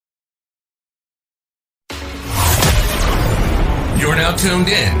now tuned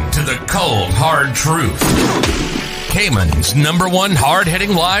in to the cold, hard truth. Cayman's #1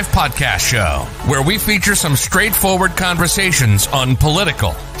 hard-hitting live podcast show, where we feature some straightforward conversations on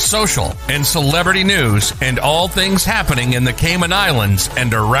political, social, and celebrity news and all things happening in the Cayman Islands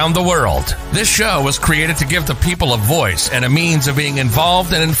and around the world. This show was created to give the people a voice and a means of being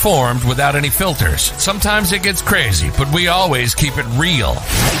involved and informed without any filters. Sometimes it gets crazy, but we always keep it real.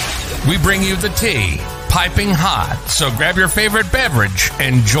 We bring you the tea, piping hot, so grab your favorite beverage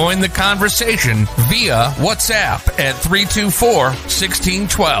and join the conversation via WhatsApp at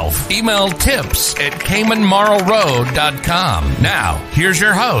 324-1612. Email tips at CaymanMarlRoad.com. Now, here's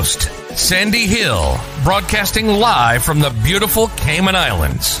your host, Sandy Hill, broadcasting live from the beautiful Cayman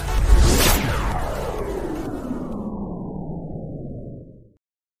Islands.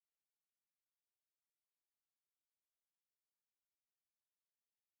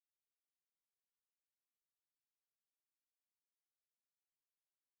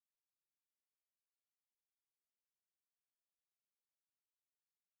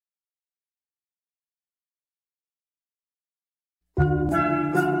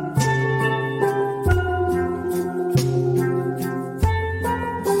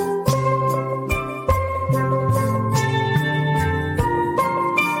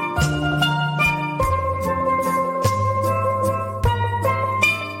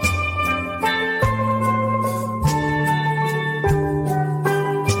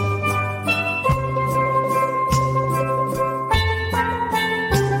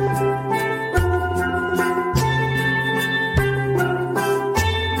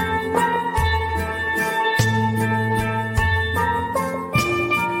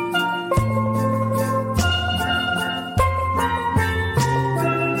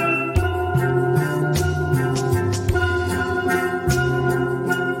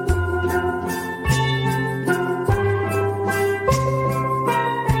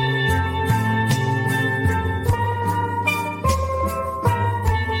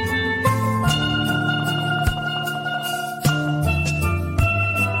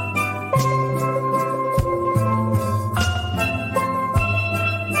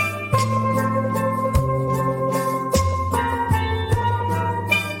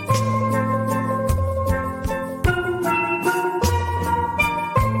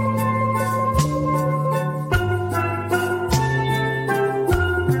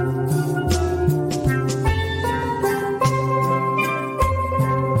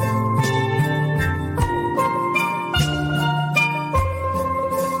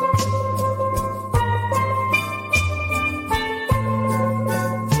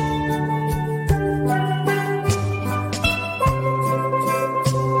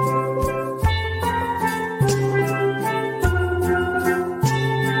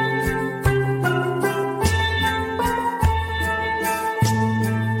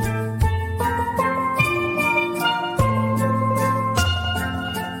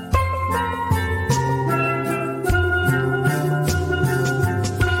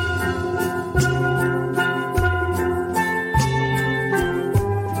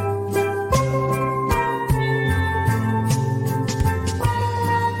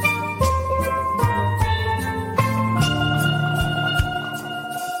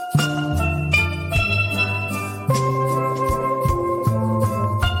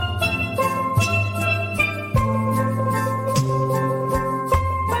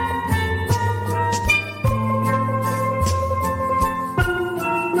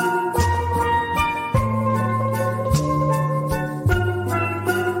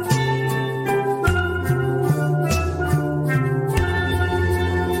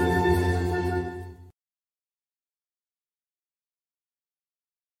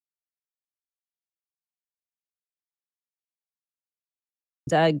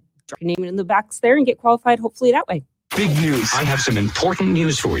 Drop your name in the box there and get qualified, hopefully that way. Big news. I have some important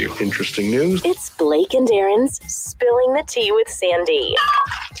news for you. Interesting news. It's Blake and Aaron's Spilling the Tea with Sandy.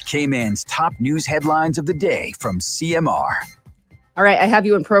 Cayman's top news headlines of the day from CMR. All right, I have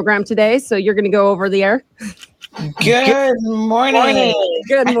you in program today, so you're going to go over the air. Good morning.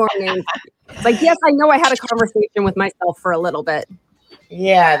 Good morning. Like, yes, I know I had a conversation with myself for a little bit.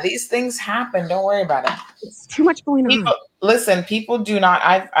 Yeah, these things happen. Don't worry about it. It's too much going on. Listen, people do not.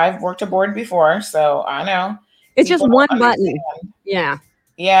 I've worked a board before, so I know. It's just one button. Yeah.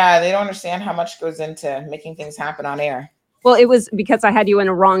 Yeah, they don't understand how much goes into making things happen on air. Well, it was because I had you in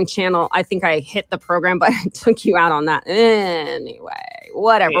a wrong channel. I think I hit the program, but I took you out on that. Anyway,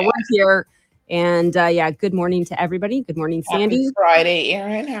 whatever. Yeah. We're here. And good morning to everybody. Good morning, Sandy. Happy Friday,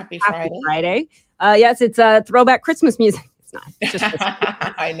 Aaron. Happy Friday. Yes, it's throwback Christmas music. it's not. It's just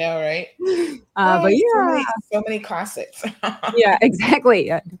I know, right? but yeah, so many classics. yeah,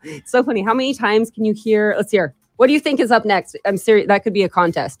 exactly. It's so funny. How many times can you hear? Let's hear. What do you think is up next? I'm serious. That could be a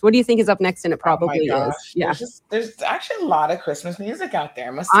contest. What do you think is up next? And it probably is. Yeah. There's actually a lot of Christmas music out there.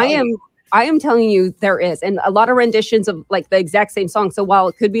 I must tell you. I am telling you, there is, and a lot of renditions of like the exact same song. So while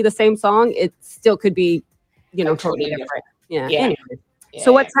it could be the same song, it still could be, totally different. Yeah. Anyway. Yeah,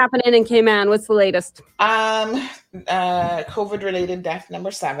 so what's happening in Cayman? What's the latest? COVID related death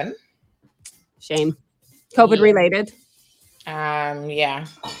number 7. Shame. COVID related. Yeah.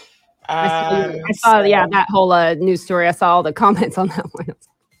 I saw that whole news story. I saw all the comments on that one.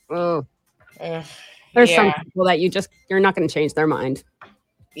 Oh, there's some people that you're not going to change their mind.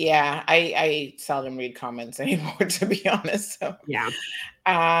 Yeah, I seldom read comments anymore, to be honest. So yeah.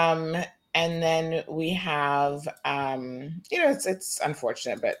 And then we have, it's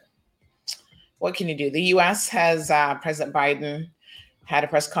unfortunate, but what can you do? The U.S. has President Biden had a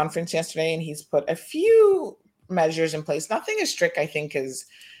press conference yesterday, and he's put a few measures in place. Nothing as strict, I think, as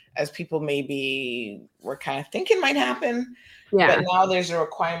people maybe were kind of thinking might happen. Yeah. But now there's a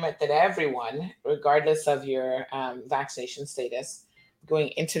requirement that everyone, regardless of your vaccination status, going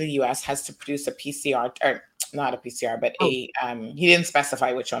into the U.S. has to produce a PCR, or not a PCR, but he didn't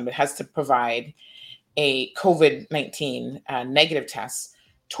specify which one, but has to provide a COVID-19 negative test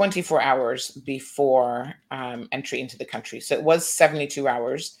 24 hours before entry into the country. So it was 72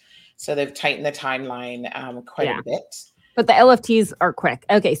 hours. So they've tightened the timeline quite a bit. But the LFTs are quick.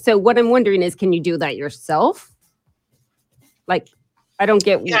 Okay, so what I'm wondering is, can you do that yourself? Like, I don't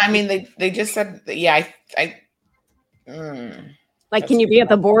get. Yeah, I mean, they just said, like, can you be at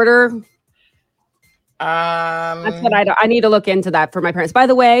the border? That's what I need to look into that for my parents. By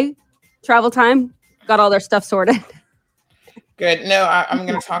the way, travel time, got all their stuff sorted. Good. No, I'm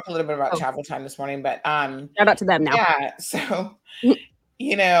going to talk a little bit about travel time this morning, but shout out to them now. Yeah. So,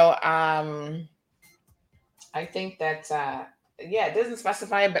 I think that it doesn't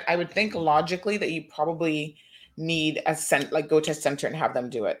specify it, but I would think logically that you probably need go to a center and have them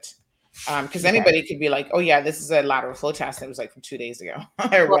do it. Because anybody could be like, oh yeah, this is a lateral flow test, and it was like from 2 days ago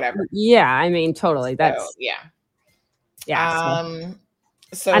or whatever. Yeah, I mean, totally. So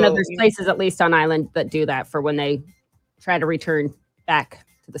I know there's places, at least on island, that do that for when they try to return back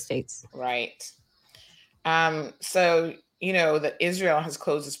to the States. Right. So that Israel has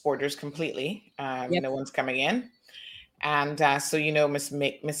closed its borders completely. No one's coming in, and so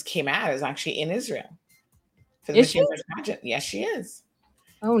Miss K-Mad is actually in Israel for the Miss Universe pageant. Yes, she is.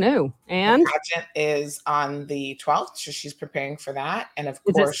 Oh no! And the pageant is on the 12th, so she's preparing for that. And of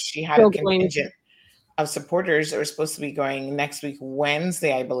course, she had a contingent of supporters that were supposed to be going next week,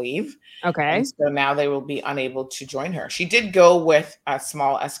 Wednesday, I believe. Okay. And so now they will be unable to join her. She did go with a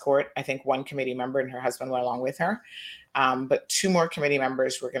small escort. I think one committee member and her husband went along with her. But 2 more committee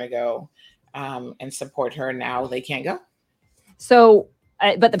members were going to go and support her. Now they can't go. So,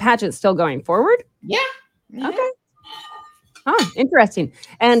 but the pageant's still going forward? Yeah. Mm-hmm. Okay. Interesting.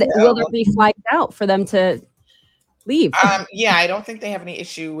 And will there be flags out for them to leave? I don't think they have any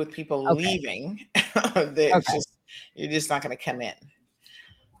issue with people leaving. You're just not going to come in.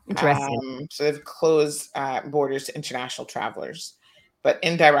 Interesting. So they've closed borders to international travelers, but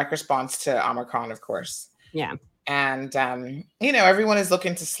in direct response to Omicron, of course. Yeah. And everyone is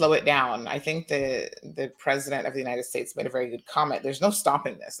looking to slow it down. I think the president of the United States made a very good comment. There's no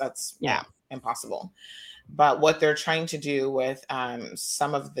stopping this. That's impossible. But what they're trying to do with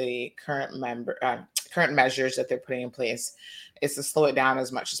some of the current measures that they're putting in place is to slow it down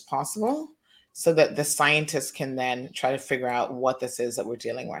as much as possible, so that the scientists can then try to figure out what this is that we're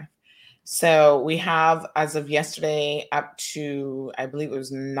dealing with. So we have, as of yesterday, up to, I believe it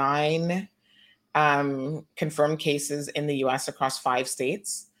was 9 confirmed cases in the U.S. across 5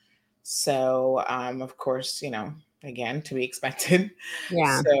 states. So, of course, again, to be expected.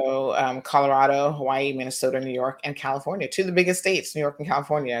 Yeah. So Colorado, Hawaii, Minnesota, New York, and California, 2 of the biggest states, New York and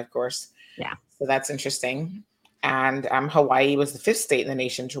California, of course. Yeah. So that's interesting. And Hawaii was the 5th state in the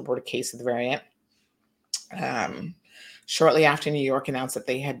nation to report a case of the variant. Shortly after New York announced that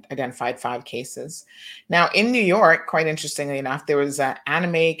they had identified 5 cases. Now in New York, quite interestingly enough, there was an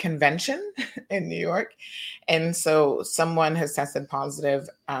anime convention in New York. And so someone has tested positive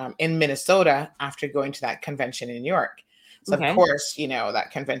in Minnesota after going to that convention in New York. So of course,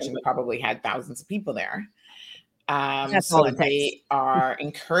 that convention probably had thousands of people there. So they are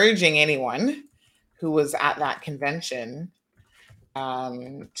encouraging anyone who was at that convention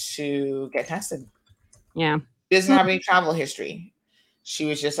to get tested. Yeah. She doesn't have any travel history. She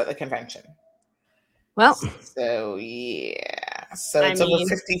was just at the convention. Well, so yeah. So it's over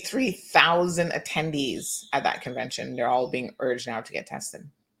 53,000 attendees at that convention. They're all being urged now to get tested.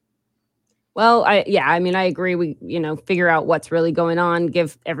 Well, I agree. We, figure out what's really going on,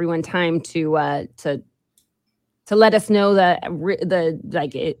 give everyone time to let us know that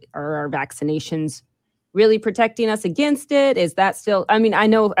are our vaccinations really protecting us against it? Is that still, I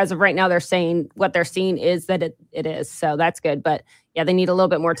know as of right now, they're saying what they're seeing is that it is. So that's good. But yeah, they need a little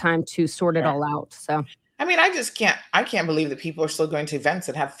bit more time to sort it all out. So, I can't believe that people are still going to events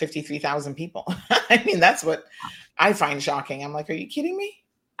that have 53,000 people. That's what I find shocking. I'm like, are you kidding me?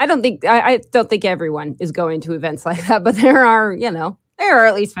 I don't think everyone is going to events like that, but there are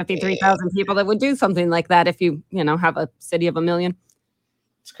at least 53,000 people that would do something like that if you have a city of 1 million.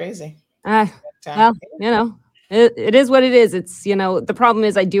 It's crazy. Well, it is what it is. It's, the problem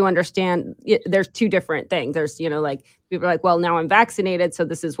is I do understand there's two different things. There's, people are like, well, now I'm vaccinated, so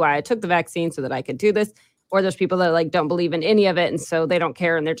this is why I took the vaccine so that I could do this. Or there's people that don't believe in any of it, and so they don't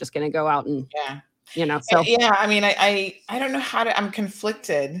care, and they're just going to go out and So I don't know I'm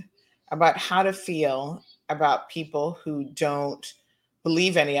conflicted about how to feel about people who don't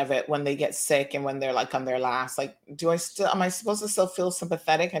believe any of it when they get sick and when they're on their last. Am I supposed to still feel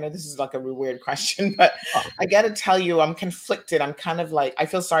sympathetic? I know this is a weird question, but I got to tell you, I'm conflicted. I'm kind of I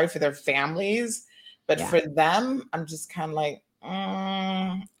feel sorry for their families, but for them, I'm just kind of okay.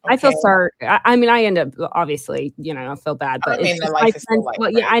 I feel sorry. I end up obviously, I feel bad, but it's just my friends.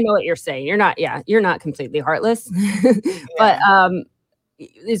 Well, right? I know what you're saying. You're not completely heartless, but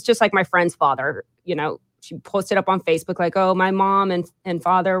it's just like my friend's father. She posted up on Facebook oh, my mom and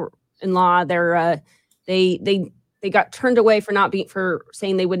father-in-law, they got turned away for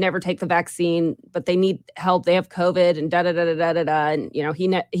saying they would never take the vaccine, but they need help. They have COVID and da da da da da da. And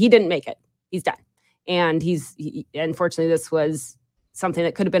he didn't make it. He's done. And unfortunately, this was something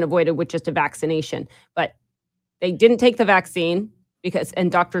that could have been avoided with just a vaccination. But they didn't take the vaccine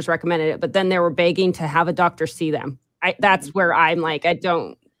and doctors recommended it. But then they were begging to have a doctor see them. That's where I'm I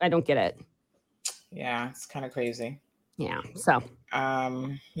don't get it. Yeah, it's kind of crazy. Yeah. So.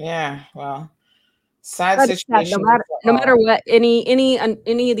 Yeah. Well, sad situation. No matter what,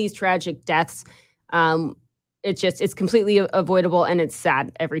 any of these tragic deaths, it's completely avoidable, and it's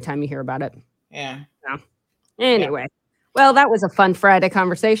sad every time you hear about it. Yeah. Anyway, well, that was a fun Friday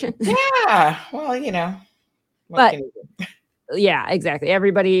conversation. Yeah. Well, but yeah, exactly.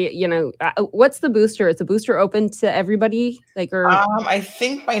 Everybody, what's the booster? Is the booster open to everybody? I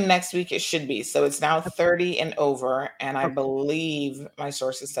think by next week it should be. So it's now 30 and over, and I believe my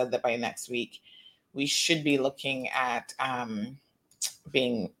sources said that by next week we should be looking at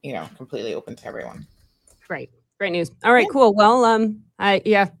being, completely open to everyone. Great news. All right, cool. Well,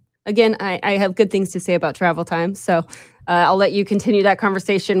 again, I have good things to say about travel time, so I'll let you continue that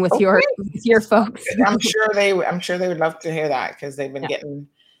conversation with your folks. I'm sure they would love to hear that because they've been getting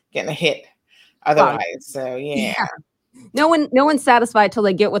a hit otherwise. So yeah. No one's satisfied till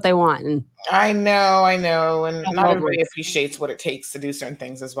they get what they want. And I know, and not everybody appreciates what it takes to do certain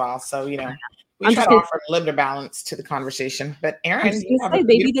things as well. So we try to offer a little bit of balance to the conversation. But Aaron, you have a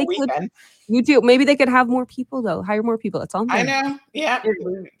beautiful weekend. You too. Maybe they could have more people though. Hire more people. That's all. I know. Yeah.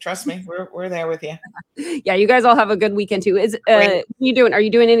 Trust me. We're there with you. Yeah. You guys all have a good weekend too. What are you doing? Are you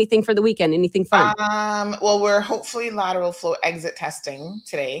doing anything for the weekend? Anything fun? Well, we're hopefully lateral flow exit testing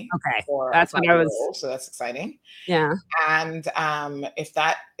today. Okay. That's what I was. So that's exciting. Yeah. And if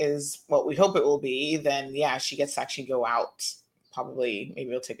that is what we hope it will be, then yeah, she gets to actually go out. Probably, maybe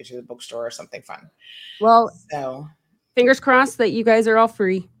we'll take her to the bookstore or something fun. Well, so fingers crossed that you guys are all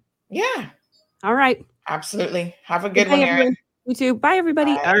free. Yeah. All right. Absolutely. Have a good one, Aaron. You too. Bye,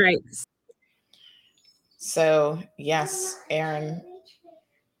 everybody. Bye. All right. So yes, Aaron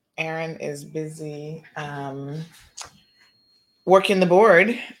is busy working the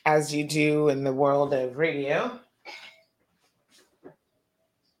board as you do in the world of radio.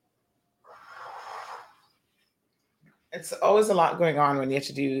 It's always a lot going on when you have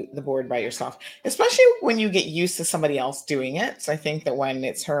to do the board by yourself, especially when you get used to somebody else doing it. So I think that when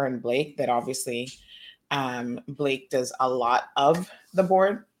it's her and Blake, that obviously Blake does a lot of the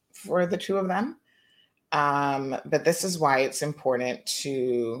board for the two of them. But this is why it's important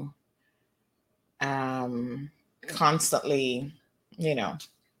to constantly,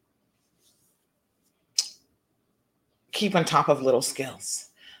 keep on top of little skills.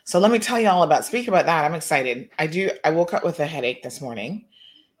 So let me tell you all speak about that. I'm excited. I woke up with a headache this morning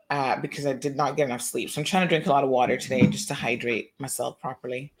because I did not get enough sleep. So I'm trying to drink a lot of water today just to hydrate myself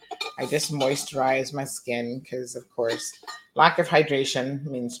properly. I just moisturize my skin because, of course, lack of hydration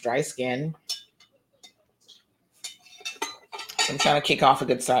means dry skin. So I'm trying to kick off a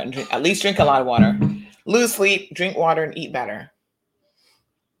good start and at least drink a lot of water. Lose sleep, drink water, and eat better.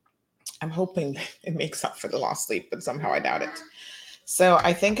 I'm hoping it makes up for the lost sleep, but somehow I doubt it. So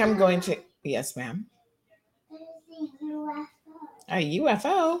I think I'm going to, yes, ma'am. A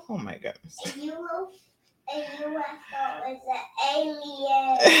UFO? Oh my goodness. A UFO is an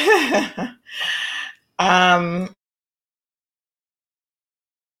alien.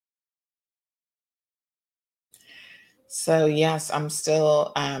 So yes, I'm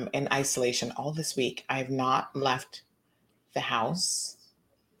still in isolation all this week. I've not left the house.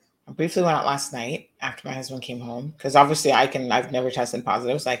 I briefly went out last night after my husband came home because obviously I've never tested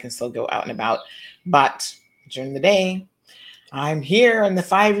positive, so I can still go out and about. But during the day, I'm here on the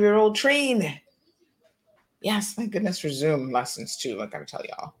 5-year-old train. Yes, thank goodness for Zoom lessons too. I gotta tell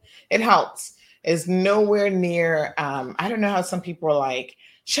y'all, it helps. It's nowhere near. I don't know how some people are like,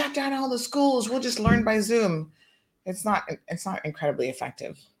 shut down all the schools. We'll just learn by Zoom. It's not incredibly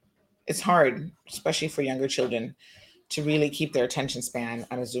effective. It's hard, especially for younger children, to really keep their attention span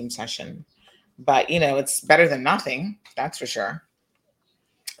on a Zoom session. But it's better than nothing, that's for sure.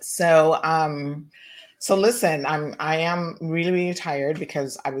 So listen, I am really, really tired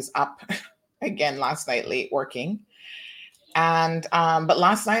because I was up again last night late working. And but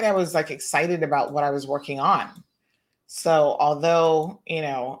last night I was like excited about what I was working on. So although,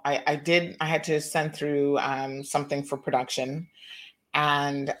 I had to send through something for production,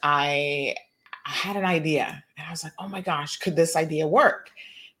 and I had an idea, and I was like, oh my gosh, could this idea work?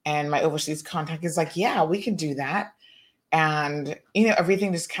 And my overseas contact is like, yeah, we can do that. And,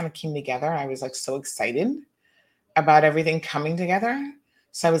 everything just kind of came together. I was like so excited about everything coming together.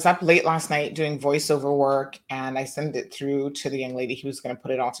 So I was up late last night doing voiceover work, and I sent it through to the young lady who was going to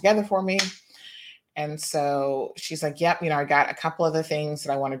put it all together for me. And so she's like, yep, I got a couple other things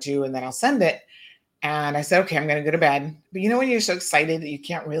that I want to do, and then I'll send it. And I said, okay, I'm going to go to bed. But when you're so excited that you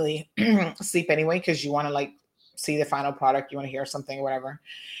can't really sleep anyway, because you want to like see the final product, you want to hear something or whatever.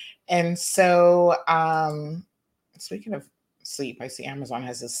 And so speaking of sleep, I see Amazon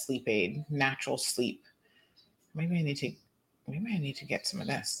has a sleep aid, natural sleep. Maybe I need to get some of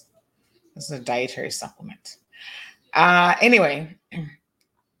this. This is a dietary supplement. Anyway,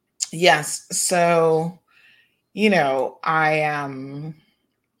 yes. So,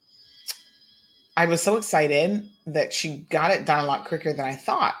 I was so excited that she got it done a lot quicker than I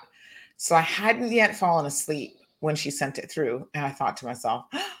thought. So I hadn't yet fallen asleep when she sent it through. And I thought to myself,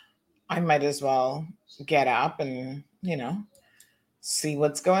 I might as well get up and, see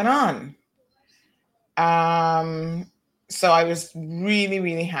what's going on. So I was really,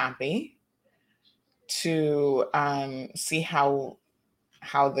 really happy to see how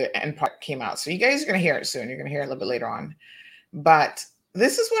the end product came out. So you guys are going to hear it soon. You're going to hear it a little bit later on. But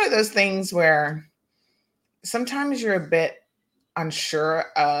this is one of those things where sometimes you're a bit unsure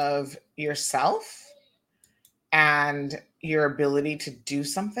of yourself and your ability to do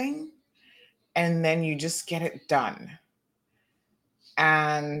something, and then you just get it done.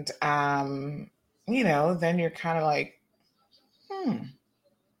 And, then you're kind of like,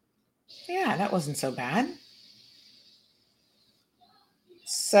 yeah, that wasn't so bad.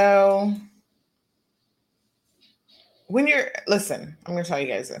 So listen, I'm going to tell you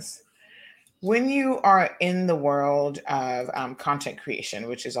guys this. When you are in the world of content creation,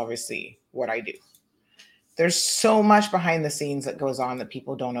 which is obviously what I do, there's so much behind the scenes that goes on that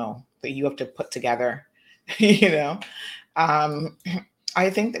people don't know, that you have to put together, I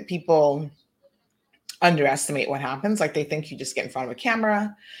think that people underestimate what happens. Like they think you just get in front of a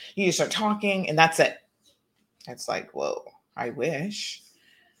camera, you just start talking, and that's it. It's like, whoa, I wish.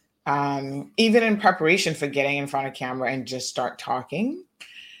 Even in preparation for getting in front of camera and just start talking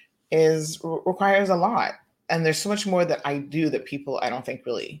requires a lot. And there's so much more that I do that people, I don't think,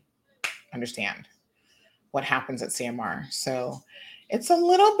 really understand what happens at CMR. So it's a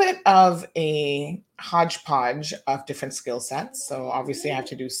little bit of a hodgepodge of different skill sets. So obviously I have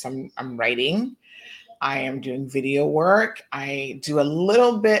to do I'm writing. I am doing video work. I do a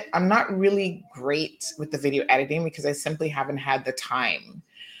little bit. I'm not really great with the video editing because I simply haven't had the time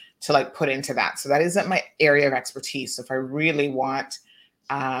to like put into that. So that isn't my area of expertise. So if I really want,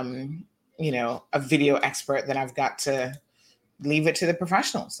 a video expert, then I've got to leave it to the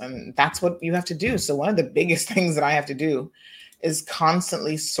professionals. And that's what you have to do. So one of the biggest things that I have to do is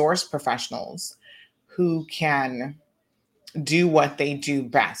constantly source professionals who can do what they do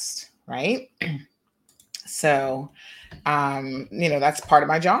best, right? So, that's part of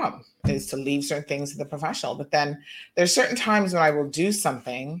my job, is to leave certain things to the professional. But then there's certain times when I will do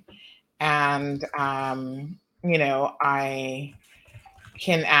something and, I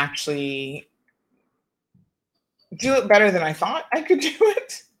can actually do it better than I thought I could do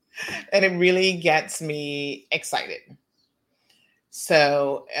it. And it really gets me excited.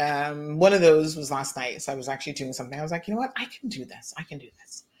 So one of those was last night. So I was actually doing something. I was like, you know what? I can do this.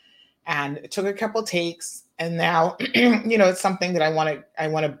 And it took a couple takes. And now, it's something that I want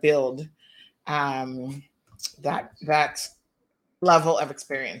to build that level of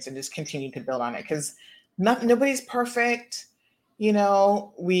experience and just continue to build on it, because nobody's perfect.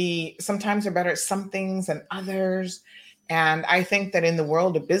 We sometimes are better at some things than others. And I think that in the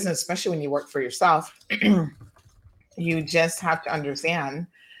world of business, especially when you work for yourself, you just have to understand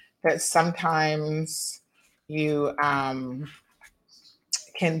that sometimes you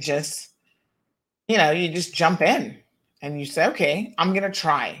can just, you just jump in and you say, okay, I'm going to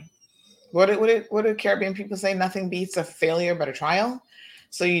try. What do Caribbean people say? Nothing beats a failure but a trial.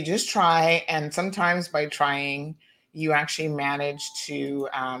 So you just try. And sometimes by trying, you actually manage to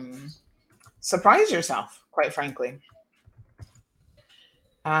surprise yourself, quite frankly.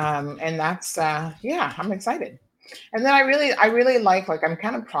 And that's, I'm excited. And then I really like I'm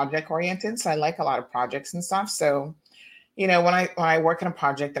kind of project oriented. So I like a lot of projects and stuff. So, when I work on a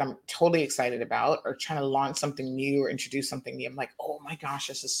project that I'm totally excited about, or trying to launch something new or introduce something new, I'm like, oh my gosh,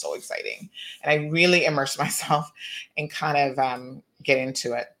 this is so exciting. And I really immerse myself and kind of get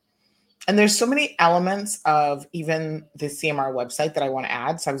into it. And there's so many elements of even the CMR website that I want to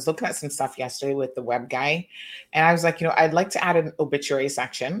add. So I was looking at some stuff yesterday with the web guy, and I was like, I'd like to add an obituary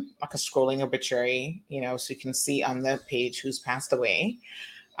section, like a scrolling obituary, so you can see on the page who's passed away.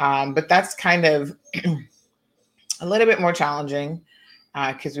 But that's kind of a little bit more challenging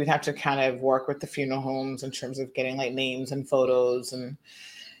because we'd have to kind of work with the funeral homes in terms of getting like names and photos and,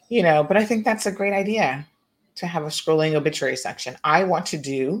 but I think that's a great idea to have a scrolling obituary section. I want to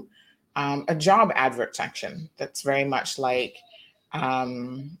do a job advert section that's very much like, what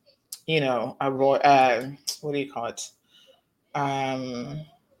do you call it?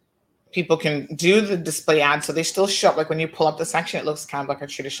 People can do the display ads, so they still show up. Like when you pull up the section, it looks kind of like a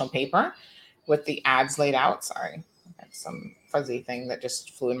traditional paper with the ads laid out. Sorry, I got some fuzzy thing that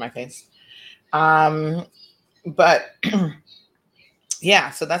just flew in my face. But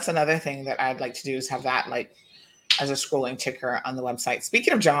yeah, so that's another thing that I'd like to do, is have that like as a scrolling ticker on the website.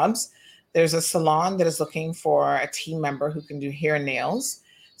 Speaking of jobs, there's a salon that is looking for a team member who can do hair and nails.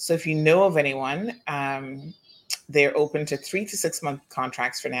 So if you know of anyone, they're open to 3 to 6 month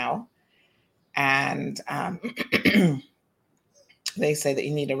contracts for now. And they say that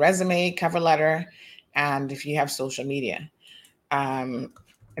you need a resume, cover letter, and if you have social media, an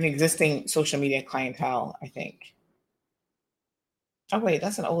existing social media clientele, I think. Oh, wait,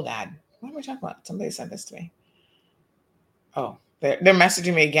 that's an old ad. What am I talking about? Somebody sent this to me. Oh, they're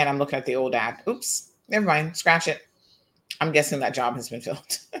messaging me again. I'm looking at the old ad. Oops, never mind. Scratch it. I'm guessing that job has been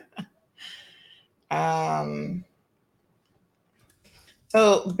filled.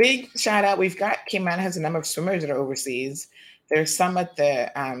 So big shout out. We've got Cayman has a number of swimmers that are overseas. There's some at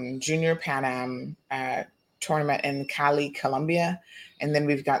the Junior Pan Am tournament in Cali, Colombia. And then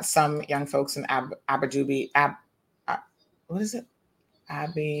we've got some young folks in Abu Dhabi. What is it?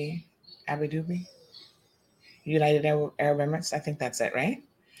 Abu Dhabi? United Arab Emirates. I think that's it, right?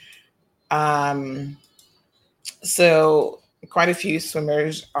 So quite a few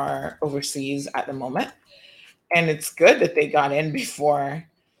swimmers are overseas at the moment. And it's good that they got in before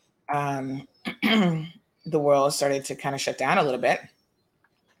the world started to kind of shut down a little bit.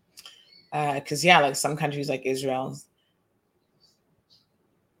 Because, like some countries like Israel,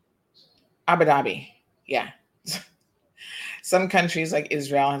 Abu Dhabi, some countries like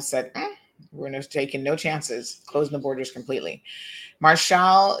Israel have said, we're taking no chances, closing the borders completely.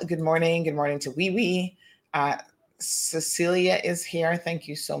 Marshall, good morning. Good morning to Wee Wee. Cecilia is here. Thank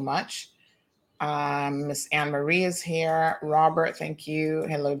you so much. Miss Anne Marie is here. Robert, thank you.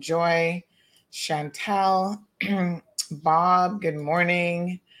 Hello, Joy. Chantel. Bob, good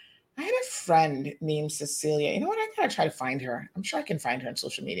morning. I had a friend named Cecilia. You know what? I gotta try to find her. I'm sure I can find her on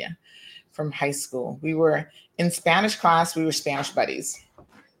social media from high school. We were in Spanish class. We were Spanish buddies.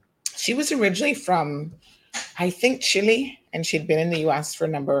 She was originally from, I think, Chile, and she'd been in the U.S. for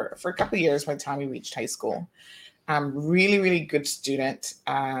a couple of years by the time we reached high school. Really, really good student.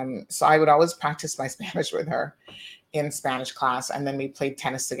 So I would always practice my Spanish with her in Spanish class, and then we played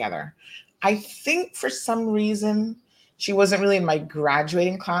tennis together. I think for some reason she wasn't really in my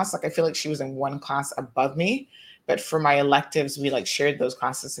graduating class. Like I feel like she was in one class above me, but for my electives, we like shared those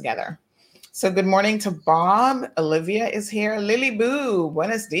classes together. So good morning to Bob. Olivia is here. Lily Boo,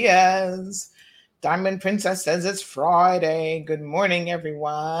 buenos dias. Diamond Princess says it's Friday. Good morning,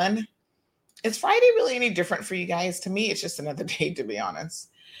 everyone. Is Friday really any different for you guys? To me, it's just another day, to be honest.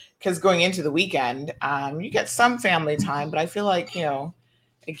 Because going into the weekend, you get some family time, but I feel like,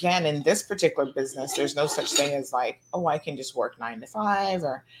 again, in this particular business, there's no such thing as like, oh, I can just work 9 to 5,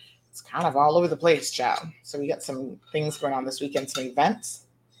 or it's kind of all over the place, child. So we got some things going on this weekend, some events.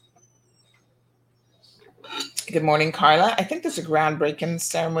 Good morning, Carla. I think there's a groundbreaking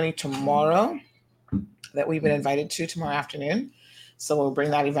ceremony tomorrow that we've been invited to tomorrow afternoon. So we'll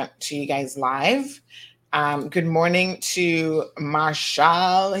bring that event to you guys live. Good morning to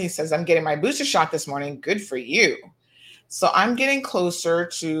Marshall. He says, I'm getting my booster shot this morning. Good for you. So I'm getting closer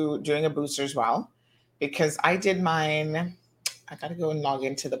to doing a booster as well, because I did mine. I got to go and log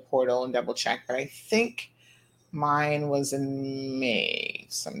into the portal and double check, but I think mine was in May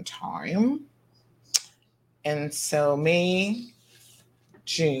sometime. And so May,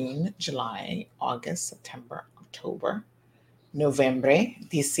 June, July, August, September, October, November,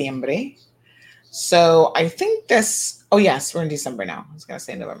 Diciembre. So I think this, oh yes, we're in December now. I was going to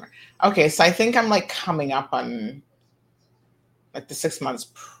say November. Okay, so I think I'm like coming up on like the 6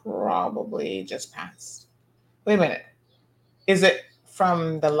 months probably just passed. Wait a minute. Is it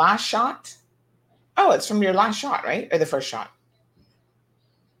from the last shot? Oh, it's from your last shot, right? Or the first shot?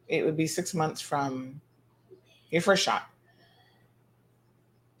 It would be 6 months from your first shot.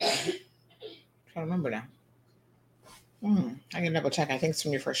 I'm trying to remember now. I can double check. I think it's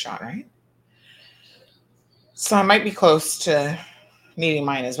from your first shot, right? So I might be close to needing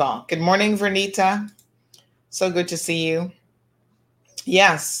mine as well. Good morning, Vernita. So good to see you.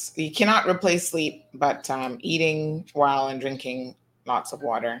 Yes, you cannot replace sleep, but eating well and drinking lots of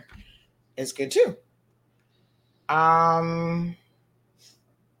water is good too.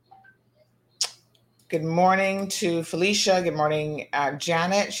 Good morning to Felicia. Good morning,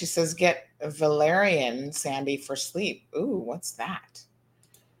 Janet. She says, get valerian, Sandy, for sleep. Ooh, what's that?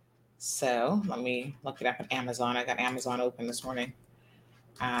 So let me look it up on Amazon. I got Amazon open this morning.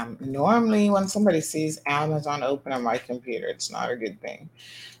 Normally when somebody sees Amazon open on my computer, it's not a good thing.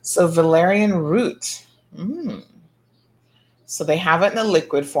 So valerian root. So they have it in a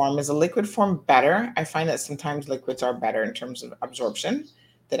liquid form. Is a liquid form better? I find that sometimes liquids are better in terms of absorption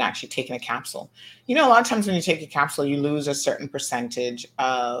than actually taking a capsule. You know, a lot of times when you take a capsule, you lose a certain percentage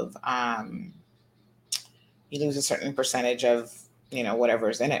of, you know,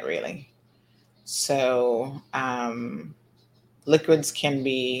 whatever's in it really. So liquids can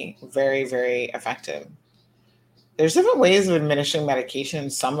be very, very effective. There's different ways of administering medication,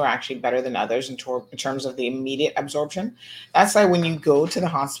 and some are actually better than others in terms of the immediate absorption. That's why when you go to the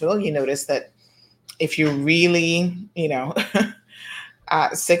hospital, you notice that if you're really, you know,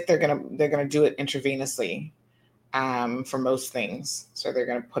 sick, they're gonna do it intravenously for most things. So they're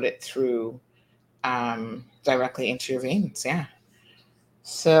gonna put it through directly into your veins. Yeah.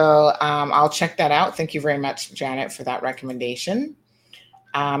 So I'll check that out. Thank you very much, Janet, for that recommendation.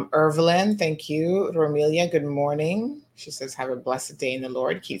 Irvelyn, thank you. Romelia, good morning. She says, have a blessed day in the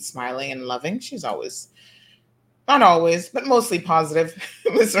Lord. Keep smiling and loving. She's always, not always, but mostly positive,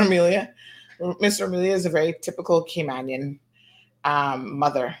 Miss Romelia. Miss Romelia is a very typical Caymanian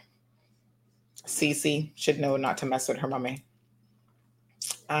mother. Cece should know not to mess with her mommy.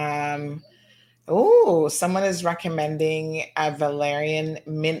 Oh, someone is recommending a valerian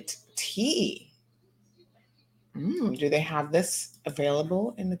mint tea. Do they have this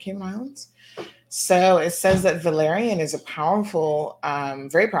available in the Cayman Islands? So it says that valerian is a powerful,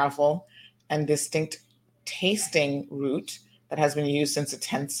 very powerful and distinct tasting root that has been used since the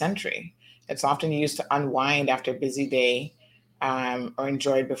 10th century. It's often used to unwind after a busy day or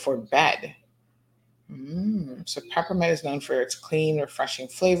enjoyed before bed. So peppermint is known for its clean, refreshing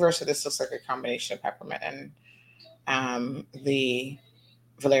flavor. So this looks like a combination of peppermint and the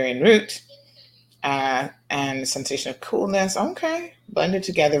valerian root. And sensation of coolness. Okay. Blended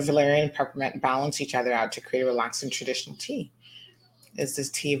together, valerian and peppermint balance each other out to create a relaxing traditional tea. Is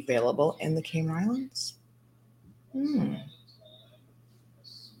this tea available in the Cayman Islands? And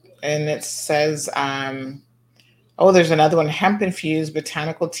it says, there's another one, hemp-infused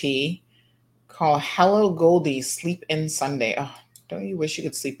botanical tea called Hello Goldie Sleep In Sunday. Oh, don't you wish you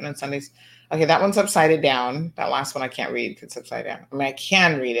could sleep in on Sundays? Okay, that one's upside down. That last one I can't read because it's upside down. I mean, I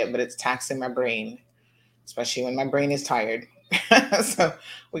can read it, but it's taxing my brain, especially when my brain is tired. So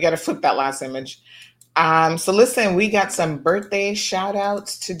we got to flip that last image. So listen, we got some birthday shout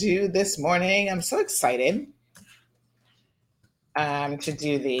outs to do this morning. I'm so excited to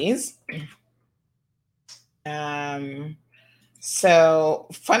do these. So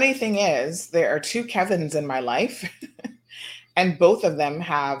funny thing is, there are two Kevins in my life, and both of them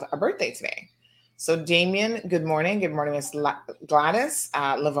have a birthday today. So Damien, good morning. Good morning, Miss Gladys.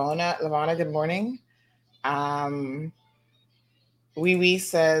 Lavona, good morning. Wee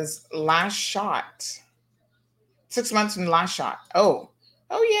says last shot. 6 months from the last shot. Oh,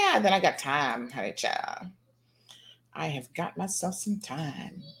 Oh yeah, then I got time, honey child. I have got myself some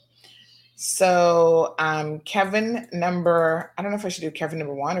time. So Kevin number, I don't know if I should do Kevin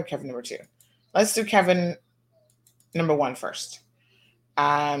number 1 or Kevin number 2. Let's do Kevin number 1 first.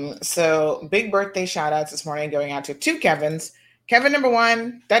 So big birthday shout outs this morning going out to 2 Kevins. Kevin number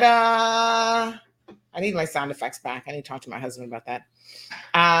 1, ta-da! I need my sound effects back. I need to talk to my husband about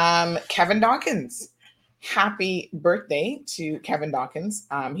that. Kevin Dawkins. Happy birthday to Kevin Dawkins.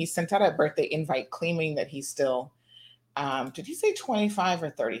 He sent out a birthday invite claiming that he's still, did he say 25 or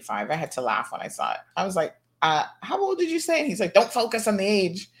 35? I had to laugh when I saw it. I was like, how old did you say? And he's like, don't focus on the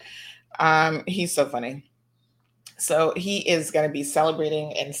age. He's so funny. So he is going to be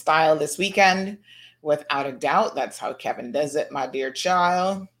celebrating in style this weekend, without a doubt. That's how Kevin does it, my dear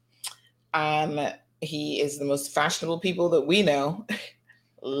child. He is the most fashionable people that we know.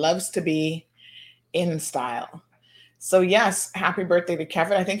 Loves to be in style. So yes, happy birthday to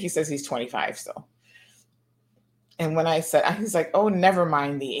Kevin. I think he says he's 25 still. And when I said, he's like, oh, never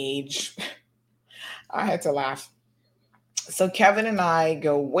mind the age. I had to laugh. So Kevin and I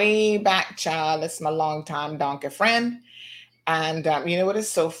go way back, child. That's my longtime donkey friend. And you know what is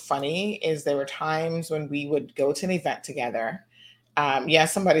so funny is there were times when we would go to an event together.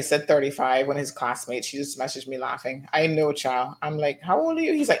 Somebody said 35 when his classmate, she just messaged me laughing. I know, child. I'm like, how old are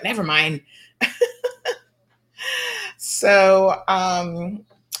you? He's like, never mind. So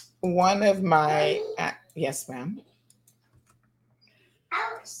one of my, yes, ma'am.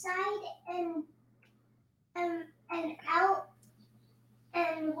 Outside and out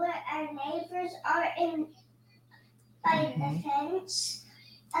and where our neighbors are in by the fence,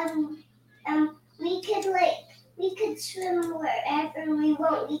 we could swim wherever we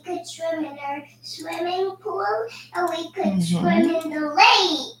want. We could swim in our swimming pool, and we could swim in the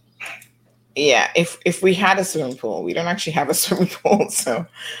lake. Yeah, if we had a swimming pool, we don't actually have a swimming pool, so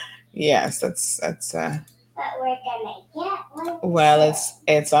yes, that's. But we're gonna get one. Well,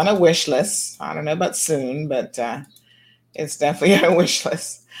 it's on a wish list. I don't know about soon, but it's definitely on a wish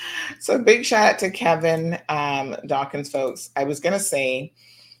list. So big shout out to Kevin Dawkins, folks. I was gonna say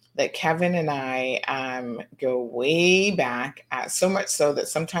that Kevin and I go way back, so much so that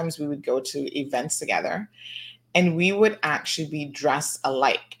sometimes we would go to events together and we would actually be dressed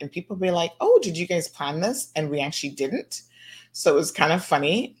alike. And people would be like, oh, did you guys plan this? And we actually didn't. So it was kind of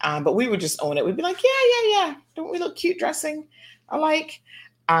funny, but we would just own it. We'd be like, yeah. Don't we look cute dressing alike?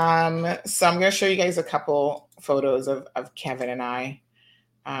 So I'm going to show you guys a couple photos of Kevin and I.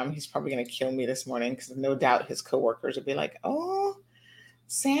 He's probably going to kill me this morning because no doubt his coworkers would be like, oh,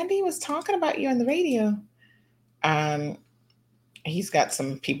 Sandy was talking about you on the radio. He's got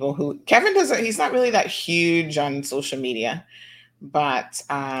some people who Kevin doesn't, he's not really that huge on social media, but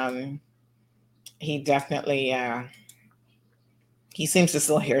he definitely, he seems to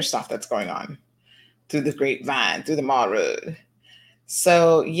still hear stuff that's going on through the grapevine, through the mall road.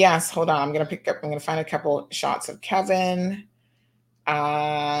 So yes, hold on. I'm going to find a couple shots of Kevin.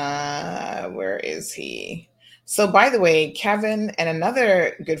 Where is he? So by the way, Kevin and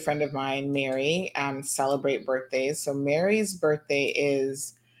another good friend of mine, Mary, celebrate birthdays. So Mary's birthday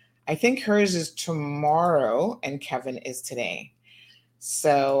is, I think hers is tomorrow and Kevin is today.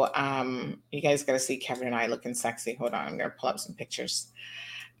 So you guys got to see Kevin and I looking sexy. Hold on, I'm going to pull up some pictures.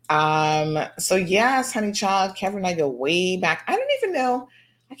 So yes, honey child, Kevin and I go way back. I don't even know.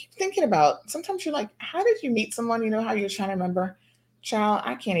 I keep thinking about, sometimes you're like, how did you meet someone? You know how you're trying to remember? Child,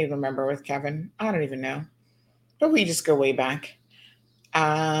 I can't even remember with Kevin. I don't even know. But we just go way back.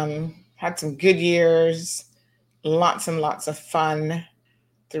 Had some good years, lots and lots of fun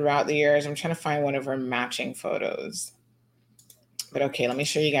throughout the years. I'm trying to find one of our matching photos. But okay, let me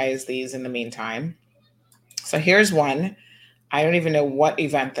show you guys these in the meantime. So here's one. I don't even know what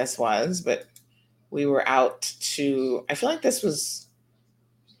event this was, but we were out to, I feel like this was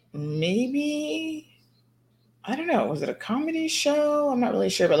maybe, I don't know, was it a comedy show? I'm not really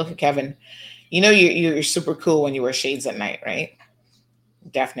sure, but look at Kevin. You know, you're super cool when you wear shades at night, right?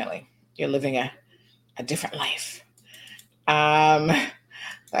 Definitely. You're living a different life.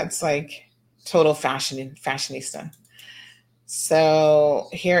 That's like total fashionista. So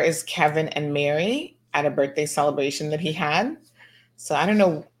here is Kevin and Mary at a birthday celebration that he had. So I don't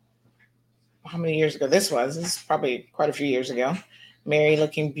know how many years ago this was. This is probably quite a few years ago. Mary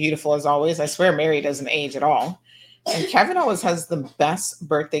looking beautiful as always. I swear Mary doesn't age at all. And Kevin always has the best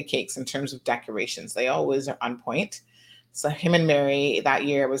birthday cakes in terms of decorations. They always are on point. So him and Mary that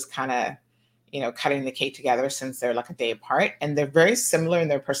year was kind of, cutting the cake together since they're like a day apart. And they're very similar in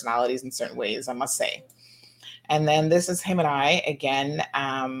their personalities in certain ways, I must say. And then this is him and I again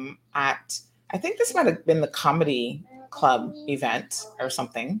at, I think this might have been the comedy club event or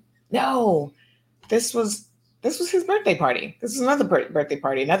something. No, this was his birthday party. This is another birthday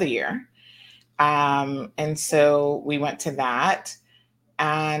party, another year. And so we went to that.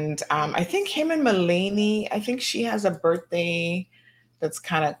 And I think him and Mulaney, I think she has a birthday that's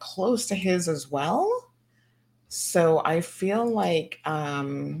kind of close to his as well. So I feel like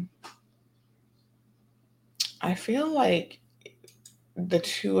the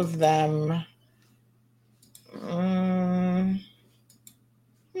two of them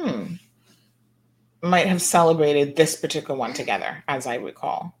might have celebrated this particular one together, as I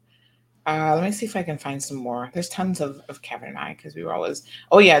recall. Let me see if I can find some more. There's tons of Kevin and I, because we were always,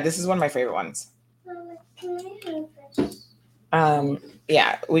 oh yeah, this is one of my favorite ones. Can I have this?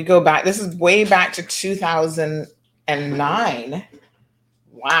 Yeah, we go back. This is way back to 2009.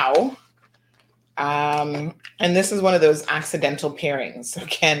 Wow. And this is one of those accidental pairings.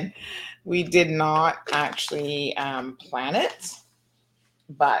 Again, we did not actually plan it,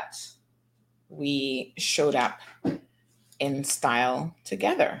 but we showed up in style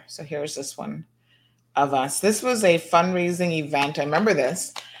together. So here's this one of us. This was a fundraising event. I remember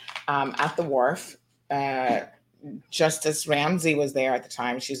this at the wharf. Justice Ramsey was there at the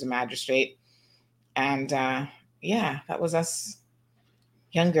time. She's a magistrate. And yeah, that was us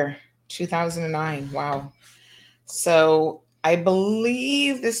younger, 2009. Wow. So I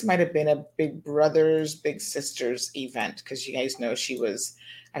believe this might have been a Big Brothers, Big Sisters event, because you guys know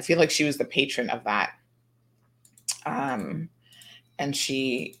I feel like she was the patron of that. And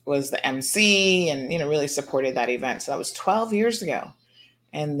she was the MC and, really supported that event. So that was 12 years ago.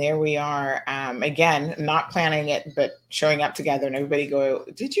 And there we are, again, not planning it, but showing up together, and everybody go,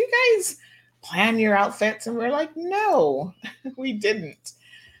 did you guys plan your outfits? And we're like, no, we didn't.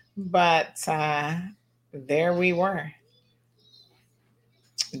 But there we were,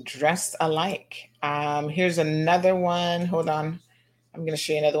 dressed alike. Here's another one. Hold on. I'm going to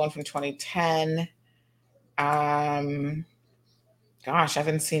show you another one from 2010. Gosh, I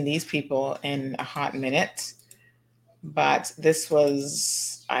haven't seen these people in a hot minute. But this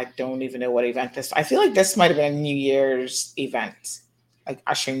was, I don't even know what event this, I feel like this might have been a New Year's event, like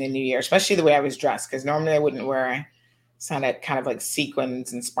ushering the New Year, especially the way I was dressed, because normally I wouldn't wear kind of like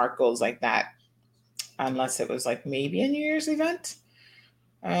sequins and sparkles like that, unless it was like maybe a New Year's event.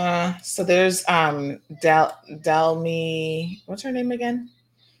 So there's Delmy, what's her name again?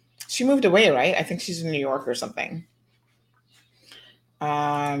 She moved away, right? I think she's in New York or something.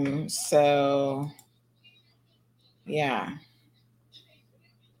 So yeah.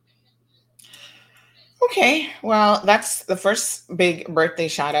 Okay, well, that's the first big birthday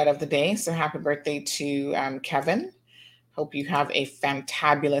shout out of the day. So happy birthday to Kevin. Hope you have a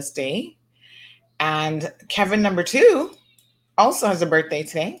fantabulous day. And Kevin number 2 also has a birthday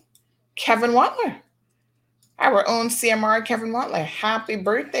today. Kevin Watler, our own CMR Kevin Watler. Happy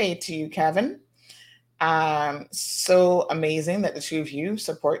birthday to you, Kevin. So amazing that the two of you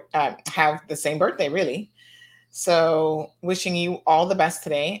have the same birthday, really. So wishing you all the best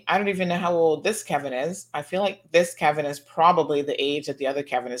today. I don't even know how old this Kevin is. I feel like this Kevin is probably the age that the other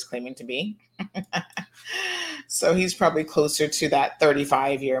Kevin is claiming to be. So he's probably closer to that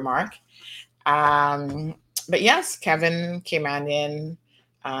 35-year mark. But yes, Kevin came on in.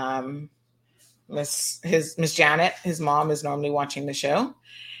 Miss Janet, his mom, is normally watching the show.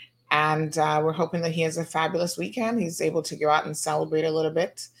 And we're hoping that he has a fabulous weekend. He's able to go out and celebrate a little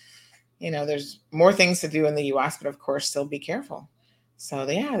bit. There's more things to do in the U.S., but of course, still be careful. So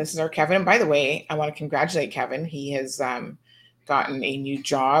yeah, this is our Kevin. And by the way, I want to congratulate Kevin. He has gotten a new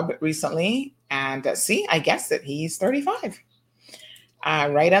job recently. And I guessed that he's 35.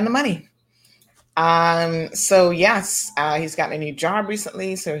 Right on the money. So yes, he's gotten a new job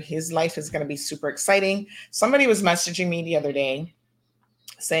recently. So his life is going to be super exciting. Somebody was messaging me the other day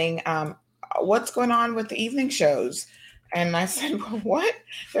saying, what's going on with the evening shows? And I said, well, what?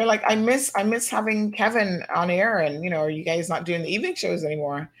 They're like, I miss having Kevin on air. And, are you guys not doing the evening shows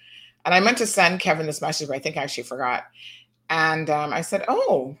anymore? And I meant to send Kevin this message, but I think I actually forgot. And I said,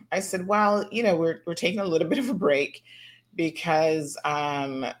 well, we're taking a little bit of a break because,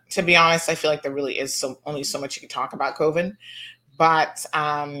 to be honest, I feel like there really is only so much you can talk about COVID. But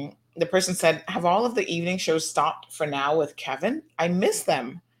the person said, have all of the evening shows stopped for now with Kevin? I miss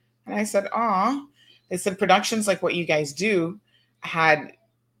them. And I said, aw. They said productions like what you guys had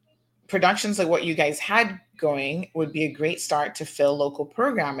going would be a great start to fill local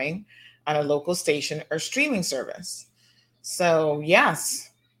programming on a local station or streaming service. So yes,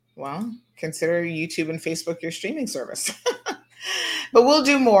 well, consider YouTube and Facebook your streaming service. But we'll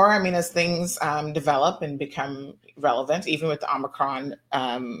do more. I mean, as things develop and become relevant, even with the Omicron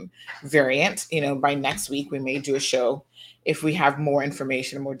variant. By next week, we may do a show if we have more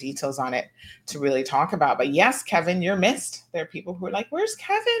information, more details on it to really talk about. But yes, Kevin, you're missed. There are people who are like, where's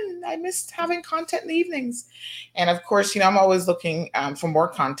Kevin? I missed having content in the evenings. And of course, I'm always looking for more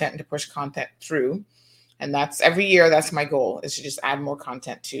content and to push content through. And that's every year, that's my goal, is to just add more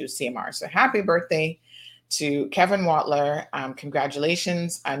content to CMR. So happy birthday to Kevin Watler.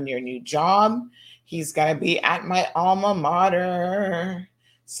 Congratulations on your new job. He's going to be at my alma mater.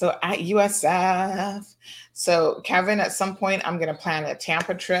 So at USF. So Kevin, at some point, I'm going to plan a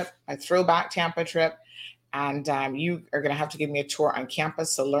Tampa trip, a throwback Tampa trip. And you are going to have to give me a tour on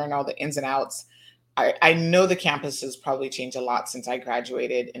campus to learn all the ins and outs. I know the campus has probably changed a lot since I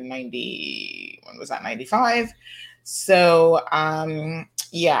graduated in 95. So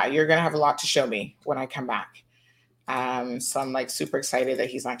yeah, you're going to have a lot to show me when I come back. So I'm like super excited that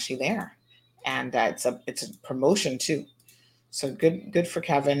he's actually there. And it's a promotion too. So good for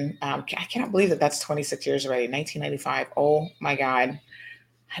Kevin. I cannot believe that that's 26 years already, 1995. Oh my God.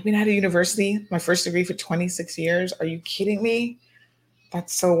 I've been out of university, my first degree for 26 years. Are you kidding me?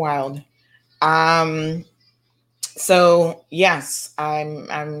 That's so wild. So yes, I'm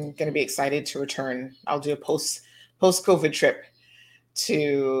going to be excited to return. I'll do a post-COVID trip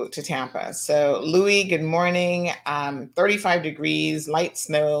to Tampa. So Louis, good morning. 35 degrees, light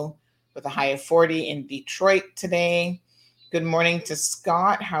snow with a high of 40 in Detroit today. Good morning to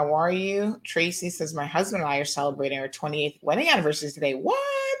Scott. How are you? Tracy says, my husband and I are celebrating our 28th wedding anniversary today. What?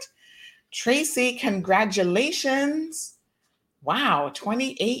 Tracy, congratulations. Wow,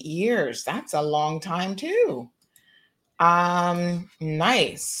 28 years. That's a long time too.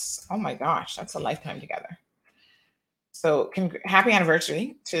 Nice. Oh my gosh, that's a lifetime together. So happy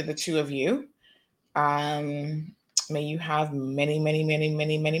anniversary to the two of you. May you have many, many, many,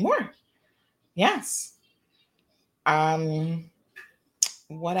 many, many more. Yes.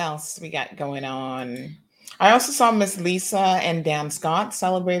 What else we got going on? I also saw Miss Lisa and Dan Scott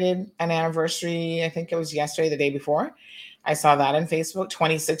celebrated an anniversary. I think it was yesterday, the day before. I saw that on Facebook,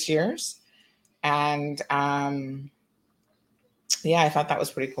 26 years. And yeah, I thought that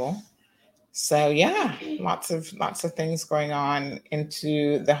was pretty cool. So yeah, lots of things going on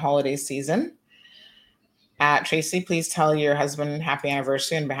into the holiday season. Tracy, please tell your husband happy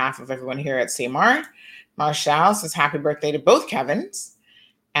anniversary on behalf of everyone here at CMR. Marshall says happy birthday to both Kevins.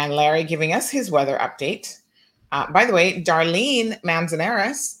 And Larry giving us his weather update. By the way, Darlene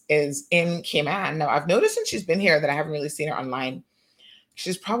Manzanares is in Cayman. Now, I've noticed since she's been here that I haven't really seen her online.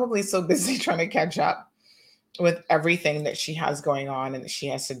 She's probably so busy trying to catch up with everything that she has going on and that she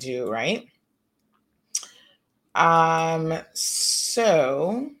has to do, right?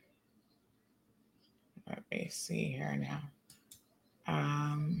 So let me see here now.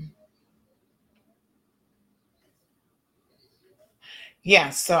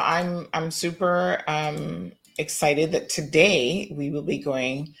 Yeah, so I'm super excited that today we will be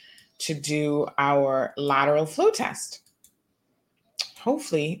going to do our lateral flow test.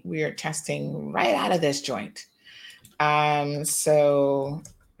 Hopefully we are testing right out of this joint. So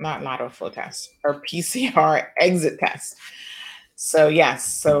not lateral flow test, or PCR exit test. So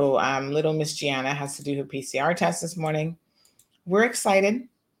yes, so little Miss Gianna has to do her PCR test this morning. We're excited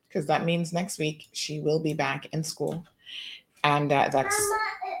because that means next week she will be back in school. And that's... Mama,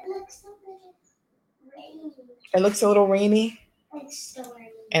 it looks a little rainy. It looks a little rainy?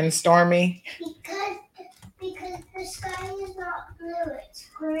 And stormy. Because the sky is not blue, it's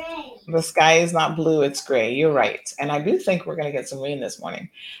gray. The sky is not blue, it's gray. You're right. And I do think we're going to get some rain this morning.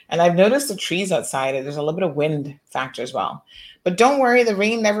 And I've noticed the trees outside, there's a little bit of wind factor as well. But don't worry, the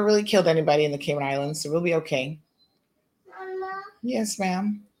rain never really killed anybody in the Cayman Islands, so we'll be okay. Mama? Yes,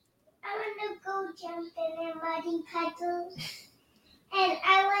 ma'am. I want to go jumping in muddy puddles. And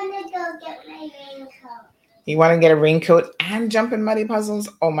I want to go get my raincoat. You want to get a raincoat and jump in muddy puzzles?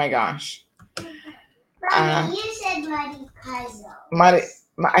 Oh my gosh. Mommy, you said muddy puzzles.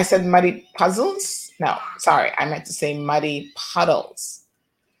 I said muddy puzzles? No, sorry. I meant to say muddy puddles.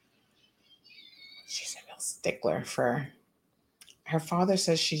 She's a real stickler for... Her father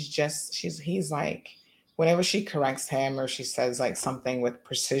says he's like, whenever she corrects him or she says like something with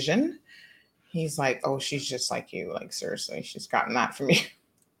precision, he's like, oh, she's just like you. Like, seriously, she's gotten that from me.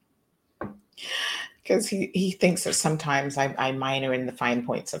 Because he thinks that sometimes I minor in the fine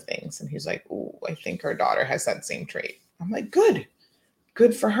points of things. And he's like, oh, I think her daughter has that same trait. I'm like, good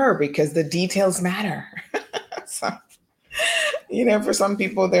for her, because the details matter. So, for some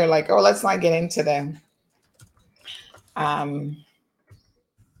people, they're like, oh, let's not get into them.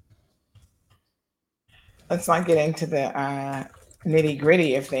 Let's not get into the nitty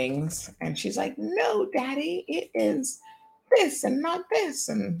gritty of things. And she's like, no, Daddy, it is this and not this.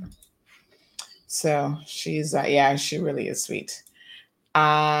 And so she's, yeah, she really is sweet.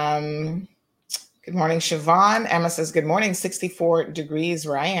 Good morning, Siobhan. Emma says, good morning, 64 degrees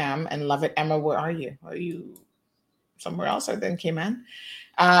where I am and love it. Emma, where are you? Are you somewhere else? I then came in.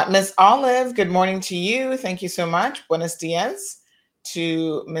 Miss Olive, good morning to you. Thank you so much. Buenos dias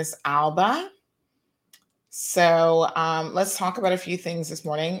to Miss Alba. So let's talk about a few things this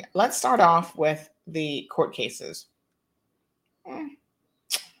morning. Let's start off with the court cases.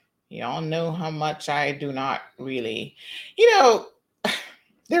 Y'all know how much I do not really,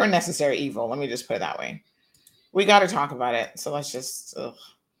 they're a necessary evil. Let me just put it that way. We got to talk about it. So let's just,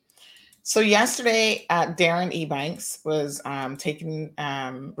 So yesterday, Darren Ebanks was taken,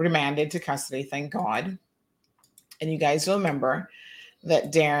 remanded to custody, thank God. And you guys will remember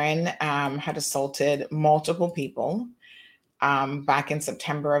that Darren had assaulted multiple people back in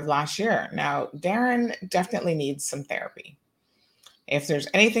September of last year. Now, Darren definitely needs some therapy. If there's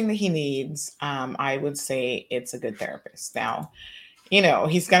anything that he needs, I would say it's a good therapist. Now,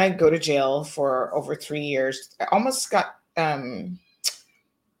 he's going to go to jail for over 3 years. Almost got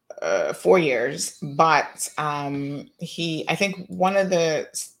 4 years, but I think one of the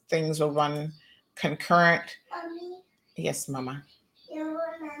things will run concurrent. Mommy, yes, Mama. You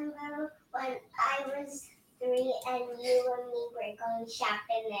remember when I was 3 and you and me were going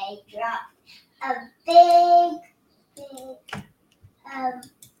shopping and I dropped a big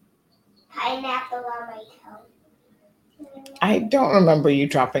pineapple on my toe? I don't remember you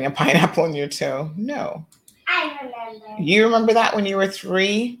dropping a pineapple on your toe. No. I remember. You remember that when you were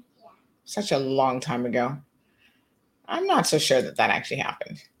 3? Yeah. Such a long time ago. I'm not so sure that actually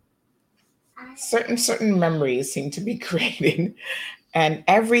happened. Certain memories seem to be created, and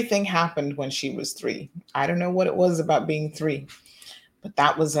everything happened when she was 3. I don't know what it was about being 3, but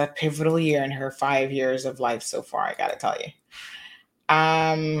that was a pivotal year in her 5 years of life so far, I gotta tell you.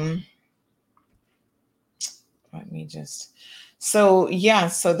 Let me just, so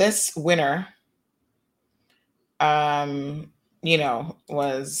this winner,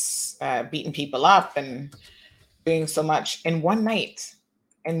 was beating people up and doing so much in one night.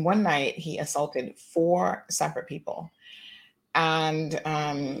 In one night, he assaulted 4 separate people. And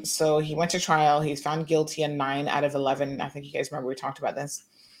so he went to trial. He's found guilty in 9 out of 11. I think you guys remember we talked about this.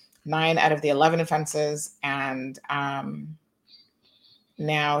 9 out of the 11 offenses. And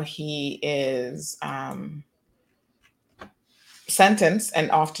now he is sentenced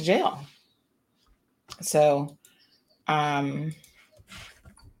and off to jail. So I'm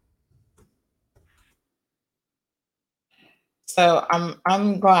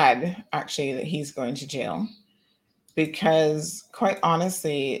glad actually that he's going to jail, because quite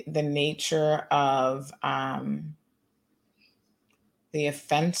honestly, the nature of the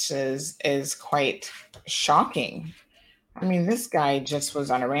offenses is quite shocking. I mean, this guy just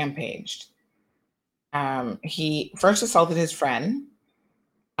was on a rampage. He first assaulted his friend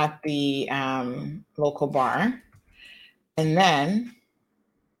at the local bar, and then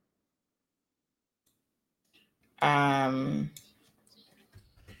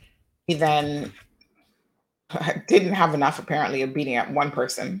he then didn't have enough, apparently, of beating up one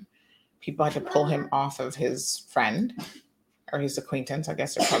person. People had to pull him off of his friend or his acquaintance. I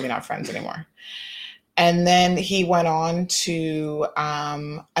guess they're probably not friends anymore. And then he went on to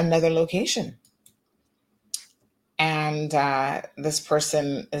another location. And this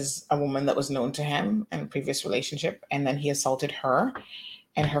person is a woman that was known to him in a previous relationship. And then he assaulted her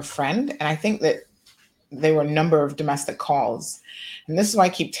and her friend. And I think that there were a number of domestic calls. And this is why I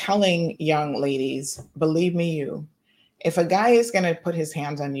keep telling young ladies, believe me, if a guy is going to put his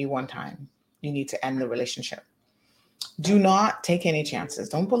hands on you one time, you need to end the relationship. Do not take any chances.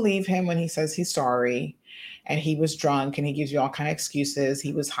 Don't believe him when he says he's sorry and he was drunk and he gives you all kind of excuses.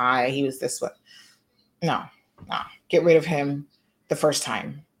 He was high. He was this way. No. Get rid of him the first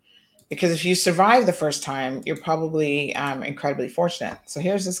time. Because if you survive the first time, you're probably incredibly fortunate. So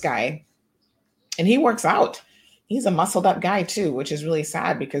here's this guy. And he works out. He's a muscled up guy too, which is really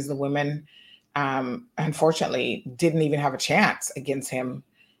sad because the women, unfortunately, didn't even have a chance against him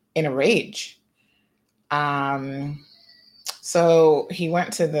in a rage. So he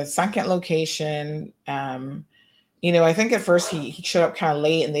went to the second location. I think at first he showed up kind of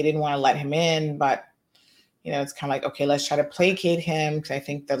late and they didn't want to let him in, but it's kind of like, okay, let's try to placate him, because I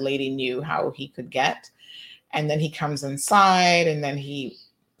think the lady knew how he could get. And then he comes inside and then he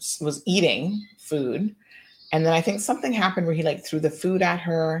was eating food. And then I think something happened where he threw the food at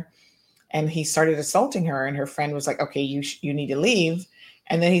her and he started assaulting her. And her friend was like, okay, you need to leave.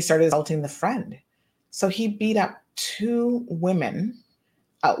 And then he started assaulting the friend. So he beat up 2 women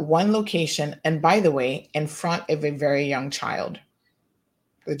at one location, and by the way, in front of a very young child.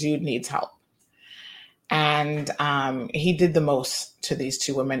 The dude needs help. And he did the most to these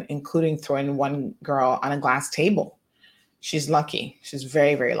 2 women, including throwing one girl on a glass table. She's lucky. She's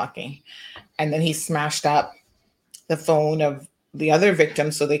very, very lucky. And then he smashed up the phone of the other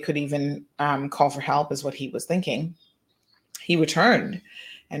victims so they could even call for help, is what he was thinking. He returned,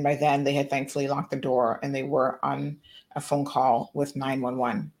 and by then they had thankfully locked the door and they were on a phone call with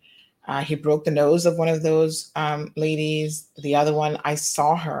 911. He broke the nose of one of those ladies. The other one, I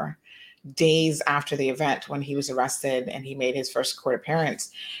saw her days after the event when he was arrested and he made his first court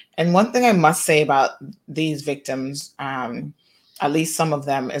appearance. And one thing I must say about these victims, at least some of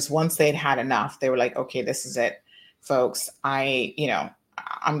them, is once they'd had enough, they were like, okay, this is it, folks. I'm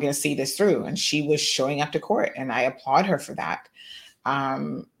going to see this through. And she was showing up to court, and I applaud her for that.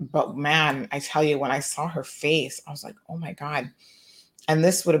 But man, I tell you, when I saw her face, I was like, oh my God. And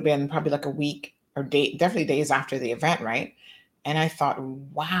this would have been probably like a week or definitely days after the event, right? And I thought,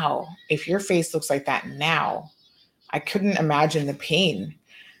 wow, if your face looks like that now, I couldn't imagine the pain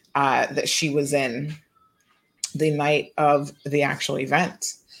that she was in the night of the actual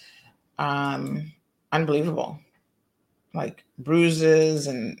event. Unbelievable. Like bruises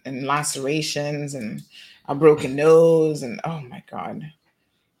and lacerations and a broken nose. And oh my God,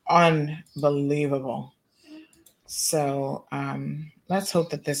 unbelievable. So let's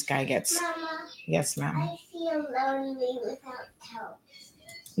hope that this guy gets... Mama, yes, ma'am. I feel lonely without help.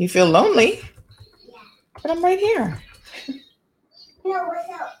 You feel lonely? Yeah. But I'm right here. No,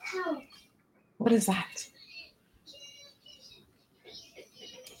 without help. What is that?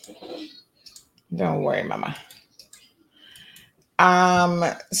 Don't worry, Mama.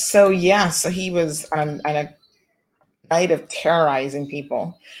 So he was on a night of terrorizing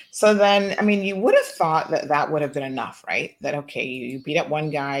people. So then, I mean, you would have thought that would have been enough, right? That, okay, you beat up one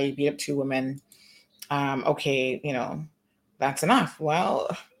guy, you beat up 2 women. Okay, that's enough.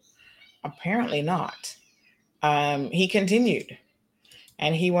 Well, apparently not. He continued,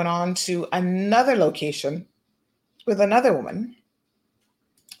 and he went on to another location with another woman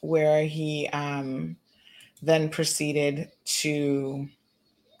where he then proceeded to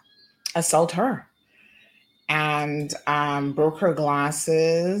assault her and broke her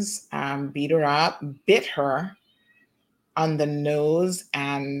glasses, beat her up, bit her on the nose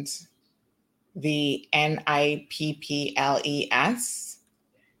and the NIPPLES.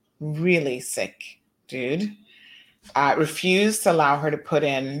 Really sick, dude. Refused to allow her to put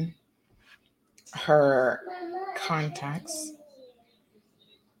in her contacts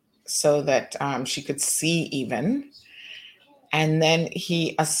so that she could see even. And then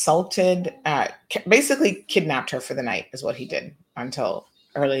he assaulted, basically kidnapped her for the night is what he did until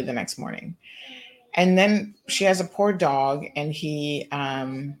early the next morning. And then she has a poor dog, and he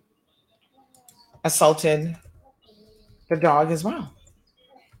assaulted the dog as well.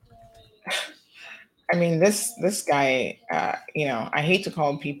 I mean, this guy, I hate to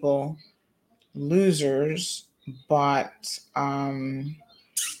call people losers, but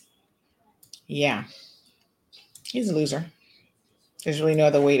yeah, he's a loser. There's really no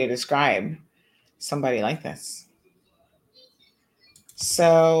other way to describe somebody like this.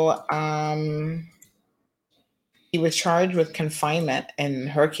 So he was charged with confinement in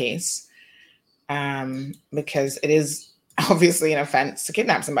her case because it is obviously an offense to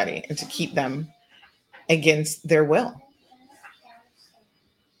kidnap somebody and to keep them against their will.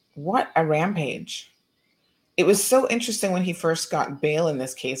 What a rampage. It was so interesting when he first got bail in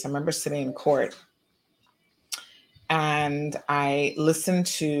this case. I remember sitting in court and I listened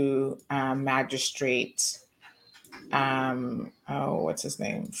to Magistrate, what's his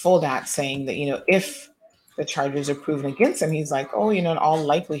name? Foldat saying that, if the charges are proven against him, he's like, in all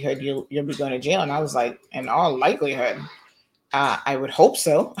likelihood, you'll be going to jail. And I was like, in all likelihood, I would hope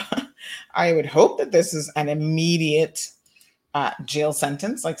so. I would hope that this is an immediate jail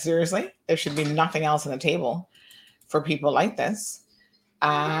sentence. Like, seriously, there should be nothing else on the table for people like this.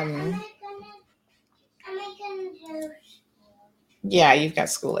 Yeah, you've got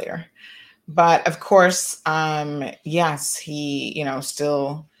school later. But of course, yes, he,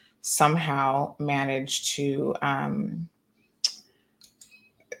 still somehow managed to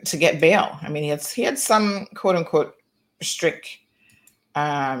get bail. I mean, he had some quote unquote strict,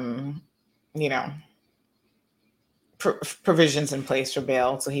 provisions in place for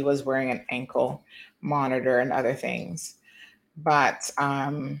bail. So he was wearing an ankle monitor and other things. But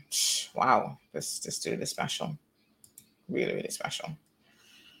wow, this dude is special. Really, really special.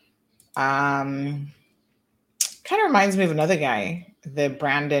 Kind of reminds me of another guy, the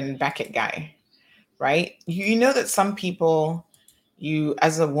Brandon Beckett guy, right? You know that some people, you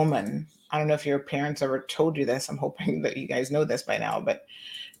as a woman, I don't know if your parents ever told you this. I'm hoping that you guys know this by now, but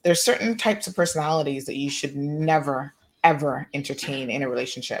there's certain types of personalities that you should never, ever entertain in a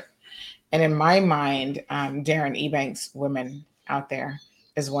relationship. And in my mind, Darren Ebanks, women out there,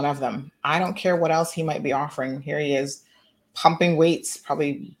 is one of them. I don't care what else he might be offering. Here he is pumping weights,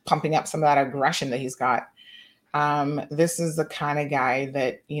 probably pumping up some of that aggression that he's got. This is the kind of guy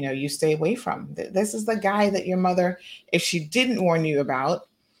that, you stay away from. This is the guy that your mother, if she didn't warn you about,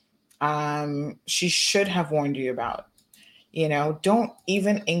 she should have warned you about. Don't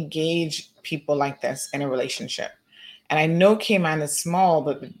even engage people like this in a relationship. And I know Cayman is small,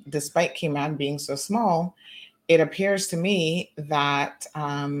 but despite Cayman being so small, it appears to me that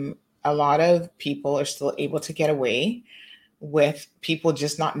a lot of people are still able to get away with people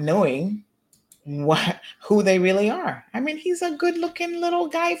just not knowing who they really are. I mean, he's a good-looking little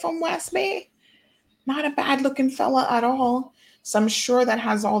guy from West Bay, not a bad-looking fella at all. So I'm sure that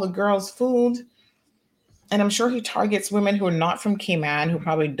has all the girls fooled. And I'm sure he targets women who are not from Cayman, who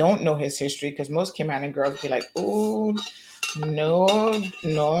probably don't know his history, because most Cayman girls be like, oh, no,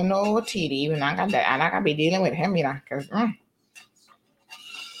 TD, we're not gonna, I'm not gonna be dealing with him, because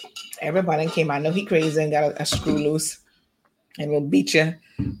everybody in Cayman know he crazy and got a screw loose and will beat you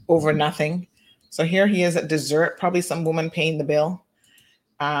over nothing. So here he is at dessert, probably some woman paying the bill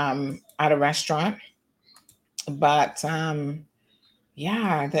at a restaurant. But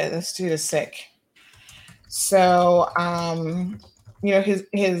yeah, this dude is sick. So,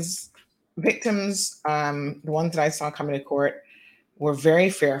 his victims, the ones that I saw coming to court, were very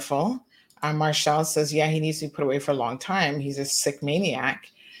fearful. Marshall says, yeah, he needs to be put away for a long time. He's a sick maniac.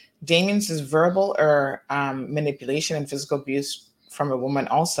 Damien's is verbal or manipulation and physical abuse from a woman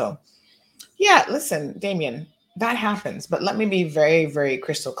also. Yeah, listen, Damien, that happens. But let me be very, very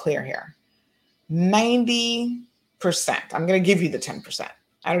crystal clear here. 90%, I'm going to give you the 10%.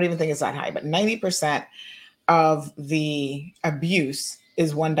 I don't even think it's that high, but 90% of the abuse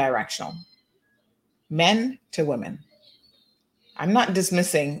is one directional. Men to women. I'm not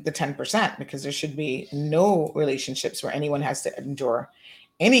dismissing the 10% because there should be no relationships where anyone has to endure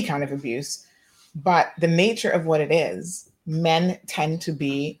any kind of abuse. But the nature of what it is, men tend to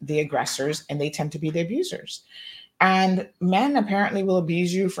be the aggressors and they tend to be the abusers. And men apparently will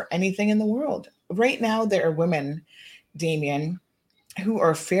abuse you for anything in the world. Right now, there are women, Damien, who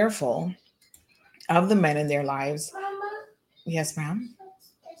are fearful of the men in their lives. Mama, Yes, ma'am. what's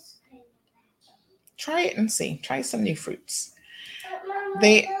this kind of Try it and see. Try some new fruits. Mama,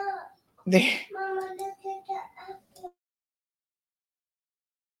 They- look. Mama, look at the apple.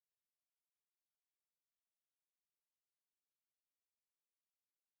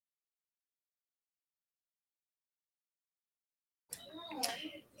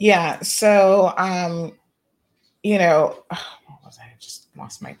 Yeah. So, what was I? Just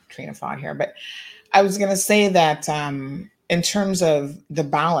lost my train of thought here. But I was going to say that in terms of the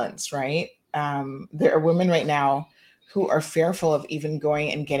balance, right? There are women right now who are fearful of even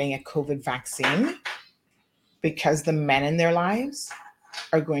going and getting a COVID vaccine because the men in their lives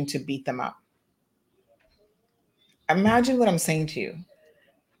are going to beat them up. Imagine what I'm saying to you.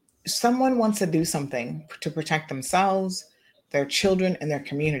 Someone wants to do something to protect themselves, their children, and their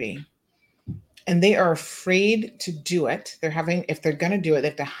community. And they are afraid to do it. If they're going to do it, they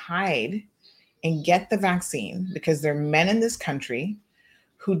have to hide and get the vaccine because there are men in this country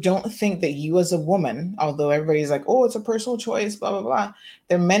who don't think that you as a woman, although everybody's like, oh, it's a personal choice, blah, blah, blah.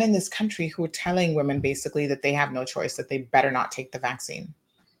 There are men in this country who are telling women basically that they have no choice, that they better not take the vaccine.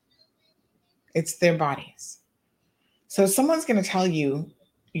 It's their bodies. So someone's going to tell you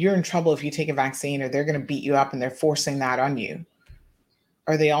you're in trouble if you take a vaccine, or they're going to beat you up and they're forcing that on you.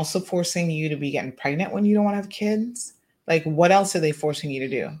 Are they also forcing you to be getting pregnant when you don't want to have kids? Like, what else are they forcing you to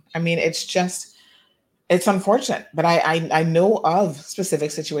do? I mean, it's unfortunate, but I know of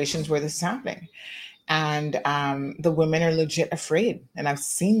specific situations where this is happening. And the women are legit afraid. And I've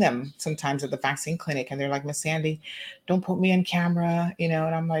seen them sometimes at the vaccine clinic and they're like, Miss Sandy, don't put me on camera, and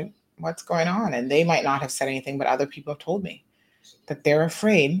I'm like, what's going on? And they might not have said anything, but other people have told me that they're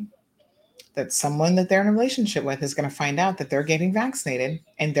afraid that someone that they're in a relationship with is going to find out that they're getting vaccinated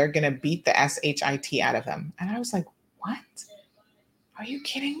and they're going to beat the SHIT out of them. And I was like, what? Are you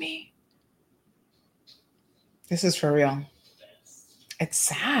kidding me? This is for real. It's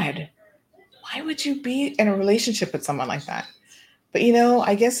sad. Why would you be in a relationship with someone like that? But,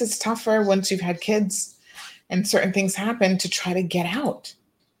 I guess it's tougher once you've had kids and certain things happen to try to get out.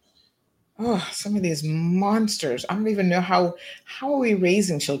 Oh, some of these monsters. I don't even know how are we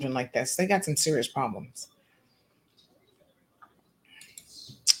raising children like this? They got some serious problems.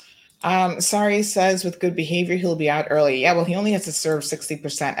 Sorry says with good behavior, he'll be out early. Yeah, well, he only has to serve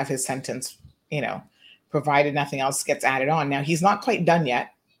 60% of his sentence, provided nothing else gets added on. Now, he's not quite done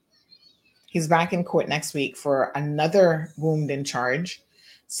yet. He's back in court next week for another wound in charge.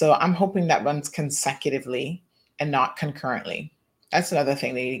 So I'm hoping that runs consecutively and not concurrently. That's another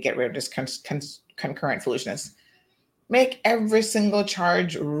thing they need to get rid of, this concurrent foolishness. Make every single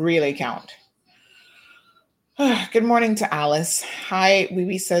charge really count. Good morning to Alice. Hi,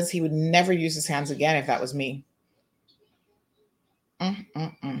 Wee says he would never use his hands again if that was me.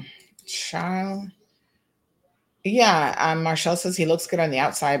 Child. Yeah, Marshall says he looks good on the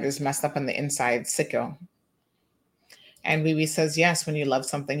outside, but is messed up on the inside. Sicko. And Wee says, yes, when you love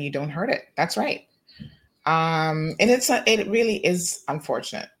something, you don't hurt it. That's right. And it really is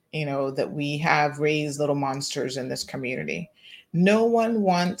unfortunate, that we have raised little monsters in this community. No one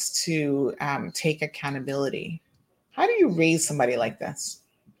wants to take accountability. How do you raise somebody like this?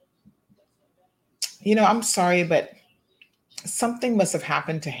 I'm sorry, but something must have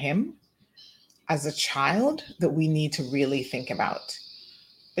happened to him as a child that we need to really think about.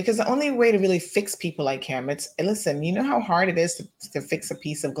 Because the only way to really fix people like him, listen, you know how hard it is to fix a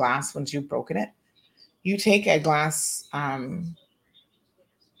piece of glass once you've broken it? You take a glass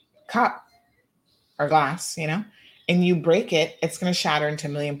cup or glass, and you break it, it's going to shatter into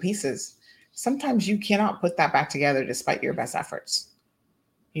a million pieces. Sometimes you cannot put that back together despite your best efforts.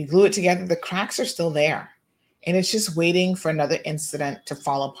 You glue it together, the cracks are still there. And it's just waiting for another incident to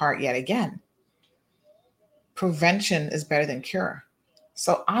fall apart yet again. Prevention is better than cure.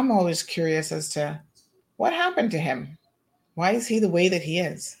 So I'm always curious as to what happened to him. Why is he the way that he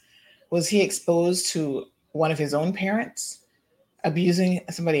is? Was he exposed to one of his own parents abusing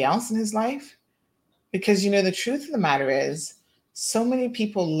somebody else in his life? Because, the truth of the matter is, so many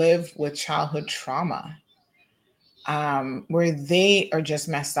people live with childhood trauma where they are just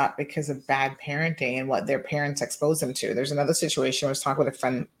messed up because of bad parenting and what their parents exposed them to. There's another situation. I was talking with a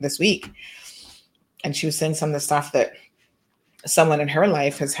friend this week, and she was saying some of the stuff that someone in her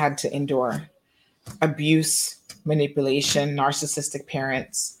life has had to endure: abuse, manipulation, narcissistic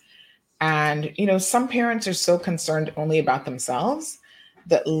parents. And, some parents are so concerned only about themselves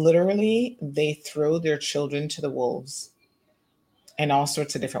that literally they throw their children to the wolves in all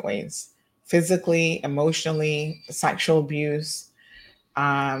sorts of different ways: physically, emotionally, sexual abuse.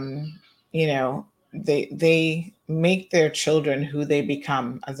 They make their children who they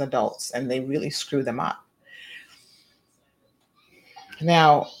become as adults, and they really screw them up.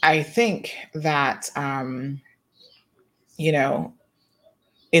 Now, I think that,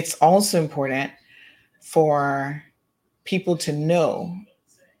 it's also important for people to know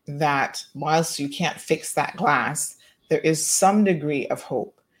that whilst you can't fix that glass, there is some degree of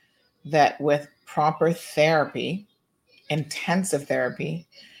hope that with proper therapy, intensive therapy,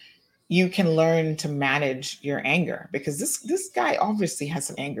 you can learn to manage your anger, because this guy obviously has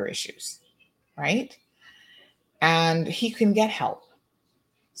some anger issues, right? And he can get help.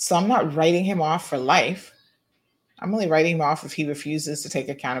 So I'm not writing him off for life. I'm only writing him off if he refuses to take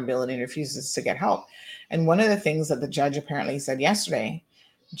accountability and refuses to get help. And one of the things that the judge apparently said yesterday,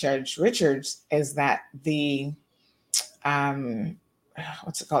 Judge Richards, is that the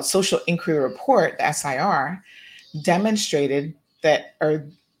Social Inquiry Report, the SIR, demonstrated that, or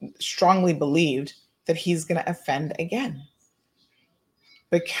strongly believed that he's going to offend again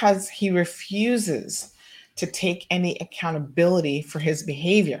because he refuses to take any accountability for his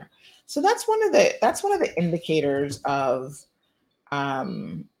behavior. So that's one of the indicators of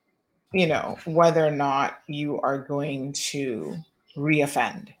whether or not you are going to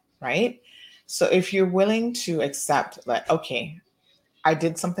reoffend, right? So if you're willing to accept that, okay, I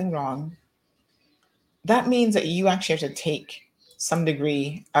did something wrong, that means that you actually have to take some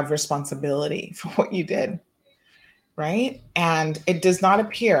degree of responsibility for what you did, right? And it does not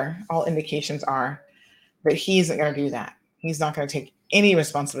appear, all indications are, that he isn't going to do that. He's not going to take any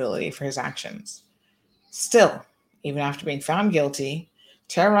responsibility for his actions. Still, even after being found guilty,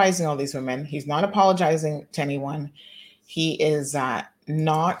 terrorizing all these women, he's not apologizing to anyone. He is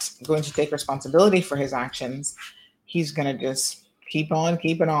not going to take responsibility for his actions. He's going to just keep on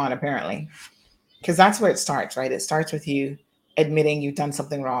keeping on, apparently. Because that's where it starts, right? It starts with you admitting you've done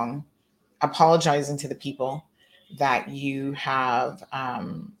something wrong, apologizing to the people that you have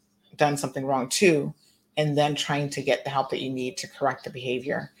done something wrong to, and then trying to get the help that you need to correct the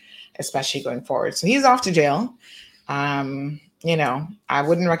behavior, especially going forward. So he's off to jail. I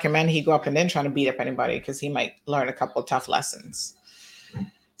wouldn't recommend he go up and then trying to beat up anybody, because he might learn a couple of tough lessons.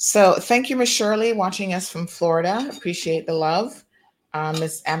 So thank you, Miss Shirley, watching us from Florida. Appreciate the love.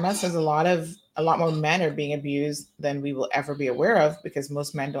 Miss Emma says a lot of a lot more men are being abused than we will ever be aware of because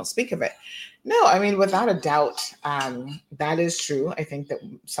most men don't speak of it. No, I mean, without a doubt, that is true. I think that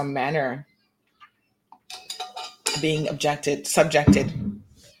some men are being subjected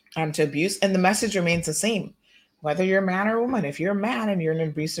to abuse, and the message remains the same. Whether you're a man or a woman, if you're a man and you're in an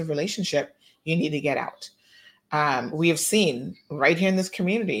abusive relationship, you need to get out. We have seen right here in this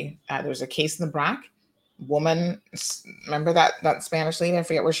community, there was a case in the BRAC. Woman, remember that Spanish lady? I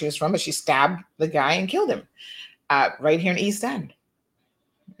forget where she was from, but she stabbed the guy and killed him right here in East End.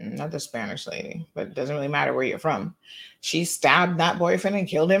 Not the Spanish lady, but it doesn't really matter where you're from. She stabbed that boyfriend and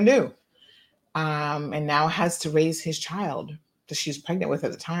killed him too. And now has to raise his child that she's pregnant with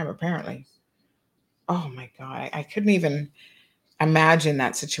at the time, apparently. Oh my God, I couldn't even imagine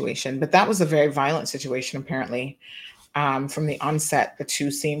that situation. But that was a very violent situation, apparently. From the onset, the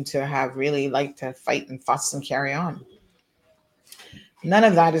two seem to have really liked to fight and fuss and carry on. None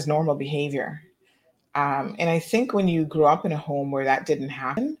of that is normal behavior. And I think when you grew up in a home where that didn't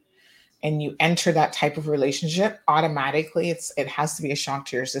happen and you enter that type of relationship, automatically it has to be a shock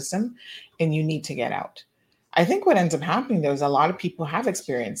to your system and you need to get out. I think what ends up happening, though, is a lot of people have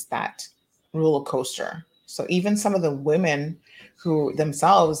experienced that roller coaster. So even some of the women who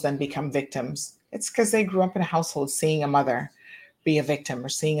themselves then become victims, it's because they grew up in a household seeing a mother be a victim or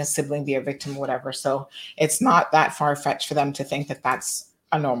seeing a sibling be a victim, whatever. So it's not that far-fetched for them to think that that's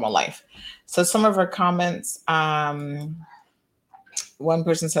a normal life. So some of our comments, one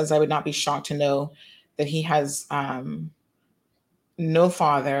person says, I would not be shocked to know that he has no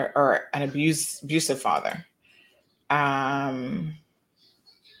father or an abusive father.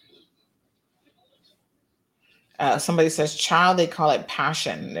 Somebody says child, they call it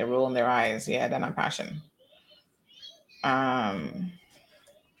passion. They roll in their eyes. Yeah, they're not passion.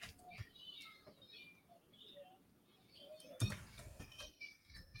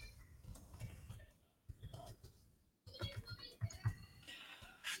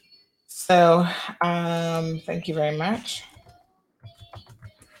 So thank you very much.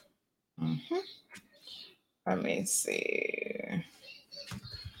 Let me see.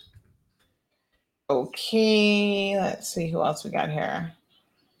 Okay, let's see who else we got here.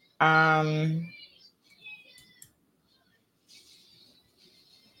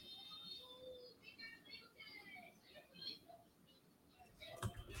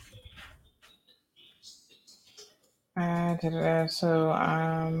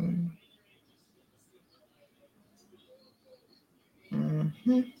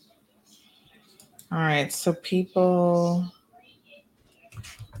 All right, so people.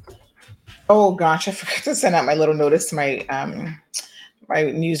 Oh gosh, I forgot to send out my little notice to my my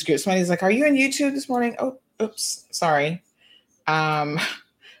news group. Somebody's like, "Are you on YouTube this morning?" Oh, oops, sorry. I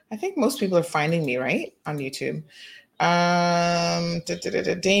think most people are finding me right on YouTube.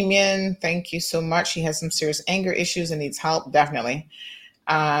 Damien, thank you so much. He has some serious anger issues and needs help. Definitely.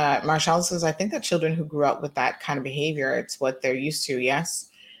 Marshall says, I think that children who grew up with that kind of behavior, it's what they're used to. Yes.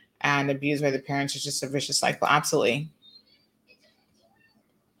 And abused by the parents is just a vicious cycle. Absolutely.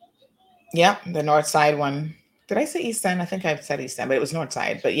 Yep. The North Side one. Did I say East End? I think I said East End, but it was North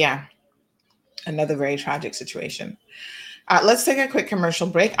Side. But yeah, another very tragic situation. Let's take a quick commercial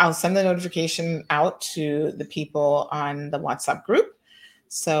break. I'll send the notification out to the people on the WhatsApp group.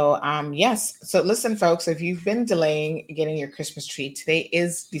 So yes. So listen, folks, if you've been delaying getting your Christmas tree, today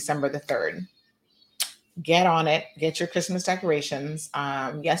is December the 3rd. Get on it. Get your Christmas decorations.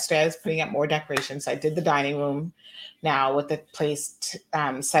 Yesterday I was putting up more decorations. I did the dining room now with the place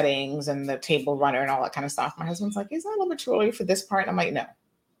settings and the table runner and all that kind of stuff. My husband's like, is that a little bit too early for this part? I'm like, no,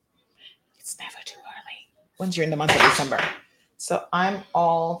 it's never too early once you're in the month of December. So I'm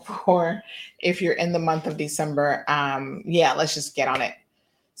all for, if you're in the month of December, yeah, let's just get on it.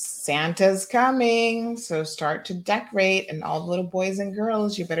 Santa's coming. So start to decorate, and all the little boys and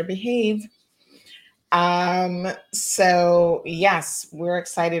girls, you better behave. So yes, we're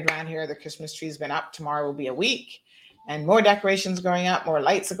excited around here. The Christmas tree's been up. Tomorrow will be a week, and more decorations going up, more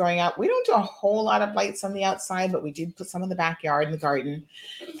lights are going up. We don't do a whole lot of lights on the outside, but we did put some in the backyard in the garden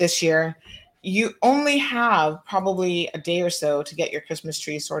this year. You only have probably a day or so to get your Christmas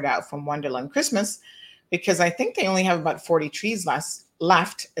tree sorted out from Wonderland Christmas, because I think they only have about 40 trees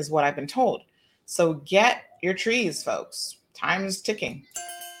left is what I've been told. So get your trees, folks. Time is ticking.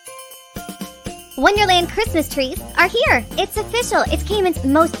 Wonderland Christmas trees are here. It's official. It's Cayman's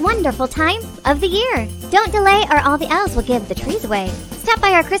most wonderful time of the year. Don't delay or all the elves will give the trees away. Stop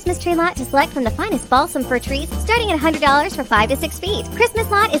by our Christmas tree lot to select from the finest balsam fir trees, starting at $100 for 5 to 6 feet. Christmas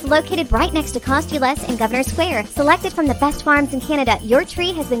lot is located right next to Cost You Less in Governor Square. Selected from the best farms in Canada, your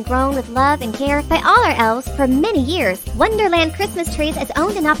tree has been grown with love and care by all our elves for many years. Wonderland Christmas Trees is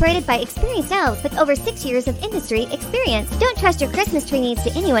owned and operated by experienced elves with over 6 years of industry experience. Don't trust your Christmas tree needs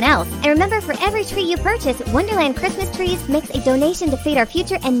to anyone else. And remember, for every tree you purchase, Wonderland Christmas Trees makes a donation to Feed Our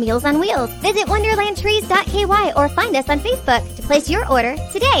Future and Meals on Wheels. Visit wonderlandtrees.ky or find us on Facebook to place your order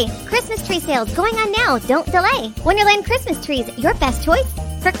today. Christmas tree sales going on now. Don't delay. Wonderland Christmas Trees, your best choice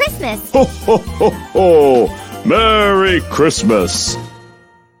for Christmas. Ho, ho, ho, ho! Merry Christmas!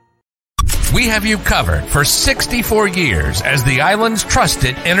 We have you covered for 64 years as the island's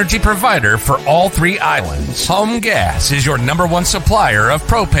trusted energy provider for all 3 islands. Home Gas is your #1 supplier of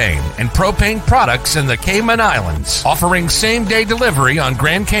propane and propane products in the Cayman Islands, offering same-day delivery on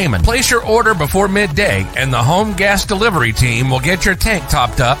Grand Cayman. Place your order before midday, and the Home Gas delivery team will get your tank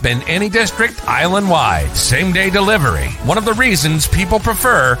topped up in any district island-wide. Same-day delivery, one of the reasons people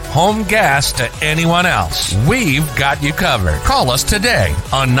prefer Home Gas to anyone else. We've got you covered. Call us today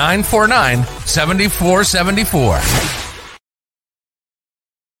on 949-7474.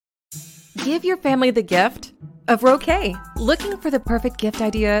 Give your family the gift of Roquet. Looking for the perfect gift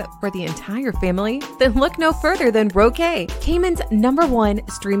idea for the entire family? Then look no further than Roquet, Cayman's #1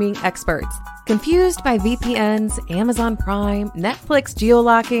 streaming experts. Confused by VPNs, Amazon Prime, Netflix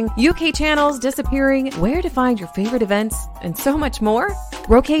geolocking, UK channels disappearing, where to find your favorite events, and so much more?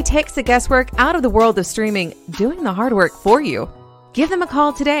 Roquet takes the guesswork out of the world of streaming, doing the hard work for you. Give them a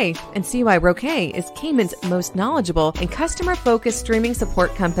call today and see why Roquet is Cayman's most knowledgeable and customer-focused streaming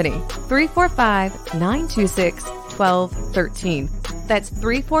support company. 345-926-1213. That's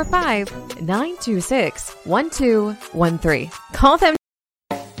 345-926-1213. Call them.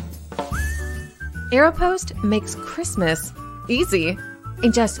 Aeropost makes Christmas easy.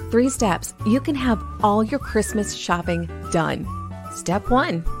 In just 3 steps, you can have all your Christmas shopping done. Step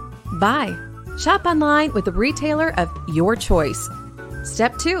 1. Buy. Shop online with a retailer of your choice.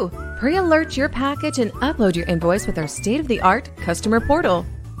 Step 2. Pre-alert your package and upload your invoice with our state-of-the-art customer portal.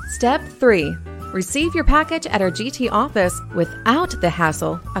 Step 3. Receive your package at our GT office without the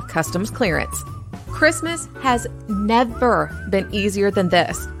hassle of customs clearance. Christmas has never been easier than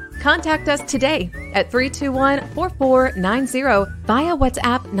this. Contact us today at 321-4490 via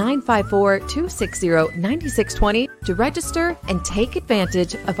WhatsApp 954-260-9620 to register and take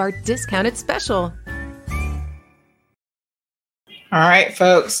advantage of our discounted special. All right,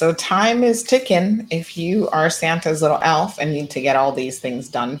 folks. So time is ticking if you are Santa's little elf and need to get all these things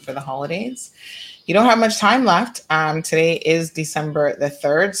done for the holidays. You don't have much time left. Today is December the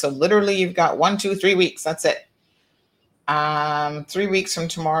 3rd. So literally you've got 1, 2, 3 weeks. That's it. 3 weeks from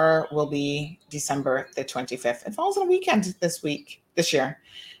tomorrow will be December the 25th. It falls on a weekend this year.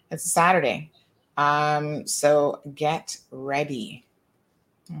 It's a Saturday. So get ready.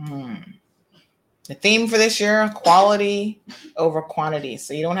 The theme for this year, quality over quantity.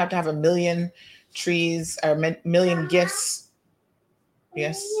 So you don't have to have a million trees or million gifts.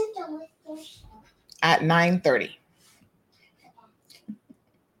 Yes. At 9:30.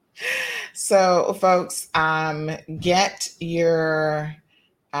 So, folks, get your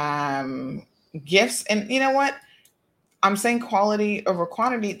gifts. And you know what? I'm saying quality over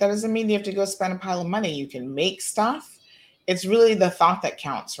quantity. That doesn't mean you have to go spend a pile of money. You can make stuff. It's really the thought that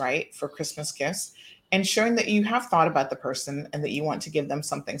counts, right? For Christmas gifts, and showing that you have thought about the person and that you want to give them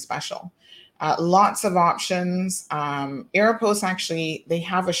something special. Lots of options. Aeropost, actually, they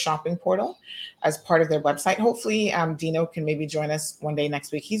have a shopping portal as part of their website. Hopefully, Dino can maybe join us one day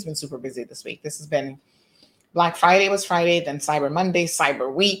next week. He's been super busy this week. This has been Black Friday was Friday, then Cyber Monday,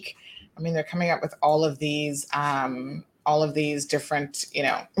 Cyber Week. I mean, they're coming up with all of these different,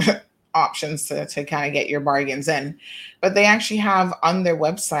 options to kind of get your bargains in. But they actually have on their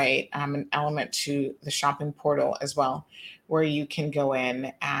website an element to the shopping portal as well, where you can go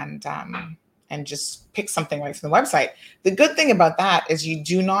in and just pick something right from the website. The good thing about that is you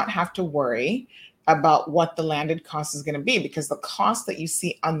do not have to worry about what the landed cost is going to be, because the cost that you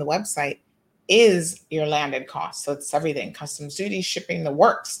see on the website is your landed cost. So it's everything, customs duty, shipping, the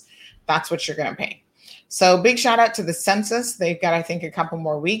works. That's what you're going to pay. So big shout out to the census. They've got, I think, a couple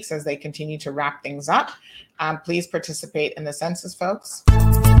more weeks as they continue to wrap things up. Please participate in the census, folks.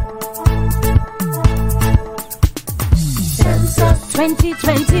 Census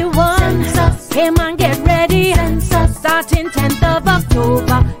 2021. Census. Come on, get ready. Census. Starting 10th of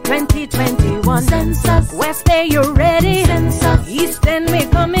October 2021. Census. West Bay, you're ready. Census. East End, we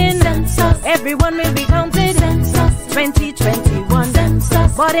coming. Census. Everyone will be counted. Census 2021.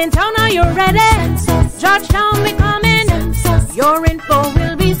 Census. But in town, are you ready? Census. Georgetown, we coming. Census. Your info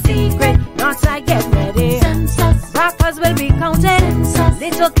will be secret. Northside, get ready. Census. Rockers will be counted. Census.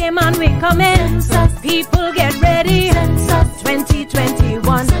 Little Cayman, we coming. Census. People get ready. Census.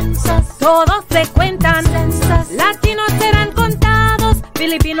 2021. Census. Todos se cuentan. Census. Latinos serán contados.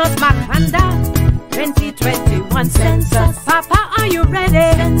 Filipinos más anda. 2021 census. Papa, are you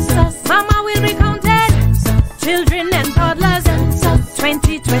ready? Census. Mama will be counted. Census. Children and toddlers. Census.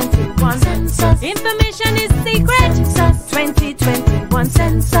 2021 census. Information is secret. Census. 2021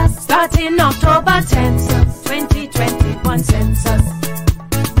 census. Starting October 10th. 2021 census.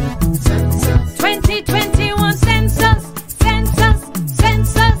 Census. 2021 census. Census.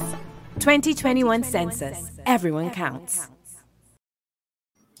 Census. 2021 census. Everyone counts.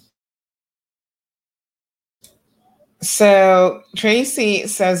 So Tracy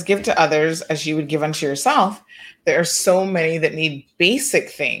says, give to others as you would give unto yourself. There are so many that need basic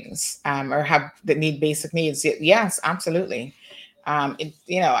things that need basic needs. Yes, absolutely.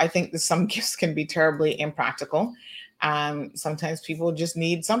 I think that some gifts can be terribly impractical. Sometimes people just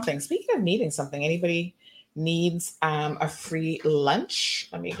need something. Speaking of needing something, anybody needs a free lunch?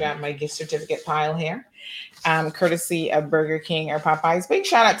 Let me grab my gift certificate pile here. Courtesy of Burger King or Popeyes. Big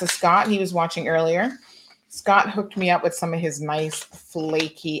shout out to Scott. He was watching earlier. Scott hooked me up with some of his nice,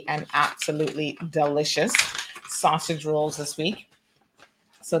 flaky, and absolutely delicious sausage rolls this week.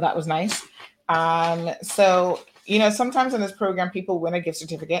 So that was nice. Sometimes in this program, people win a gift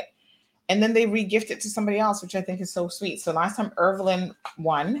certificate and then they re-gift it to somebody else, which I think is so sweet. So last time Evelyn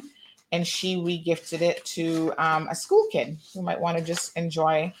won and she re-gifted it to a school kid who might want to just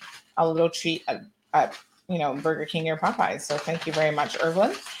enjoy a little treat at Burger King or Popeyes. So thank you very much,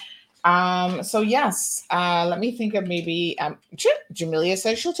 Evelyn. Let me think of maybe, Jamelia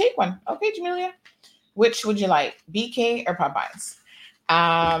says she'll take one. Okay, Jamelia, which would you like, BK or Popeyes?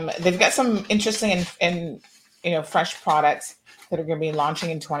 They've got some interesting and fresh products that are going to be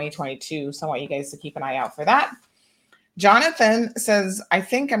launching in 2022. So I want you guys to keep an eye out for that. Jonathan says, I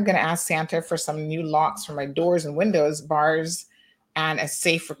think I'm going to ask Santa for some new locks for my doors and windows, bars, and a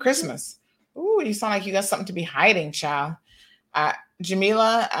safe for Christmas. Ooh, you sound like you got something to be hiding, child.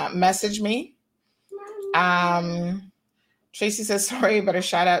 Jamila, message me. Tracy says, sorry, but a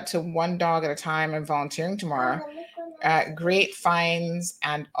shout out to One Dog at a Time and volunteering tomorrow. Great finds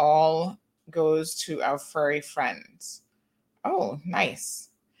and all goes to our furry friends. Oh, nice.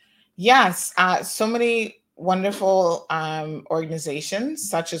 Yes. So many wonderful organizations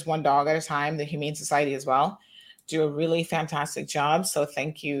such as One Dog at a Time, the Humane Society as well, do a really fantastic job. So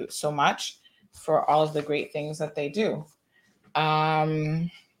thank you so much for all of the great things that they do.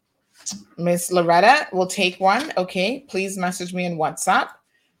 Miss Loretta will take one. Okay, please message me in WhatsApp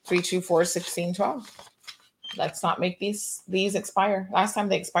 324-1612. Let's not make these expire. Last time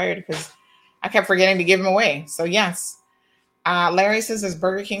they expired because I kept forgetting to give them away. So yes. Larry says, does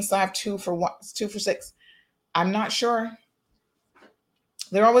Burger King still have 2 for $6? I'm not sure.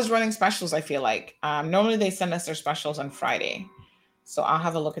 They're always running specials, I feel like. Normally they send us their specials on Friday. So I'll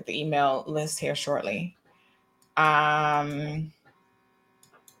have a look at the email list here shortly. Oh,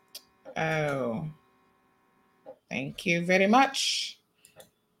 thank you very much.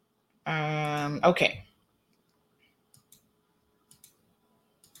 Okay.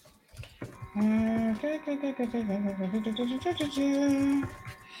 All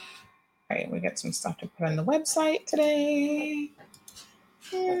right, we got some stuff to put on the website today.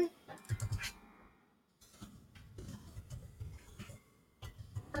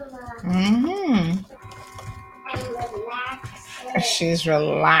 Mm-hmm. She's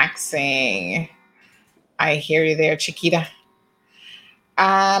relaxing. I hear you there, Chiquita.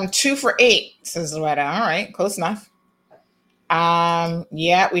 2 for $8, says Loretta. All right, close enough.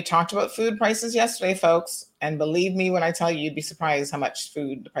 Yeah, we talked about food prices yesterday, folks. And believe me when I tell you, you'd be surprised how much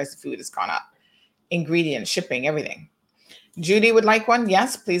the price of food has gone up. Ingredients, shipping, everything. Judy would like one.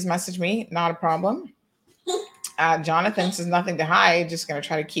 Yes, please message me. Not a problem. Jonathan says nothing to hide. Just going to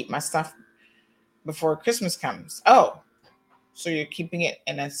try to keep my stuff before Christmas comes. Oh, so you're keeping it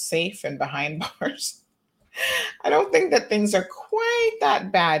in a safe and behind bars. I don't think that things are quite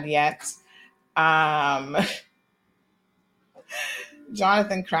that bad yet.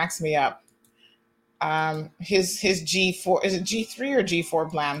 Jonathan cracks me up. His G4, is it G3 or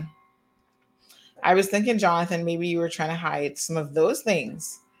G4 plan? I was thinking, Jonathan, maybe you were trying to hide some of those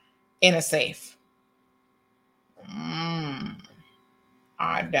things in a safe. I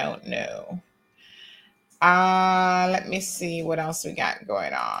don't know. Let me see what else we got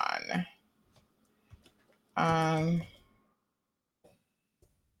going on. I'm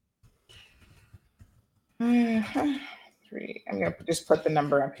going to just put the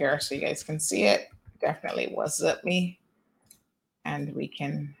number up here so you guys can see it. Definitely WhatsApp me. and we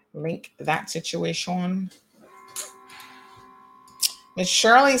can link that situation. Ms.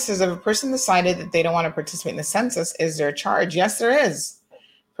 Shirley says, if a person decided that they don't want to participate in the census, is there a charge? Yes, there is.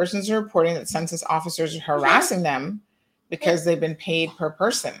 Persons are reporting that census officers are harassing them because they've been paid per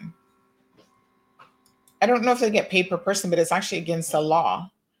person. I don't know if they get paid per person, but it's actually against the law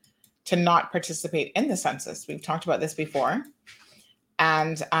to not participate in the census. We've talked about this before.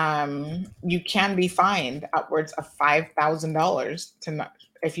 And you can be fined upwards of $5,000 to not,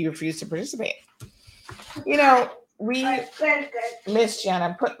 if you refuse to participate. You know, Miss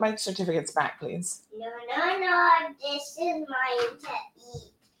Jana, put my certificates back, please. No. This is mine to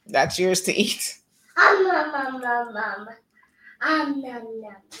eat. That's yours to eat.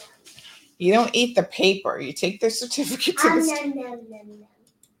 You don't eat the paper. You take the certificate to the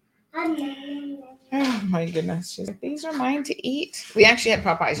Oh my goodness. She's like, these are mine to eat. We actually had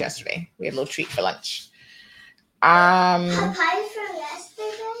Popeyes yesterday. We had a little treat for lunch. Popeyes from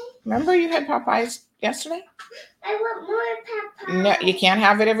yesterday? Remember you had Popeyes yesterday? I want more Popeyes. No, you can't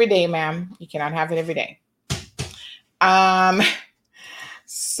have it every day, ma'am. You cannot have it every day.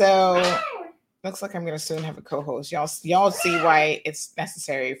 So looks like I'm going to soon have a co-host. Y'all see why it's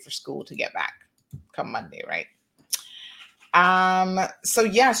necessary for school to get back come Monday, right? So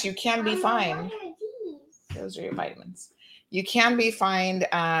yes, you can be fined. Those are your vitamins. You can be fined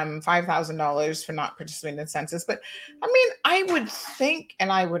 $5,000 for not participating in the census. But I mean, I would think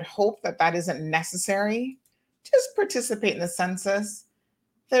and I would hope that that isn't necessary. Just participate in the census.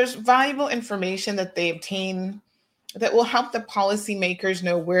 There's valuable information that they obtain that will help the policymakers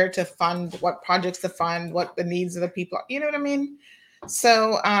know where to fund, what projects to fund, what the needs of the people. You know what I mean?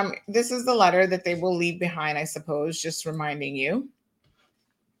 So this is the letter that they will leave behind, I suppose, just reminding you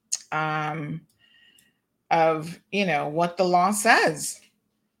of, you know, what the law says.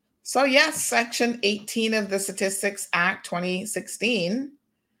 So yes, Section 18 of the Statistics Act 2016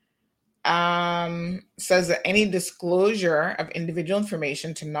 says that any disclosure of individual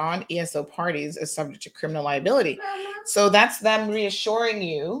information to non-ESO parties is subject to criminal liability. So that's them reassuring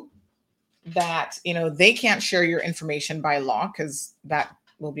you that, you know, they can't share your information by law because that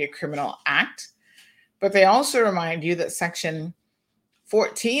will be a criminal act. But they also remind you that Section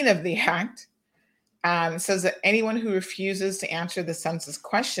 14 of the Act says that anyone who refuses to answer the census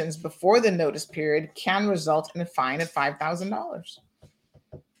questions before the notice period can result in a fine of $5,000.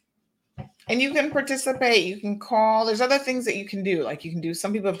 And you can participate, you can call. There's other things that you can do. Like you can do,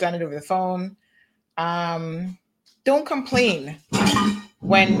 some people have done it over the phone. Don't complain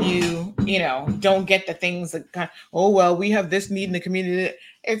when you know, don't get the things that, oh, well, we have this need in the community.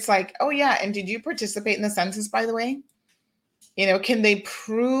 It's like, oh yeah, and did you participate in the census, by the way? You know, can they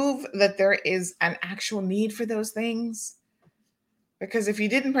prove that there is an actual need for those things? Because if you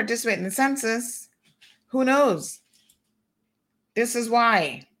didn't participate in the census, who knows? This is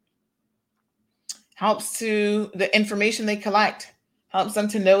why. Helps to the information they collect, helps them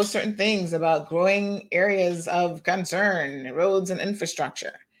to know certain things about growing areas of concern, roads and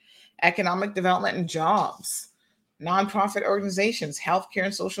infrastructure, economic development and jobs, nonprofit organizations, healthcare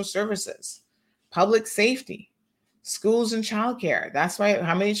and social services, public safety, schools and childcare. That's why,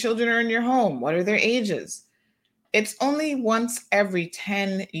 how many children are in your home? What are their ages? It's only once every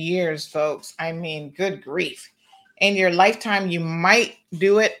 10 years, folks. I mean, good grief. In your lifetime, you might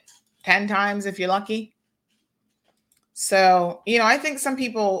do it 10 times if you're lucky. So, you know, I think some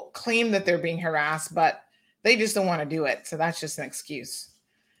people claim that they're being harassed, but they just don't want to do it. So that's just an excuse.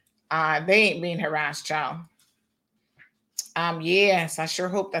 They ain't being harassed, child. Yes, I sure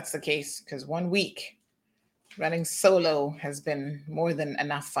hope that's the case, because 1 week running solo has been more than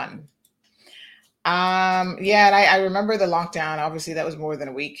enough fun. Yeah, and I remember the lockdown. Obviously, that was more than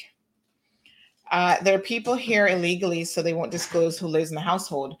a week. There are people here illegally, so they won't disclose who lives in the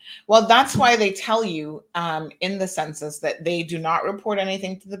household. Well, that's why they tell you in the census that they do not report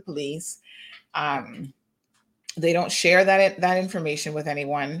anything to the police. They don't share that information with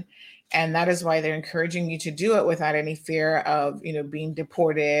anyone. And that is why they're encouraging you to do it without any fear of, you know, being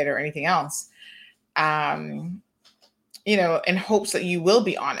deported or anything else. You know, in hopes that you will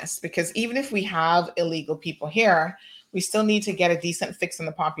be honest, because even if we have illegal people here, we still need to get a decent fix on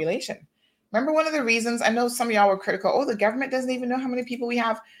the population. Remember, one of the reasons, I know some of y'all were critical, oh, the government doesn't even know how many people we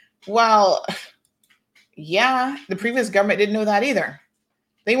have. Well, yeah, the previous government didn't know that either.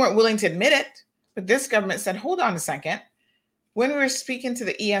 They weren't willing to admit it, but this government said, hold on a second. When we were speaking to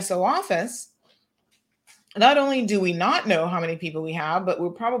the ESO office, not only do we not know how many people we have, but we're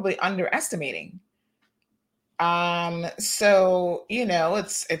probably underestimating. So, you know,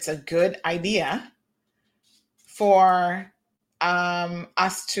 it's a good idea for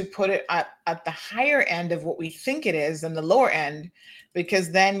us to put it at the higher end of what we think it is than the lower end,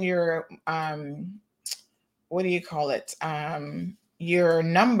 because then your what do you call it? Your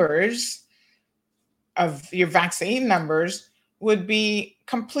numbers of your vaccine numbers would be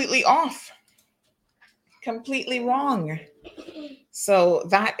completely off, completely wrong. So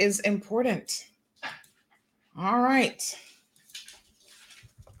that is important. All right.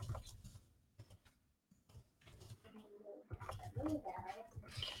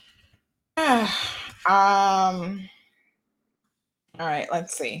 All right,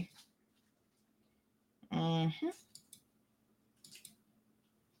 let's see.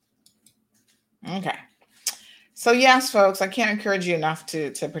 Okay. So yes, folks, I can't encourage you enough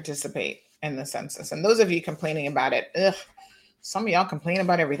to participate in the census. And those of you complaining about it, some of y'all complain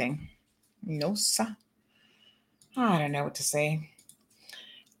about everything. No, sir. I don't know what to say.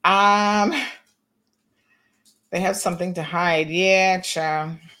 They have something to hide. Yeah,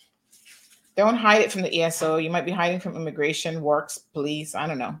 child. Don't hide it from the ESO. You might be hiding from immigration, works, police. I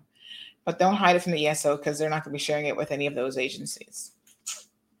don't know. But don't hide it from the ESO because they're not going to be sharing it with any of those agencies.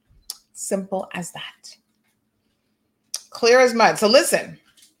 Simple as that. Clear as mud. So listen,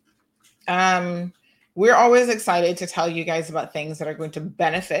 we're always excited to tell you guys about things that are going to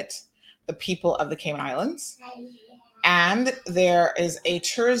benefit the people of the Cayman Islands. And there is a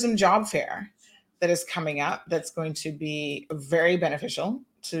tourism job fair that is coming up that's going to be very beneficial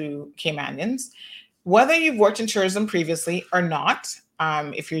to Caymanians. Whether you've worked in tourism previously or not,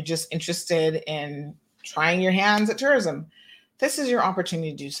 if you're just interested in trying your hands at tourism, this is your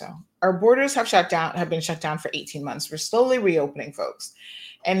opportunity to do so. Our borders have been shut down for 18 months. We're slowly reopening, folks.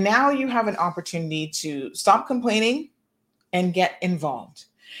 And now you have an opportunity to stop complaining and get involved.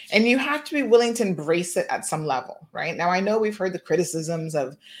 And you have to be willing to embrace it at some level, right? Now, I know we've heard the criticisms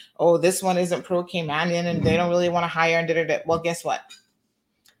of, oh, this one isn't pro-Caymanian and they don't really want to hire and da-da-da. Well, guess what?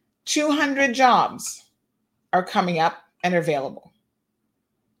 200 jobs are coming up and available.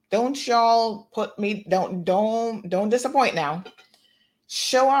 Don't y'all put me, don't disappoint now.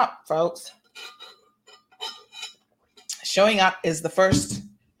 Show up, folks. Showing up is the first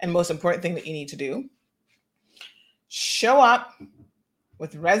and most important thing that you need to do. Show up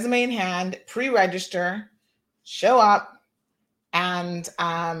with resume in hand, pre-register, show up, and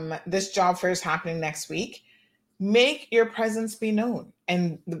this job fair is happening next week. Make your presence be known.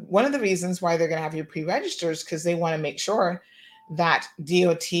 And one of the reasons why they're going to have you pre-register is because they want to make sure that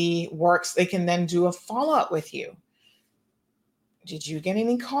DOT works. They can then do a follow-up with you. Did you get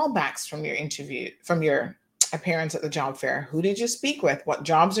any callbacks from your interview, from your appearance at the job fair? Who did you speak with? What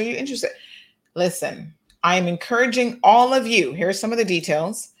jobs are you interested in? Listen, I am encouraging all of you, here are some of the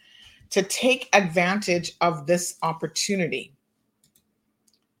details, to take advantage of this opportunity.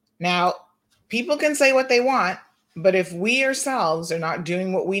 Now, people can say what they want, but if we ourselves are not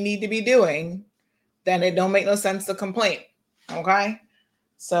doing what we need to be doing, then it don't make no sense to complain, okay?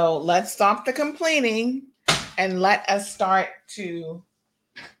 So let's stop the complaining and let us start to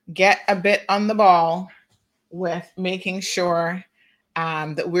get a bit on the ball with making sure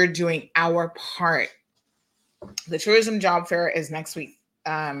that we're doing our part. The tourism job fair is next week.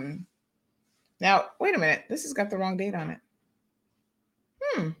 Now, wait a minute. This has got the wrong date on it.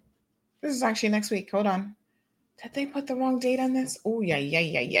 This is actually next week. Hold on. Did they put the wrong date on this? Oh, yeah.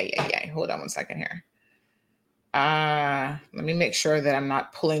 Hold on one second here. Let me make sure that I'm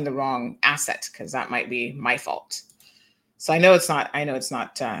not pulling the wrong asset because that might be my fault. So I know that's not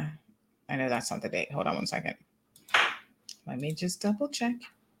the date. Hold on one second. Let me just double check.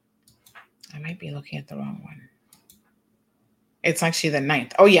 I might be looking at the wrong one. It's actually the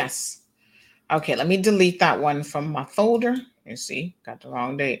 9th. Oh, yes. Okay, let me delete that one from my folder. You see, got the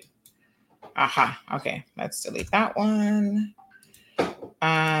wrong date. Aha. Okay, let's delete that one.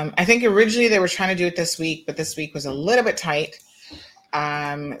 I think originally they were trying to do it this week, but this week was a little bit tight.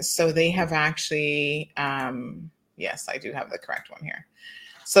 So they have actually, yes, I do have the correct one here.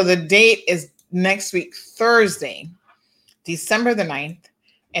 So the date is next week, Thursday, December the 9th.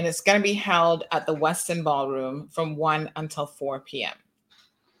 And it's going to be held at the Westin Ballroom from 1 until 4 p.m.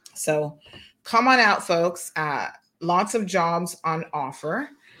 So come on out, folks. Lots of jobs on offer.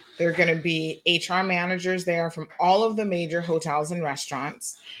 There are going to be HR managers there from all of the major hotels and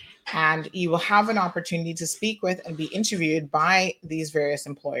restaurants. And you will have an opportunity to speak with and be interviewed by these various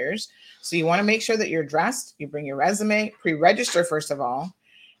employers. So you want to make sure that you're dressed. You bring your resume, pre-register first of all.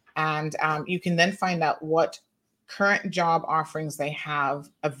 And you can then find out what current job offerings they have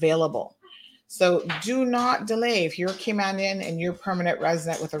available. So do not delay. If you're a Caymanian and you're a permanent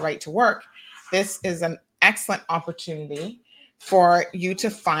resident with a right to work, this is an excellent opportunity for you to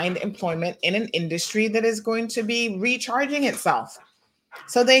find employment in an industry that is going to be recharging itself.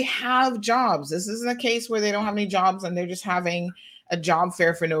 So they have jobs. This isn't a case where they don't have any jobs and they're just having a job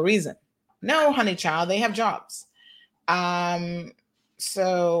fair for no reason. No, honey child, they have jobs.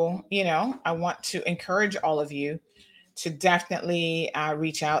 So, I want to encourage all of you to definitely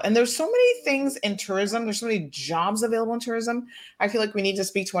reach out. And there's so many things in tourism. There's so many jobs available in tourism. I feel like we need to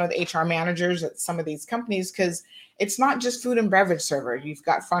speak to one of the HR managers at some of these companies, because it's not just food and beverage server. You've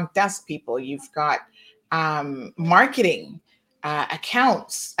got front desk people. You've got marketing,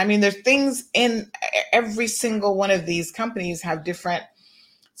 accounts. I mean, there's things in every single one of these companies have different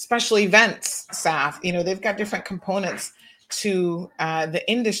special events staff. They've got different components to the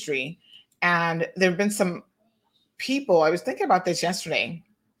industry. And there have been some people, I was thinking about this yesterday,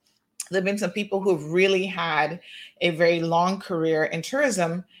 there have been some people who've really had a very long career in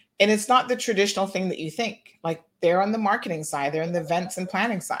tourism, and it's not the traditional thing that you think. Like, they're on the marketing side, they're in the events and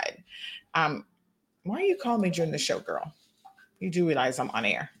planning side. Why are you calling me during the show, girl? You do realize I'm on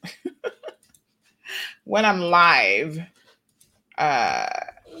air. When I'm live,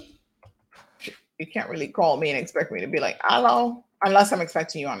 you can't really call me and expect me to be like, hello, unless I'm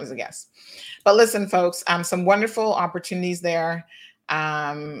expecting you on as a guest. But listen, folks, some wonderful opportunities there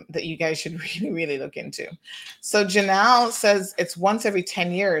that you guys should really, really look into. So Janelle says it's once every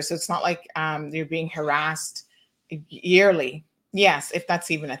 10 years. So it's not like you're being harassed yearly. Yes, if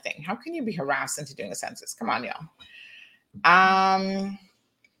that's even a thing. How can you be harassed into doing a census? Come on, y'all.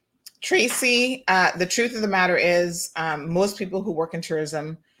 Tracy, the truth of the matter is most people who work in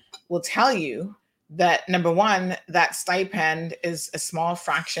tourism will tell you that, number one, that stipend is a small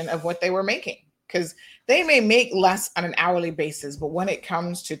fraction of what they were making, because they may make less on an hourly basis, but when it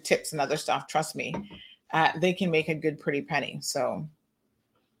comes to tips and other stuff, trust me, they can make a good pretty penny. So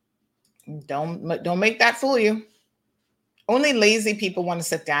don't make that fool you. Only lazy people want to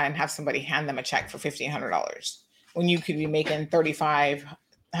sit down and have somebody hand them a check for $1,500 when you could be making $3,500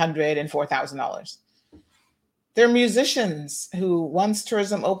 and $4,000. They're musicians who, once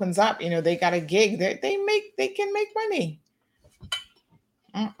tourism opens up, they got a gig. They can make money.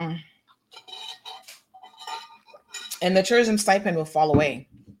 And the tourism stipend will fall away.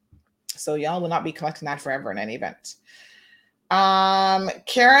 So y'all will not be collecting that forever in any event.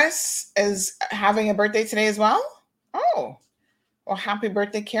 Karis is having a birthday today as well. Oh, well, happy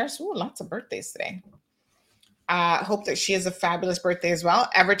birthday, Karis. Ooh, lots of birthdays today. Hope that she has a fabulous birthday as well.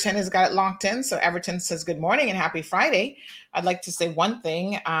 Everton has got it locked in. So Everton says, good morning and happy Friday. I'd like to say one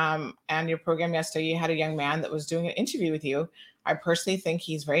thing. And your program yesterday, you had a young man that was doing an interview with you. I personally think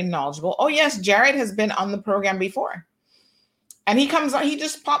he's very knowledgeable. Oh, yes, Jared has been on the program before. And he comes on, he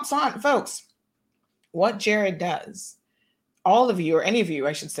just pops on. Folks, what Jared does, all of you, or any of you,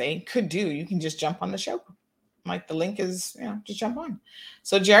 I should say, could do, you can just jump on the show. Like, the link is, just jump on.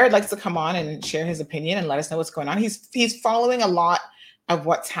 So Jared likes to come on and share his opinion and let us know what's going on. He's following a lot of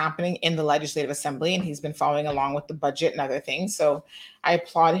what's happening in the Legislative Assembly, and he's been following along with the budget and other things. So I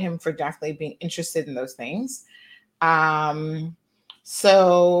applaud him for definitely being interested in those things. Everton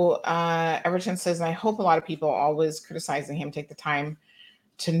says, and I hope a lot of people always criticizing him take the time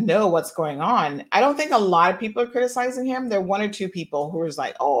to know what's going on. I don't think a lot of people are criticizing him. There are one or two people who is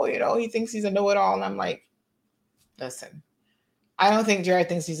like, oh, he thinks he's a know-it-all. And I'm like, listen, I don't think Jared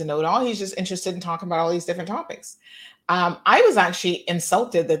thinks he's a know-it-all. He's just interested in talking about all these different topics. I was actually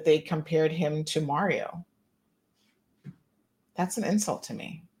insulted that they compared him to Mario. That's an insult to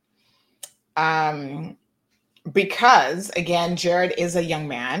me. Because, again, Jared is a young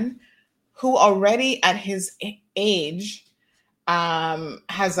man who already at his age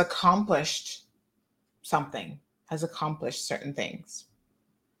has accomplished something, has accomplished certain things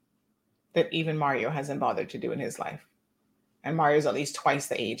that even Mario hasn't bothered to do in his life. And Mario's at least twice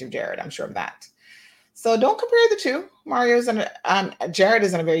the age of Jared. I'm sure of that. So don't compare the two. Jared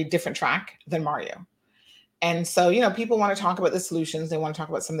is on a very different track than Mario. And so, people want to talk about the solutions. They want to talk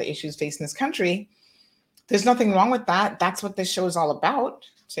about some of the issues facing this country. There's nothing wrong with that. That's what this show is all about,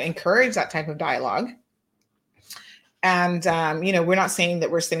 to encourage that type of dialogue. And, we're not saying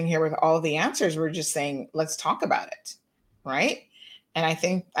that we're sitting here with all the answers. We're just saying, let's talk about it. Right. And I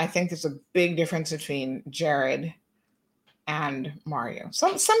think there's a big difference between Jared and Mario.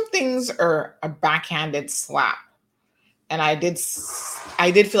 Some things are a backhanded slap. And I did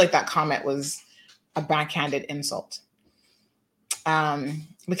feel like that comment was a backhanded insult.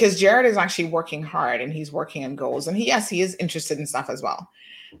 Because Jared is actually working hard and he's working on goals. And he is interested in stuff as well.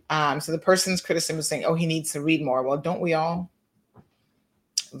 So the person's criticism is saying, oh, he needs to read more. Well, don't we all?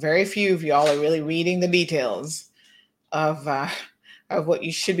 Very few of y'all are really reading the details of of what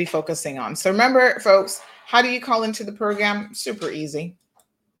you should be focusing on. So remember, folks, how do you call into the program? Super easy.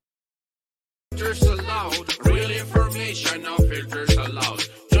 Filters allowed, real information, no filters allowed.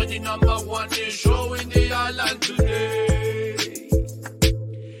 Judge number one is showing the island today.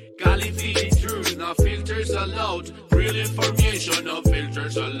 Galilee truth, no filters allowed. Real information, no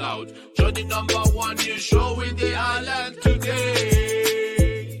filters allowed. Judge number one is showing the island today.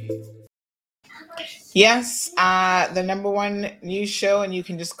 Yes, the number one news show, and you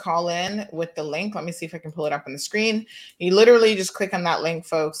can just call in with the link. Let me see if I can pull it up on the screen. You literally just click on that link,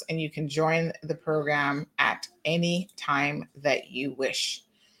 folks, and you can join the program at any time that you wish.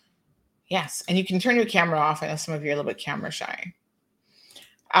 Yes, and you can turn your camera off. I know some of you are a little bit camera shy.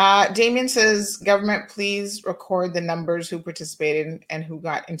 Damien says, government, please record the numbers who participated and who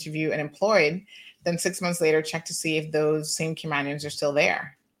got interviewed and employed. Then 6 months later, check to see if those same Caymanians are still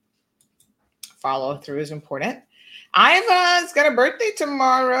there. Follow through is important. Iva's got a birthday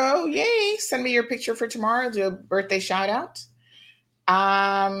tomorrow. Yay. Send me your picture for tomorrow. Do a birthday shout out.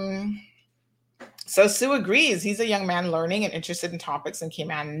 So Sue agrees. He's a young man learning and interested in topics in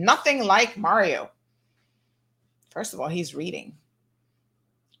Cayman. Nothing like Mario. First of all, he's reading.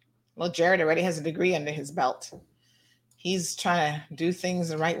 Well, Jared already has a degree under his belt. He's trying to do things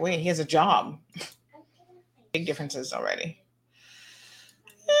the right way. He has a job. Big differences already.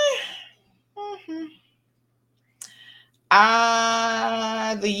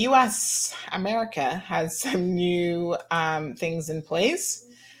 The U.S., America, has some new things in place.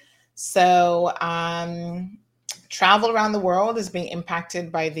 So travel around the world is being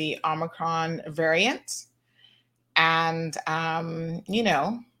impacted by the Omicron variant. And,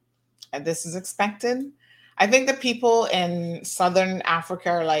 this is expected. I think the people in Southern Africa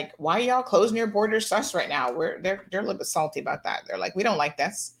are like, why are y'all closing your borders to us right now? They're a little bit salty about that. They're like, we don't like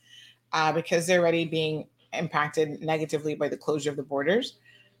this because they're already being impacted negatively by the closure of the borders.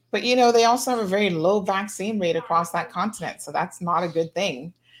 But, they also have a very low vaccine rate across that continent. So that's not a good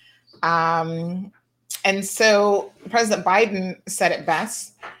thing. And so President Biden said it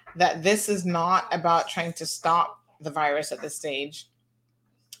best that this is not about trying to stop the virus at this stage.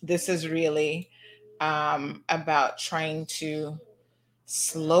 This is really about trying to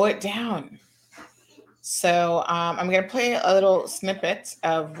slow it down. So I'm going to play a little snippet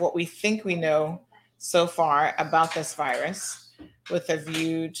of what we think we know so far about this virus with a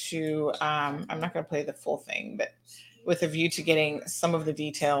view to, I'm not going to play the full thing, but with a view to getting some of the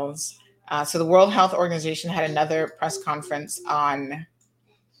details. So the World Health Organization had another press conference on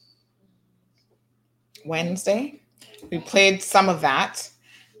Wednesday. We played some of that.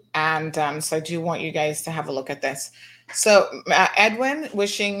 And so I do want you guys to have a look at this. So Edwin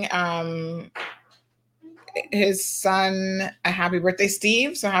wishing his son a happy birthday,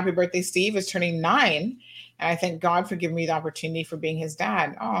 Steve. So happy birthday, Steve is turning 9. And I thank God for giving me the opportunity for being his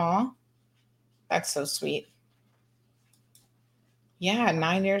dad. Aw, that's so sweet. Yeah,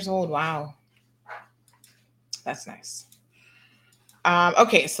 9 years old. Wow. That's nice.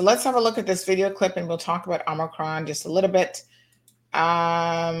 Okay, so let's have a look at this video clip and we'll talk about Omicron just a little bit.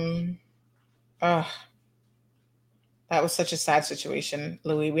 That was such a sad situation,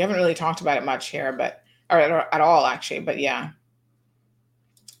 Louis. We haven't really talked about it much here, or at all, actually. But yeah,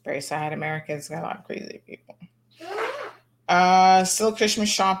 very sad. America's got a lot of crazy people. Still Christmas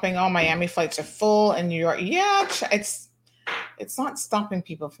shopping. All Miami flights are full in New York. Yeah, it's not stopping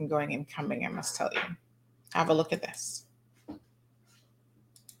people from going and coming, I must tell you. Have a look at this.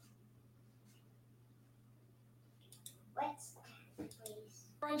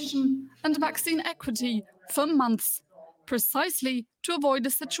 And vaccine equity for months, precisely to avoid a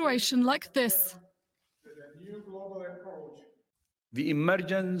situation like this. The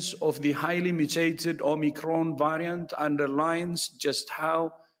emergence of the highly mutated Omicron variant underlines just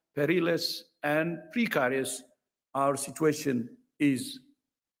how perilous and precarious our situation is.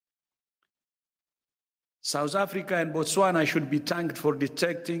 South Africa and Botswana should be thanked for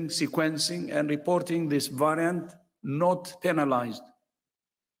detecting, sequencing, and reporting this variant, not penalized.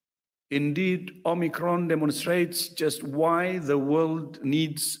 Indeed, Omicron demonstrates just why the world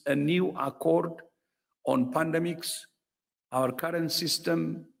needs a new accord on pandemics. Our current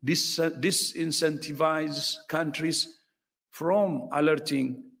system disincentivizes countries from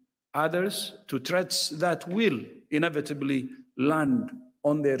alerting others to threats that will inevitably land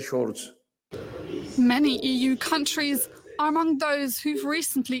on their shores. Many EU countries are among those who've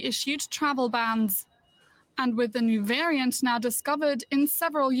recently issued travel bans. And with the new variant now discovered in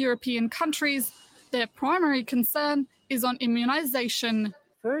several European countries, their primary concern is on immunization.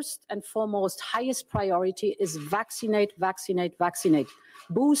 First and foremost, highest priority is vaccinate, vaccinate, vaccinate.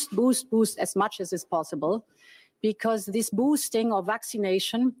 Boost, boost, boost as much as is possible. because this boosting or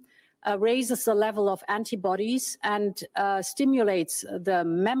vaccination raises the level of antibodies and stimulates the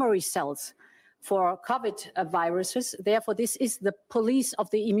memory cells for COVID viruses. Therefore, this is the police of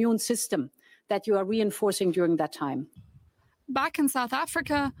the immune system that you are reinforcing during that time. Back in South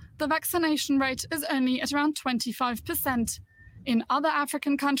Africa, the vaccination rate is only at around 25%. In other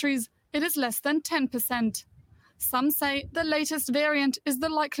African countries, it is less than 10%. Some say the latest variant is the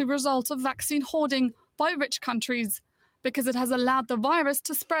likely result of vaccine hoarding by rich countries, because it has allowed the virus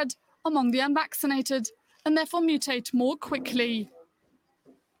to spread among the unvaccinated and therefore mutate more quickly.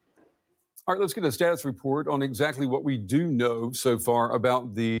 All right, let's get a status report on exactly what we do know so far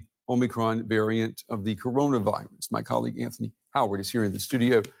about the Omicron variant of the coronavirus. My colleague Anthony Howard is here in the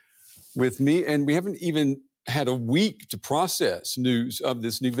studio with me, and we haven't even had a week to process news of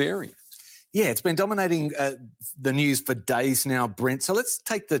this new variant. Yeah, it's been dominating the news for days now, Brent. So let's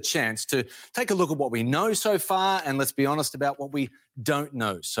take the chance to take a look at what we know so far, and let's be honest about what we don't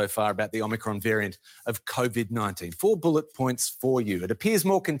know so far about the Omicron variant of COVID-19. 4 bullet points for you. It appears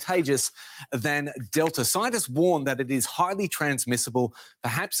more contagious than Delta. Scientists warn that it is highly transmissible,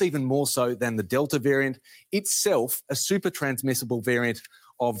 perhaps even more so than the Delta variant, itself a super transmissible variant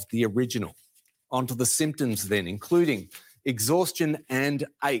of the original. Onto the symptoms then, including exhaustion and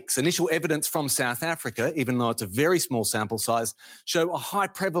aches. Initial evidence from South Africa, even though it's a very small sample size, show a high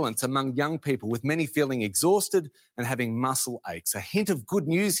prevalence among young people, with many feeling exhausted and having muscle aches. A hint of good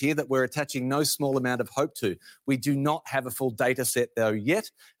news here that we're attaching no small amount of hope to. We do not have a full data set though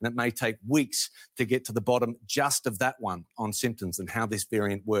yet, and it may take weeks to get to the bottom just of that one on symptoms and how this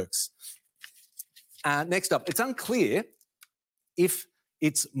variant works. Next up, it's unclear if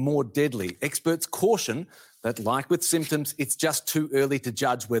it's more deadly. Experts caution that, like with symptoms, it's just too early to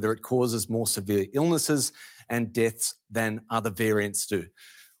judge whether it causes more severe illnesses and deaths than other variants do.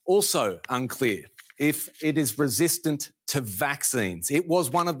 Also unclear if it is resistant to vaccines. It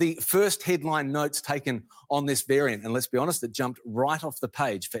was one of the first headline notes taken on this variant, and let's be honest, it jumped right off the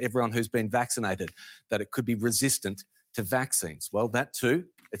page for everyone who's been vaccinated, that it could be resistant to vaccines. Well, that too,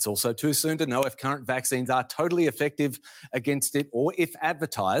 it's also too soon to know if current vaccines are totally effective against it, or if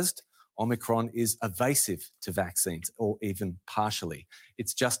advertised, Omicron is evasive to vaccines, or even partially.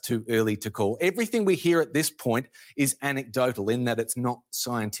 It's just too early to call. Everything we hear at this point is anecdotal, in that it's not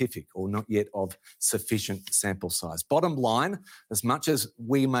scientific or not yet of sufficient sample size. Bottom line, as much as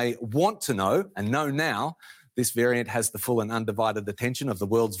we may want to know and know now, this variant has the full and undivided attention of the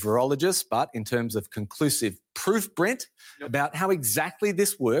world's virologists, but in terms of conclusive proof, Brent, about how exactly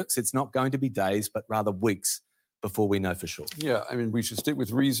this works, it's not going to be days, but rather weeks before we know for sure. Yeah, I mean, we should stick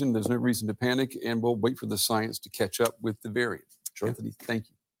with reason. There's no reason to panic, and we'll wait for the science to catch up with the variant. Sure. Anthony, thank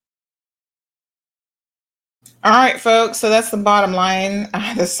you. All right, folks, so that's the bottom line.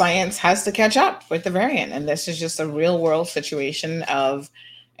 The science has to catch up with the variant, and this is just a real world situation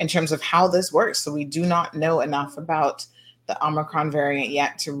in terms of how this works. So we do not know enough about the Omicron variant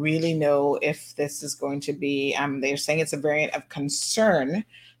yet to really know if this is going to be, they're saying it's a variant of concern.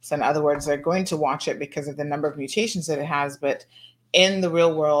 So in other words, they're going to watch it because of the number of mutations that it has. But in the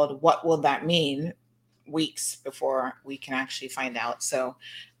real world, what will that mean? Weeks before we can actually find out. So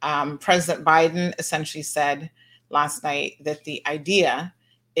President Biden essentially said last night that the idea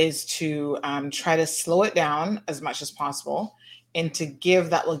is to try to slow it down as much as possible, and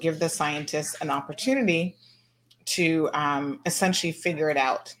that will give the scientists an opportunity to essentially figure it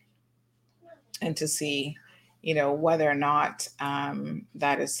out and to see, whether or not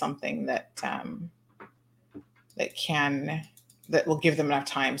that is something that will give them enough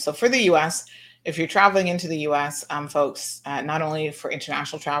time. So for the U.S., if you're traveling into the U.S., folks, not only for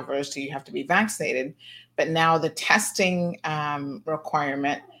international travelers do you have to be vaccinated, but now the testing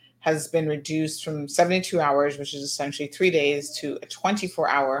requirement has been reduced from 72 hours, which is essentially 3 days, to a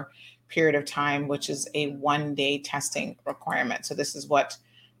 24-hour period of time, which is a 1-day testing requirement. So this is what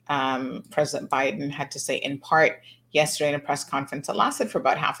President Biden had to say in part yesterday in a press conference that lasted for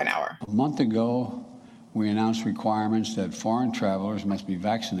about half an hour. A month ago, we announced requirements that foreign travelers must be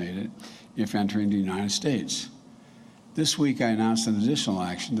vaccinated if entering the United States. This week, I announced an additional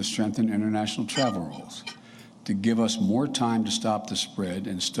action to strengthen international travel rules, to give us more time to stop the spread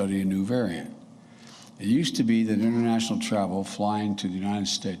and study a new variant. It used to be that international traveler flying to the United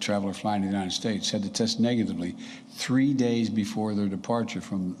States had to test negatively 3 days before their departure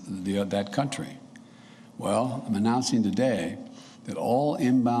from that country. Well, I'm announcing today that all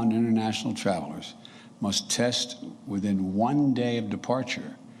inbound international travelers must test within 1 day of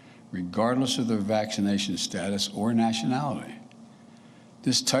departure, regardless of their vaccination status or nationality.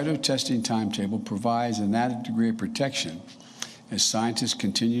 This tighter testing timetable provides an added degree of protection as scientists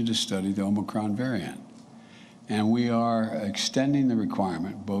continue to study the Omicron variant. And we are extending the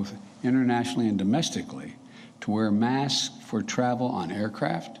requirement, both internationally and domestically, to wear masks for travel on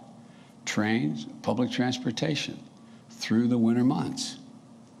aircraft, trains, public transportation through the winter months.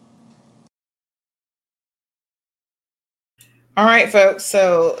 All right, folks.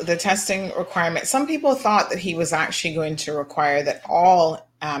 So the testing requirement, some people thought that he was actually going to require that all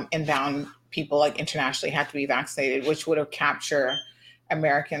inbound people, like internationally, had to be vaccinated, which would have captured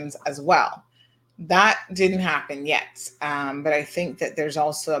Americans as well. That didn't happen yet. But I think that there's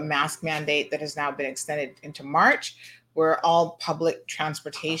also a mask mandate that has now been extended into March, where all public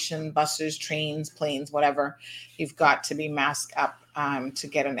transportation, buses, trains, planes, whatever, you've got to be masked up to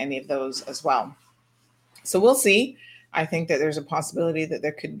get on any of those as well. So we'll see. I think that there's a possibility that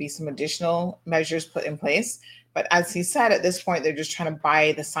there could be some additional measures put in place. But as he said, at this point, they're just trying to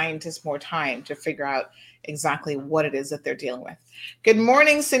buy the scientists more time to figure out exactly what it is that they're dealing with. Good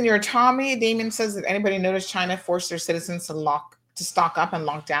morning, Senor Tommy. Damien says, did anybody notice China forced their citizens to stock up and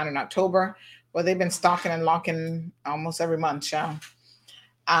lock down in October? Well, they've been stocking and locking almost every month, yeah.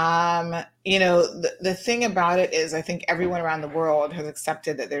 The thing about it is I think everyone around the world has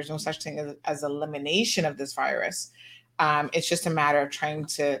accepted that there's no such thing as elimination of this virus. It's just a matter of trying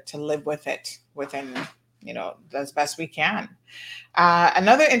to live with it within, as best we can.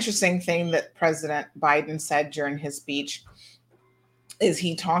 Another interesting thing that President Biden said during his speech is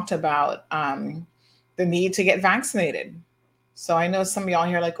he talked about the need to get vaccinated. So I know some of y'all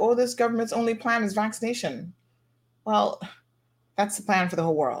here are like, oh, this government's only plan is vaccination. Well, that's the plan for the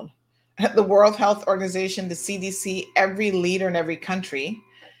whole world. The World Health Organization, the CDC, every leader in every country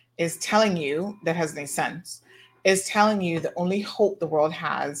is telling you, that has any sense, is telling you the only hope the world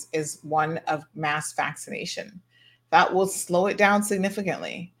has is one of mass vaccination. That will slow it down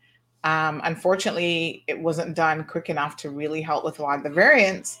significantly. Unfortunately, it wasn't done quick enough to really help with a lot of the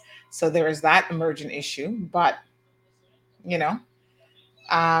variants. So there is that emergent issue, but they're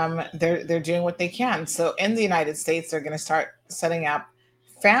doing what they can. So in the United States, they're going to start setting up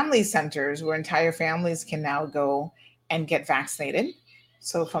family centers where entire families can now go and get vaccinated.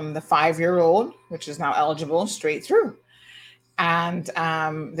 So from the 5-year-old, which is now eligible, straight through. And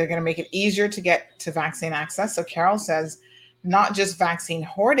they're going to make it easier to get to vaccine access. So Carol says, not just vaccine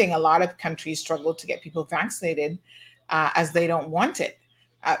hoarding, a lot of countries struggle to get people vaccinated as they don't want it.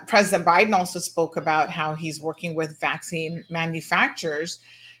 President Biden also spoke about how he's working with vaccine manufacturers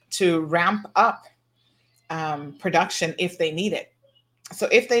to ramp up production if they need it. So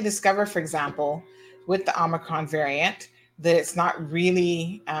if they discover, for example, with the Omicron variant, that it's not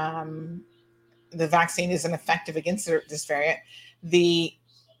really, the vaccine isn't effective against this variant, the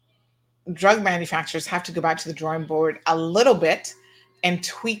drug manufacturers have to go back to the drawing board a little bit and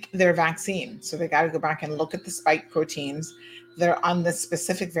tweak their vaccine. So they got to go back and look at the spike proteins that are on this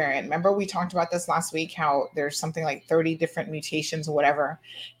specific variant. Remember, we talked about this last week, how there's something like 30 different mutations or whatever,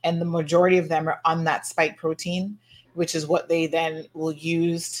 and the majority of them are on that spike protein, which is what they then will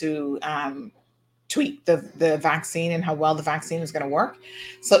use to tweak the vaccine and how well the vaccine is going to work.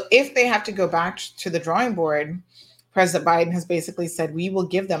 So if they have to go back to the drawing board, President Biden has basically said, we will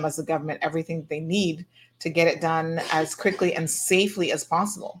give them as a government everything they need to get it done as quickly and safely as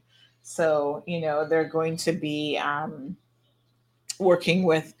possible. So, they're going to be working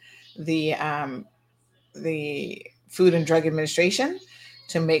with the Food and Drug Administration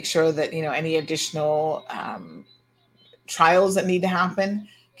to make sure that, any additional trials that need to happen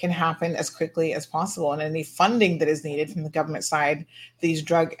can happen as quickly as possible. And any funding that is needed from the government side, these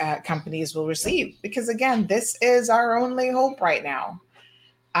drug companies will receive. Because again, this is our only hope right now.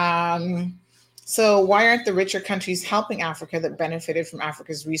 So why aren't the richer countries helping Africa that benefited from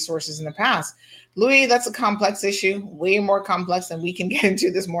Africa's resources in the past? Louis, that's a complex issue, way more complex than we can get into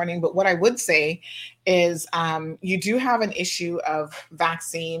this morning. But what I would say is you do have an issue of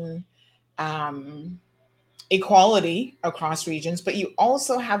vaccine equality across regions, but you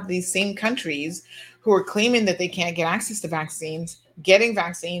also have these same countries who are claiming that they can't get access to vaccines, getting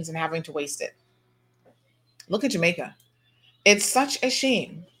vaccines and having to waste it. Look at Jamaica. It's such a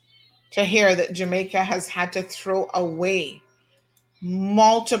shame to hear that Jamaica has had to throw away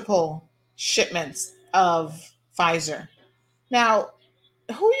multiple shipments of Pfizer. Now,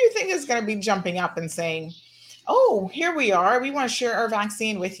 who do you think is going to be jumping up and saying, oh, here we are, we want to share our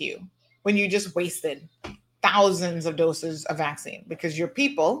vaccine with you, when you just wasted thousands of doses of vaccine because your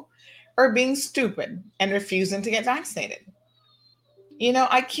people are being stupid and refusing to get vaccinated?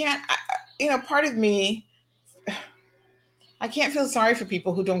 I can't, part of me, I can't feel sorry for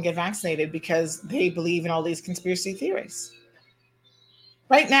people who don't get vaccinated because they believe in all these conspiracy theories.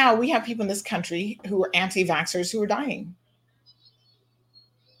 Right now, we have people in this country who are anti-vaxxers who are dying.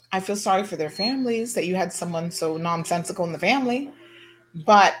 I feel sorry for their families that you had someone so nonsensical in the family.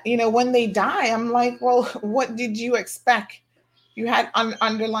 But, when they die, I'm like, well, what did you expect? You had an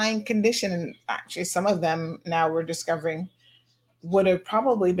underlying condition. And actually, some of them now we're discovering would have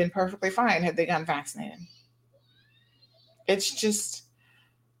probably been perfectly fine had they gotten vaccinated. It's just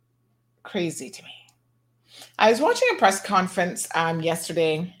crazy to me. I was watching a press conference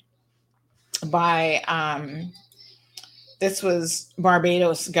yesterday by this was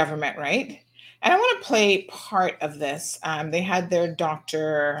Barbados government, right? And I want to play part of this. They had their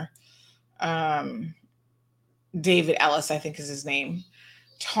doctor, David Ellis, I think is his name,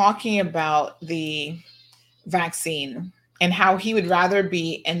 talking about the vaccine and how he would rather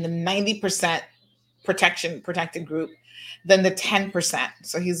be in the 90% protected group than the 10%.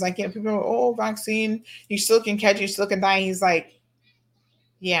 So he's like, people are, oh, vaccine, you still can catch it, you still can die. He's like,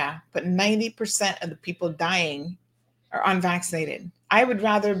 yeah, but 90% of the people dying are unvaccinated. I would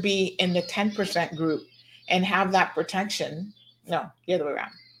rather be in the 10% group and have that protection. No, the other way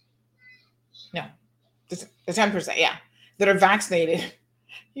around. No, the 10%, yeah, that are vaccinated.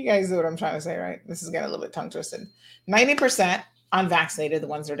 You guys know what I'm trying to say, right? This is getting a little bit tongue twisted. 90% unvaccinated, the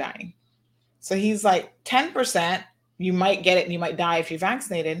ones that are dying. So he's like, 10%, you might get it and you might die if you're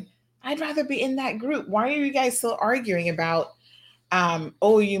vaccinated. I'd rather be in that group. Why are you guys still arguing about,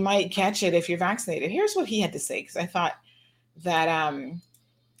 you might catch it if you're vaccinated? Here's what he had to say, because I thought that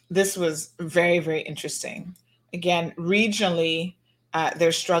this was very, very interesting. Again, regionally,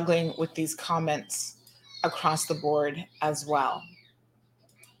 they're struggling with these comments across the board as well.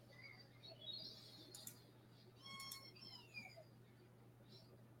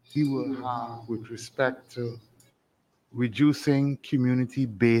 He will have with respect to reducing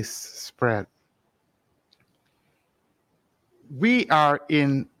community-based spread. We are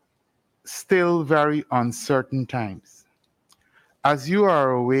in still very uncertain times. As you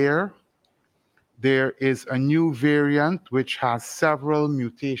are aware, there is a new variant which has several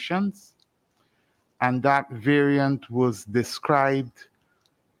mutations, and that variant was described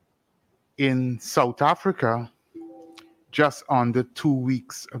in South Africa just under 2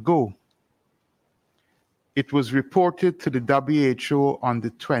 weeks ago. It was reported to the WHO on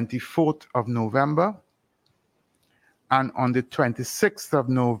the 24th of November, and on the 26th of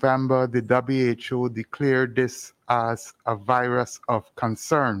November, the WHO declared this as a virus of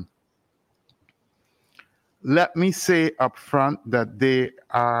concern. Let me say up front that there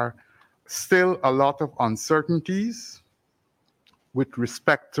are still a lot of uncertainties with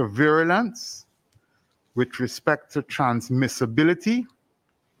respect to virulence, with respect to transmissibility,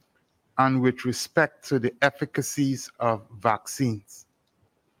 and with respect to the efficacies of vaccines.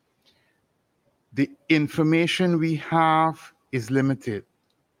 The information we have is limited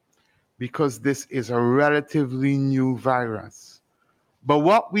because this is a relatively new virus. But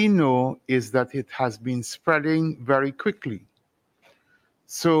what we know is that it has been spreading very quickly.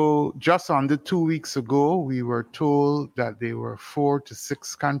 So just under 2 weeks ago, we were told that there were 4 to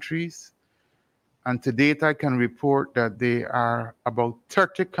 6 countries. And to date, I can report that there are about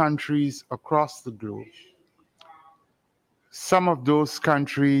 30 countries across the globe. Some of those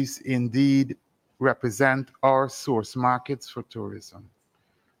countries indeed represent our source markets for tourism.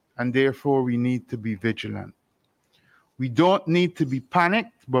 And therefore, we need to be vigilant. We don't need to be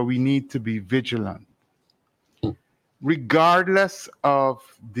panicked, but we need to be vigilant. Regardless of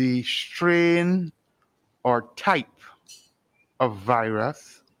the strain or type of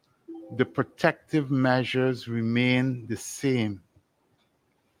virus, the protective measures remain the same.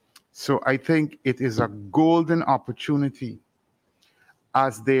 So I think it is a golden opportunity,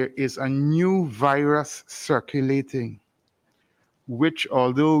 as there is a new virus circulating, which,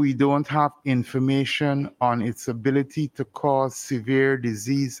 although we don't have information on its ability to cause severe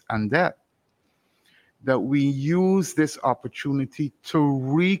disease and death, that we use this opportunity to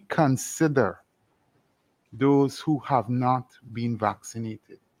reconsider those who have not been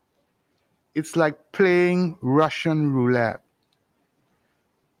vaccinated. It's like playing Russian roulette.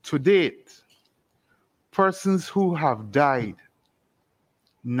 To date, persons who have died,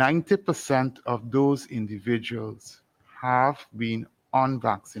 90% of those individuals have been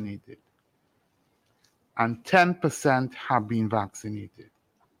unvaccinated, and 10% have been vaccinated.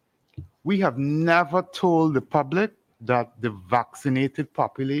 We have never told the public that the vaccinated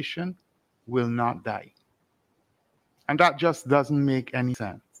population will not die. And that just doesn't make any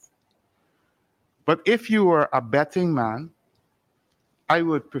sense. But if you were a betting man, I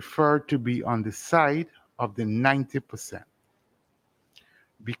would prefer to be on the side of the 90%,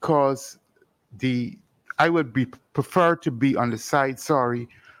 because I would prefer to be on the side,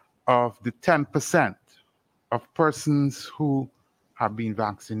 of the 10% of persons who have been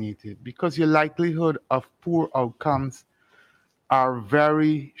vaccinated, because your likelihood of poor outcomes are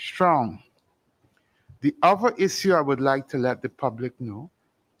very strong. The other issue I would like to let the public know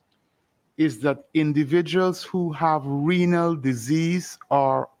is that individuals who have renal disease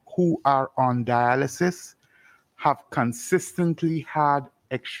or who are on dialysis have consistently had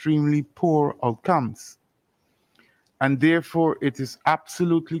extremely poor outcomes. And therefore, it is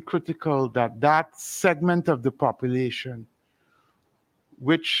absolutely critical that that segment of the population,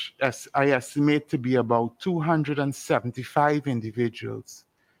 which as I estimate to be about 275 individuals,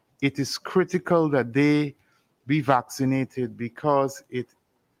 it is critical that they be vaccinated, because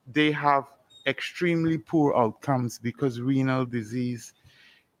they have extremely poor outcomes, because renal disease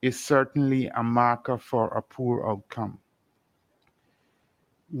is certainly a marker for a poor outcome.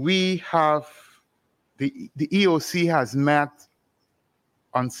 We have, the EOC has met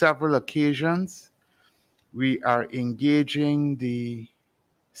on several occasions. We are engaging the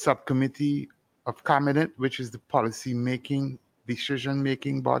subcommittee of cabinet, which is the policy-making,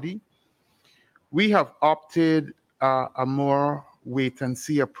 decision-making body. We have opted a more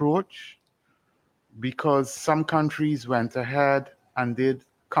wait-and-see approach, because some countries went ahead and did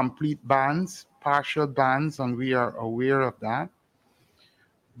complete bans, partial bans, and we are aware of that.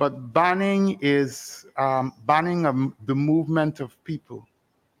 But banning is banning the movement of people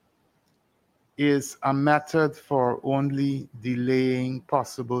is a method for only delaying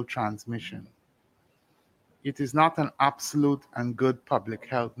possible transmission. It is not an absolute and good public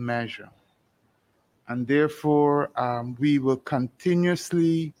health measure. And therefore, we will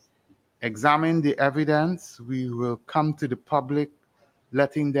continuously examine the evidence. We will come to the public,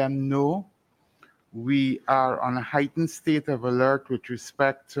 letting them know we are on a heightened state of alert with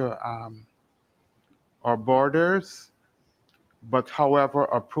respect to our borders. But however,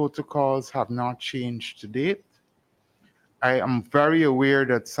 our protocols have not changed to date. I am very aware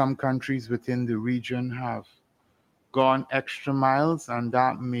that some countries within the region have gone extra miles, and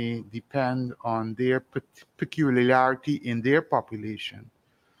that may depend on their peculiarity in their population.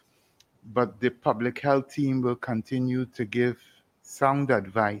 But the public health team will continue to give sound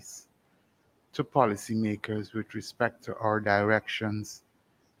advice to policymakers with respect to our directions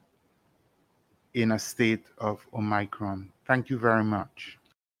in a state of Omicron. Thank you very much.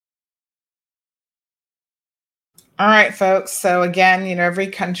 All right, folks. So again, every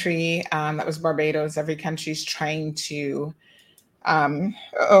country, that was Barbados, every country's trying to,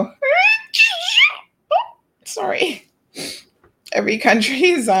 sorry. Every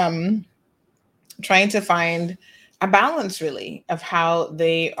country's trying to find a balance, really, of how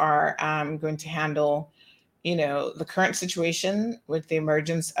they are going to handle, the current situation with the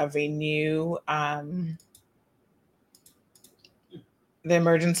emergence of a new,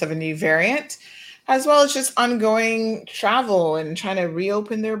 variant, as well as just ongoing travel and trying to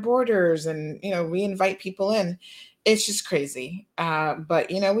reopen their borders and, re-invite people in. It's just crazy. But,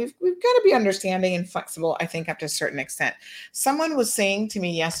 we've got to be understanding and flexible, I think, up to a certain extent. Someone was saying to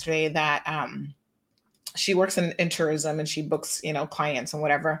me yesterday that she works in tourism and she books, clients and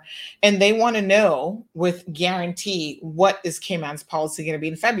whatever. And they want to know with guarantee, what is Cayman's policy going to be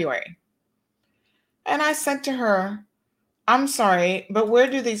in February? And I said to her, I'm sorry, but where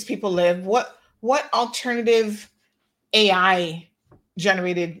do these people live? What alternative AI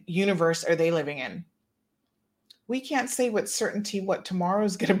generated universe are they living in? We can't say with certainty what tomorrow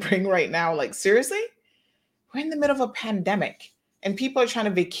is going to bring right now. Like, seriously? We're in the middle of a pandemic and people are trying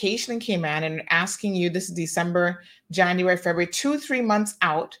to vacation in Cayman and asking you, this is December, January, February, 2-3 months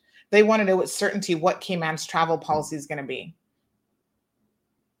out. They want to know with certainty what Cayman's travel policy is going to be.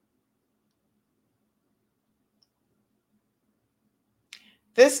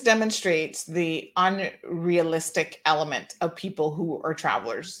 This demonstrates the unrealistic element of people who are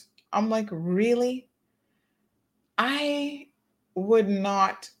travelers. I'm like, really? I would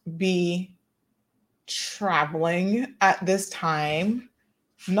not be traveling at this time.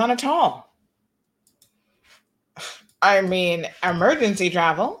 None at all. I mean, emergency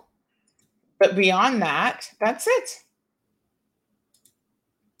travel. But beyond that, that's it.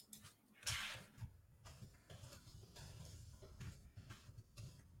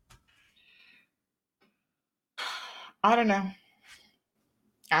 I don't know.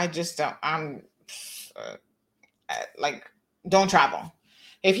 I just don't. Don't travel.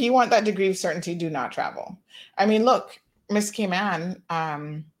 If you want that degree of certainty, do not travel. I mean, look, Miss Cayman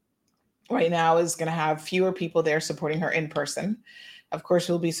right now is going to have fewer people there supporting her in person. Of course,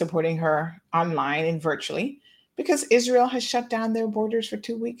 we'll be supporting her online and virtually because Israel has shut down their borders for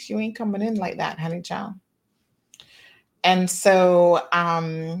 2 weeks. You ain't coming in like that, honey child. And so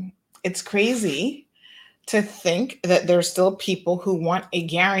it's crazy to think that there's still people who want a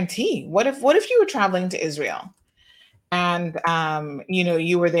guarantee. What if you were traveling to Israel and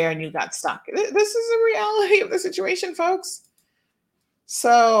you were there and you got stuck? This is the reality of the situation, folks.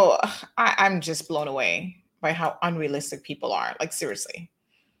 So I'm just blown away by how unrealistic people are. Like, seriously.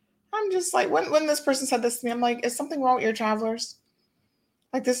 I'm just like, when this person said this to me, I'm like, is something wrong with your travelers?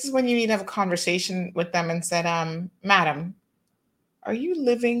 Like, this is when you need to have a conversation with them and said, madam, are you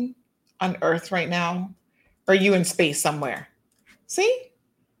living on Earth right now? Or are you in space somewhere? See?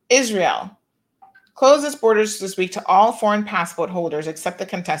 Israel closed its borders this week to all foreign passport holders except the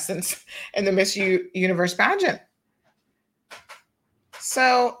contestants in the Miss Universe pageant.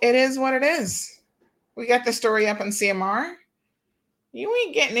 So it is what it is. We got the story up on CMR. You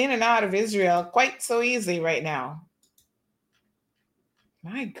ain't getting in and out of Israel quite so easy right now.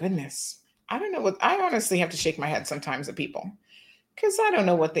 My goodness. I don't know I honestly have to shake my head sometimes at people because I don't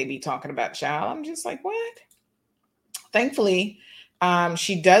know what they be talking about, child. I'm just like, what? Thankfully,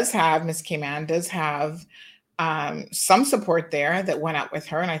 Miss Cayman does have some support there that went out with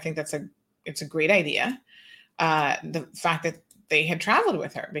her. And I think it's a great idea. The fact that they had traveled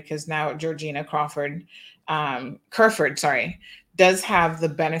with her, because now Georgina Kerford, does have the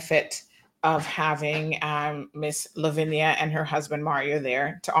benefit of having Miss Lavinia and her husband Mario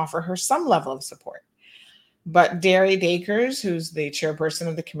there to offer her some level of support. But Derry Dakers, who's the chairperson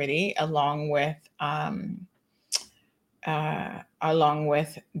of the committee, along with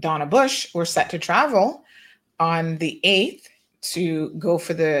Donna Bush, were set to travel on the 8th to go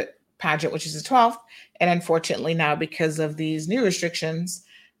for the pageant, which is the 12th. And unfortunately now, because of these new restrictions,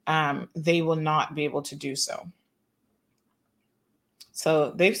 they will not be able to do so.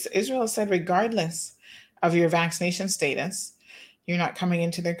 So Israel said, regardless of your vaccination status, you're not coming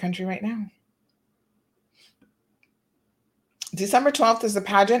into their country right now. December 12th is the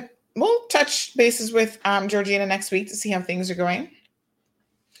pageant. We'll touch bases with Georgina next week to see how things are going.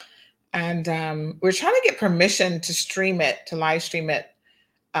 And we're trying to get permission to live stream it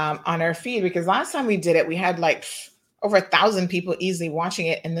on our feed, because last time we did it, we had like over 1,000 people easily watching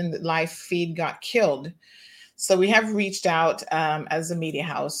it, and then the live feed got killed. So we have reached out as a media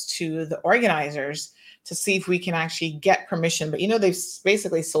house to the organizers to see if we can actually get permission. But they've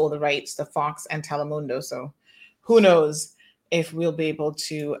basically sold the rights to Fox and Telemundo. So who knows if we'll be able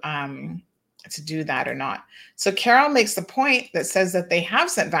to do that or not. So Carol makes the point that says that they have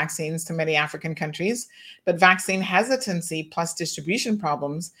sent vaccines to many African countries, but vaccine hesitancy plus distribution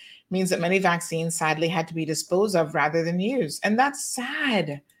problems means that many vaccines sadly had to be disposed of rather than used. And that's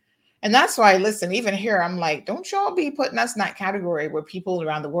sad. And that's why, listen, even here, I'm like, don't y'all be putting us in that category where people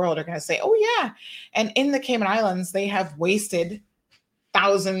around the world are going to say, oh, yeah. And in the Cayman Islands, they have wasted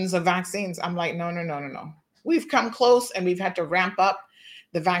thousands of vaccines. I'm like, no. We've come close and we've had to ramp up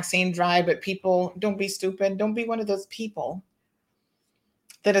the vaccine drive. But people, don't be stupid. Don't be one of those people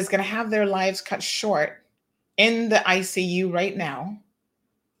that is going to have their lives cut short in the ICU right now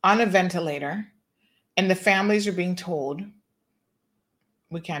on a ventilator. And the families are being told,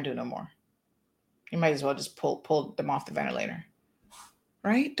 we can't do no more. You might as well just pull them off the ventilator,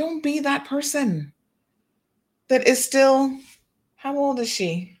 right? Don't be that person that is still, how old is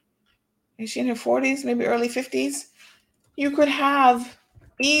she? Is she in her 40s, maybe early 50s? You could have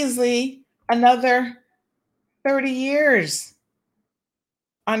easily another 30 years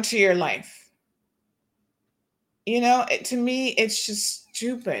onto your life. To me, it's just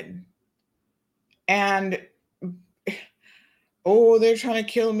stupid. And they're trying to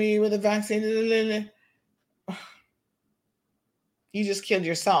kill me with a vaccine. You just killed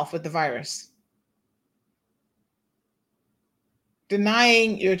yourself with the virus.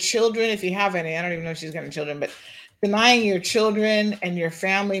 Denying your children, if you have any, I don't even know if she's got any children, but denying your children and your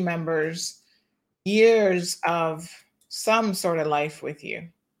family members years of some sort of life with you.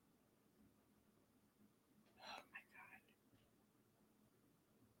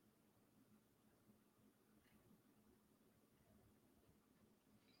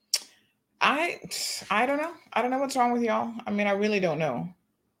 I don't know. I don't know what's wrong with y'all. I mean, I really don't know.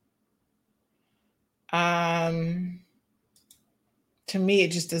 To me, it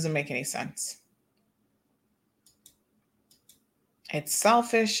just doesn't make any sense. It's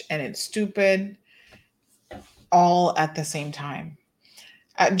selfish and it's stupid all at the same time.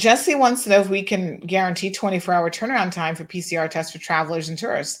 Jesse wants to know if we can guarantee 24-hour turnaround time for PCR tests for travelers and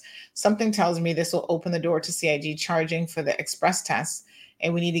tourists. Something tells me this will open the door to CIG charging for the express tests.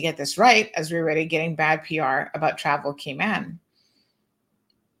 And we need to get this right, as we're already getting bad PR about Travel Cayman.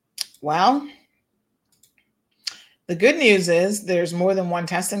 Well, the good news is there's more than one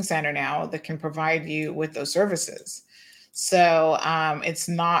testing center now that can provide you with those services. So it's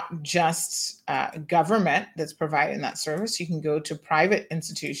not just government that's providing that service. You can go to private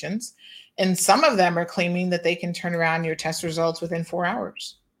institutions, and some of them are claiming that they can turn around your test results within 4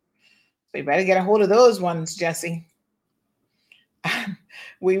 hours. So you better get a hold of those ones, Jesse.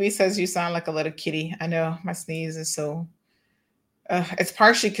 Wee Wee says you sound like a little kitty. I know my sneeze is so... it's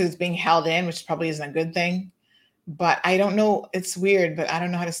partially because it's being held in, which probably isn't a good thing. But I don't know. It's weird, but I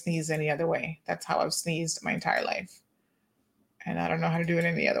don't know how to sneeze any other way. That's how I've sneezed my entire life. And I don't know how to do it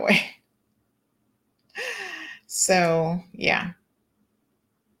any other way. So, yeah.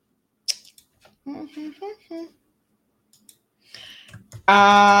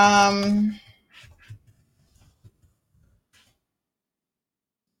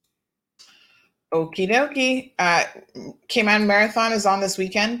 Okie dokie. Cayman Marathon is on this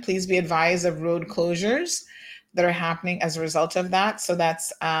weekend. Please be advised of road closures that are happening as a result of that. So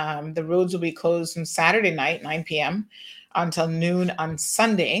that's the roads will be closed from Saturday night, 9 p.m. until noon on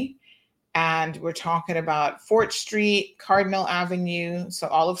Sunday. And we're talking about Fort Street, Cardinal Avenue. So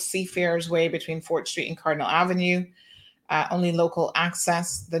all of Seafarers Way between Fort Street and Cardinal Avenue. Only local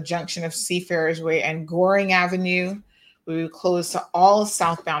access. The junction of Seafarers Way and Goring Avenue will be closed to all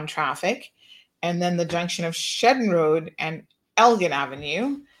southbound traffic. And then the junction of Shedden Road and Elgin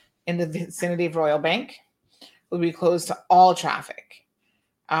Avenue in the vicinity of Royal Bank will be closed to all traffic.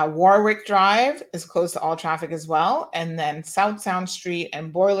 Warwick Drive is closed to all traffic as well. And then South Sound Street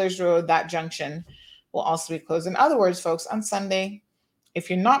and Boilers Road, that junction will also be closed. In other words, folks, on Sunday, if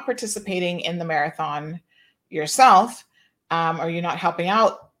you're not participating in the marathon yourself, or you're not helping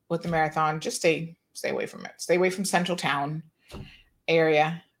out with the marathon, just stay away from it. Stay away from Central Town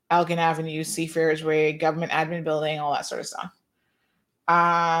area. Elgin Avenue, Seafarers Way, Government Admin Building, all that sort of stuff.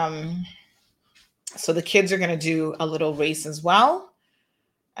 So the kids are going to do a little race as well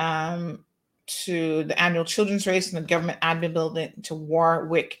to the annual children's race in the Government Admin Building to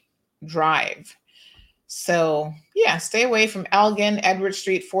Warwick Drive. So yeah, stay away from Elgin, Edward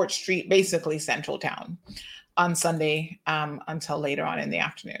Street, Fort Street, basically Central Town on Sunday until later on in the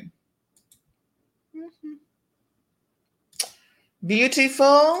afternoon.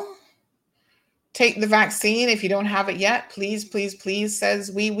 Beautiful. Take the vaccine if you don't have it yet. Please, please, please,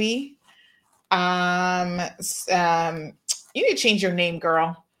 says Wee Wee. You need to change your name,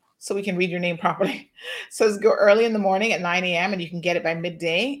 girl, so we can read your name properly. Says go early in the morning at 9 a.m. and you can get it by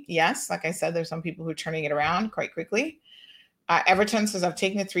midday. Yes, like I said, there's some people who are turning it around quite quickly. Everton says I've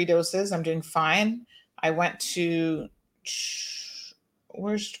taken the 3 doses. I'm doing fine. I went to,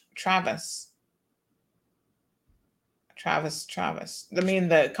 where's Travis? Travis. I mean,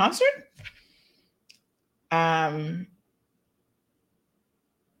 the concert? I'm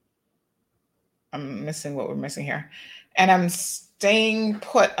missing what we're missing here. And I'm staying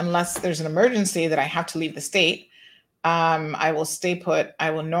put unless there's an emergency that I have to leave the state. I will stay put. I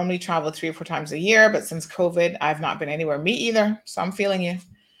will normally travel 3 or 4 times a year, but since COVID, I've not been anywhere. Me either. So I'm feeling you.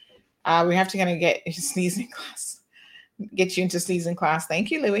 We have to kind of get you sneezing class. Get you into sneezing class. Thank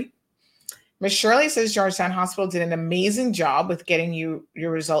you, Louie. Miss Shirley says Georgetown Hospital did an amazing job with getting you your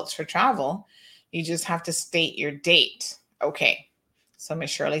results for travel. You just have to state your date. Okay. So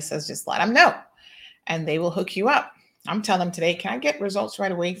Miss Shirley says just let them know and they will hook you up. I'm telling them today, can I get results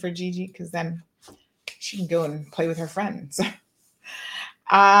right away for Gigi? Because then she can go and play with her friends.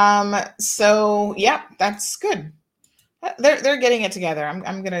 So yeah, that's good. They're getting it together.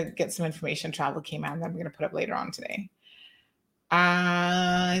 I'm gonna get some information. Travel came out that I'm gonna put up later on today.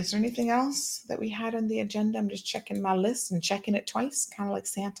 Is there anything else that we had on the agenda? I'm just checking my list and checking it twice, kind of like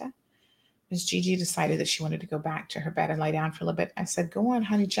Santa. Miss Gigi decided that she wanted to go back to her bed and lie down for a little bit. I said, go on,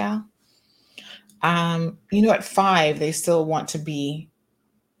 honey child. At 5, they still want to be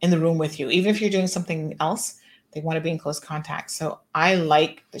in the room with you. Even if you're doing something else, they want to be in close contact. So I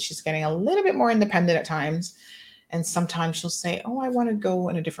like that she's getting a little bit more independent at times. And sometimes she'll say, oh, I want to go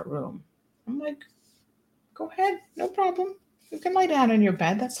in a different room. I'm like, go ahead. No problem. You can lie down in your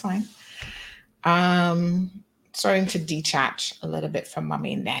bed. That's fine. Starting to detach a little bit from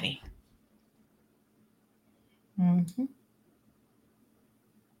mommy and daddy. Mm-hmm.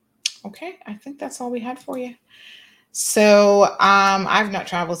 Okay, I think that's all we had for you. So I've not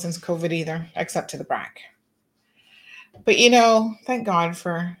traveled since COVID either, except to the BRAC. But thank God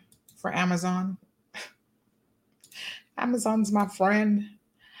for Amazon. Amazon's my friend.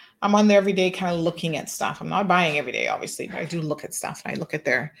 I'm on there every day kind of looking at stuff. I'm not buying every day, obviously, but I do look at stuff. I look at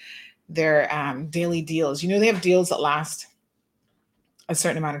their daily deals. They have deals that last a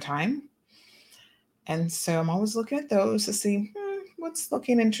certain amount of time. And so I'm always looking at those to see what's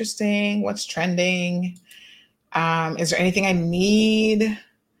looking interesting, what's trending. Is there anything I need,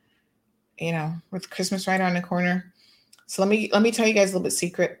 with Christmas right around the corner? So let me tell you guys a little bit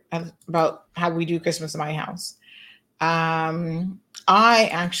secret about how we do Christmas in my house. I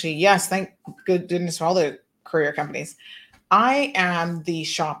actually, yes, thank goodness for all the courier companies. I am the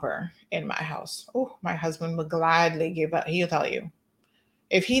shopper in my house. Oh, my husband would gladly give up. He'll tell you.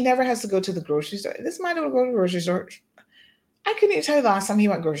 If he never has to go to the grocery store, this might not go to the grocery store. I couldn't even tell you the last time he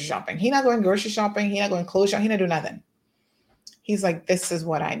went grocery shopping. He's not going grocery shopping. He's not going clothes shopping. He's not doing nothing. He's like, this is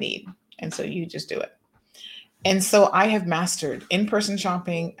what I need. And so you just do it. And so I have mastered in-person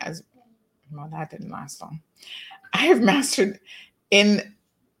shopping as, well, that didn't last long. I have mastered we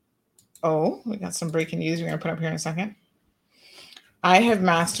got some breaking news we're going to put up here in a second. I have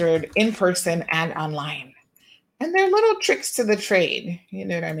mastered in person and online. And they're little tricks to the trade. You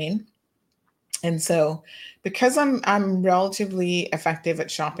know what I mean? And so because I'm relatively effective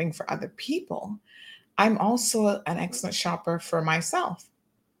at shopping for other people, I'm also an excellent shopper for myself.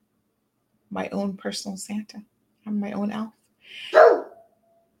 My own personal Santa. I'm my own elf.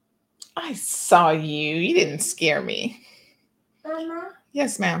 I saw you. You didn't scare me. Mama?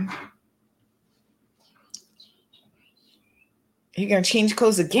 Yes, ma'am. Are you going to change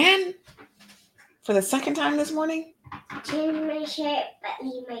clothes again? For the second time this morning? Change my shirt, but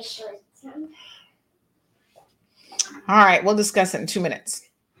leave my shorts on. All right, we'll discuss it in 2 minutes.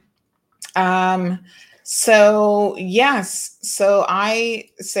 So yes, so I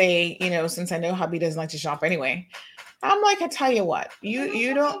say, since I know hubby doesn't like to shop anyway, I'm like, I tell you what,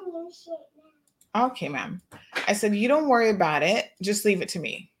 you don't. Okay, ma'am. I said, you don't worry about it. Just leave it to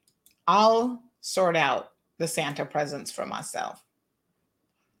me. I'll sort out the Santa presents for myself.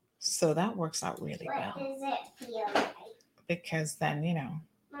 So that works out really well. What does it feel like? Because then,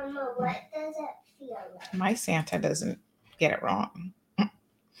 Mama, what does it feel like? My Santa doesn't get it wrong.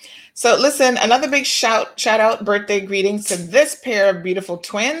 So listen, another big shout out, birthday greetings to this pair of beautiful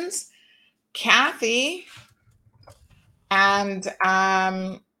twins, Kathy and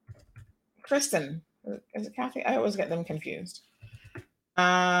Kristen. Is it Kathy? I always get them confused.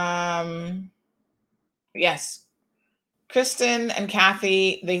 Yes. Kristen and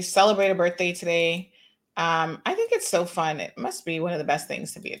Kathy, they celebrate a birthday today. I think it's so fun. It must be one of the best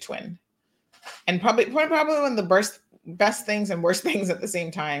things to be a twin. And probably one of the best things and worst things at the same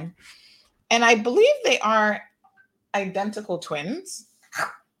time. And I believe they are identical twins.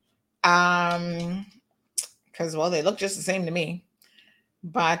 Because, well, they look just the same to me.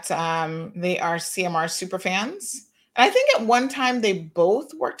 But they are CMR super fans. And I think at one time they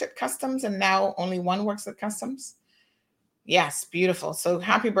both worked at Customs and now only one works at Customs. Yes, beautiful. So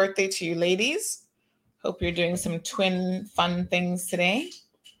happy birthday to you ladies. Hope you're doing some twin fun things today.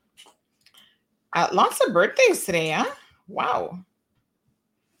 Lots of birthdays today, huh? Wow.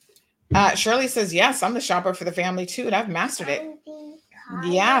 Shirley says, yes, I'm the shopper for the family too, and I've mastered it.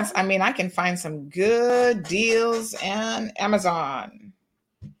 Yes, I mean, I can find some good deals on Amazon.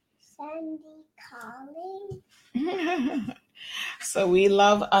 Sandy calling. So we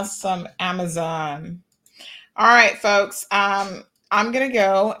love us some Amazon. All right, folks. I'm going to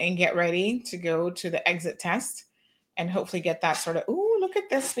go and get ready to go to the exit test and hopefully get that sort of, ooh, look at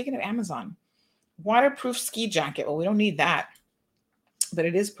this. Speaking of Amazon, waterproof ski jacket. Well, we don't need that, but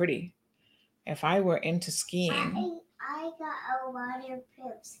it is pretty. If I were into skiing. I got a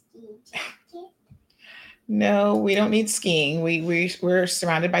waterproof ski jacket. No, we don't need skiing. We're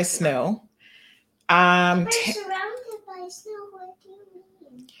surrounded by snow. We're surrounded by snow. What do you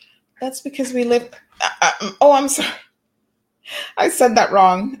mean? That's because we live. I'm sorry. I said that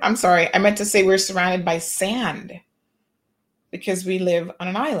wrong. I'm sorry. I meant to say we're surrounded by sand because we live on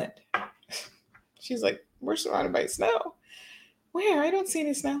an island. She's like, we're surrounded by snow. Where? I don't see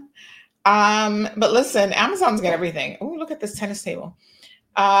any snow. But listen, Amazon's got everything. Oh, look at this tennis table.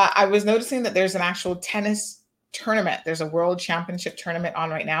 I was noticing that there's an actual tennis tournament. There's a world championship tournament on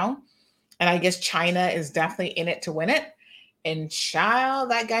right now. And I guess China is definitely in it to win it. And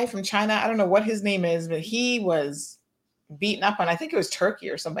child, that guy from China, I don't know what his name is, but he was beaten up on, I think it was Turkey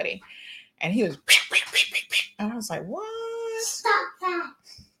or somebody. And he was, and I was like, what? Stop that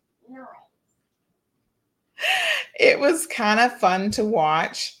noise. It was kind of fun to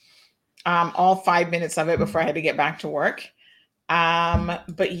watch. All 5 minutes of it before I had to get back to work.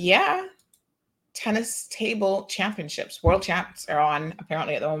 But yeah, tennis table championships, world champs are on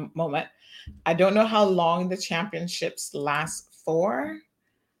apparently at the moment. I don't know how long the championships last for,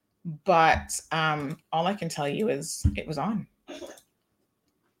 but all I can tell you is it was on.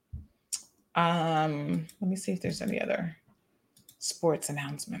 Let me see if there's any other sports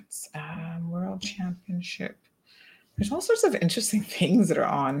announcements. World Championship. There's all sorts of interesting things that are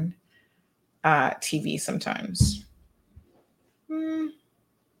on TV sometimes.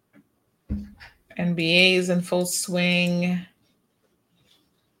 NBA is in full swing.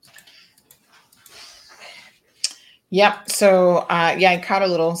 Yep. So, yeah, I caught a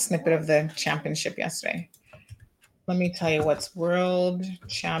little snippet of the championship yesterday. Let me tell you what's World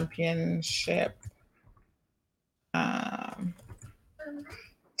Championship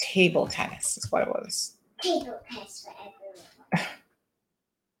table tennis is what it was. Table tennis for everyone.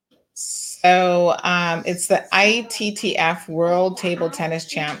 So it's the ITTF World Table Tennis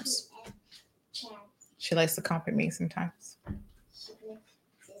Champs. She likes to copy me sometimes.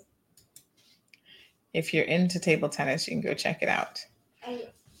 If you're into table tennis, you can go check it out. And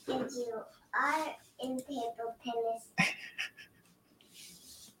you are in table tennis.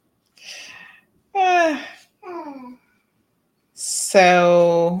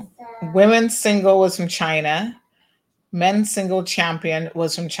 So women's single was from China. Men's single champion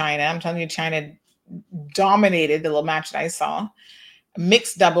was from China. I'm telling you, China dominated the little match that I saw.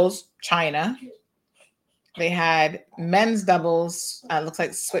 Mixed doubles, China. They had men's doubles. Looks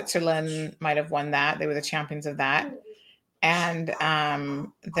like Switzerland might have won that. They were the champions of that. And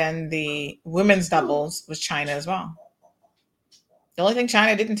then the women's doubles was China as well. The only thing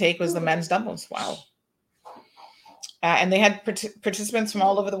China didn't take was the men's doubles. Wow. And they had participants from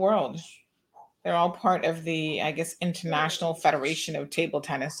all over the world. They're all part of the, I guess, International Federation of Table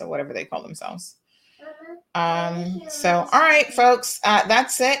Tennis or whatever they call themselves. So, all right, folks,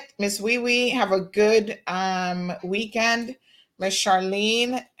 that's it. Miss Wee Wee, have a good weekend. Miss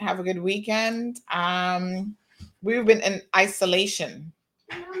Charlene, have a good weekend. We've been in isolation.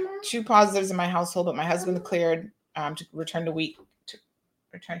 2 positives in my household, but my husband cleared to return to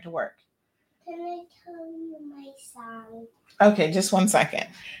work. Can I tell you my song? Okay, just 1 second.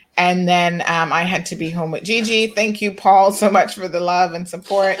 And then I had to be home with Gigi. Thank you, Paul, so much for the love and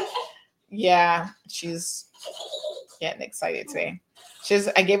support. Yeah, she's getting excited today.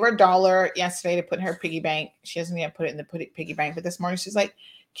 I gave her $1 yesterday to put in her piggy bank. She hasn't yet put it in the piggy bank, but this morning she's like,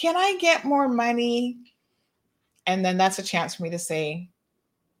 can I get more money? And then that's a chance for me to say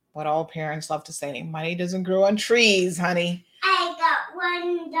what all parents love to say. Money doesn't grow on trees, honey. I got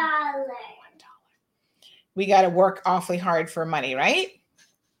 $1. We got to work awfully hard for money, right?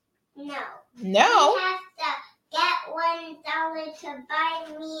 No. No. We have to get $1 to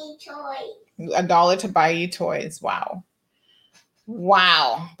buy me toys. $1 to buy you toys. Wow.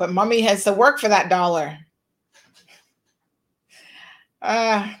 Wow. But mommy has to work for that $1.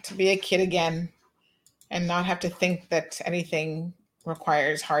 To be a kid again and not have to think that anything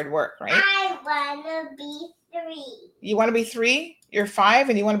requires hard work, right? I want to be 3. You want to be 3? You're 5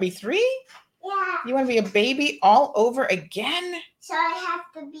 and you want to be 3? Yeah. You want to be a baby all over again? So I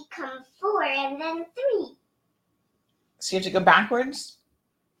have to become 4 and then 3. So you have to go backwards?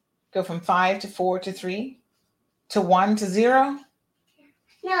 Go from 5 to 4 to 3? To 1 to 0?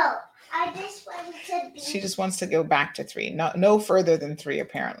 No, I just want to be... She just wants to go back to 3. No further than 3,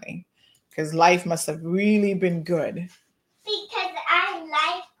 apparently. Because life must have really been good. Because I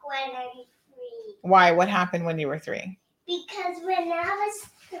like when I'm 3. Why? What happened when you were 3? Because when I was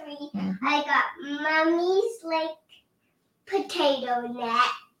 3, I got mommy's like potato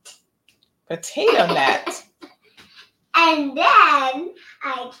net. Potato net? And then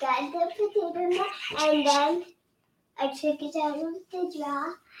I got the potato net and then I took it out of the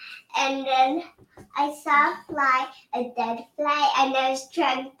jar and then I saw a fly, a dead fly, and I was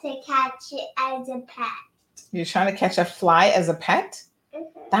trying to catch it as a pet. You're trying to catch a fly as a pet?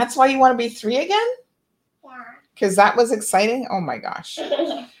 Mm-hmm. That's why you want to be 3 again? Yeah. Because that was exciting? Oh my gosh.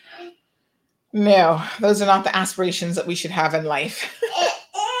 No, those are not the aspirations that we should have in life. It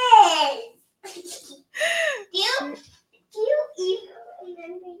is. Do you even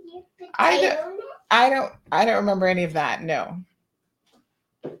remember your potato net? I don't remember any of that. No.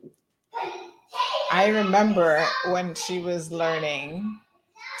 I remember when she was learning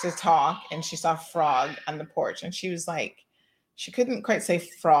to talk and she saw frog on the porch and she was like, she couldn't quite say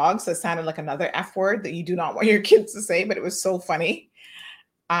frog, so it sounded like another F word that you do not want your kids to say, but it was so funny.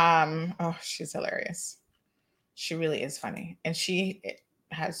 Oh, she's hilarious. She really is funny. And she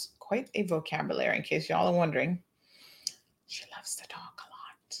has quite a vocabulary, in case y'all are wondering. She loves to talk a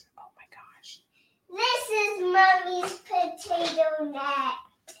lot. Oh my gosh. This is Mommy's potato net.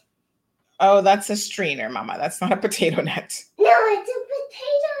 Oh, that's a strainer, Mama. That's not a potato net. No, it's a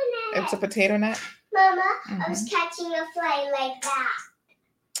potato net. It's a potato net? Mama, I was catching a fly like that.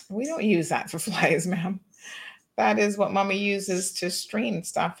 We don't use that for flies, ma'am. That is what Mommy uses to strain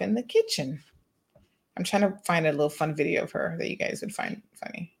stuff in the kitchen. I'm trying to find a little fun video of her that you guys would find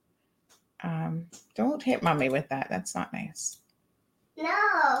funny. Don't hit Mommy with that. That's not nice.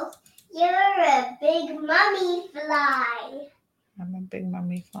 No, you're a big mummy fly. I'm a big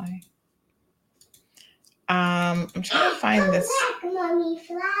mummy fly. I'm trying to find this. Flag, Mommy,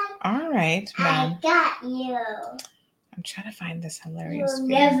 flag. All right, ma'am. I got you. I'm trying to find this hilarious You'll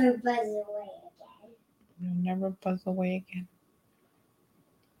video. never buzz away again. You'll never buzz away again.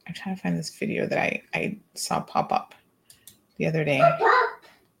 I'm trying to find this video that I saw pop up the other day.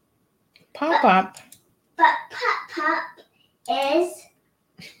 Pop up. But pop is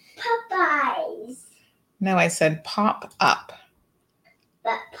Popeyes. No, I said pop up.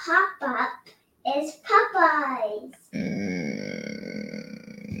 But pop-up is Popeyes.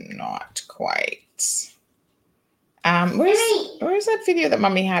 Not quite. Where's that video that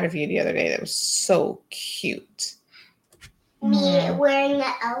Mommy had of you the other day that was so cute? Me wearing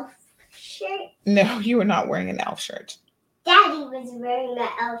the elf shirt? No, you were not wearing an elf shirt. Daddy was wearing the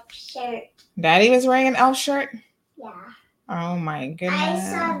elf shirt. Daddy was wearing an elf shirt? Yeah. Oh my goodness. I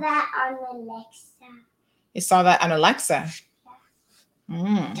saw that on Alexa. You saw that on Alexa?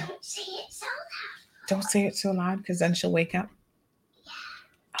 Yeah. Don't say it so loud. Don't say it so loud because then she'll wake up? Yeah.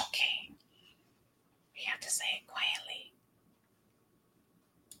 Okay. We have to say it quietly.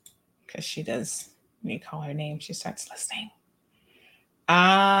 Because she does, when you call her name, she starts listening.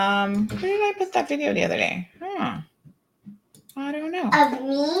 Where did I put that video the other day? I don't know. Of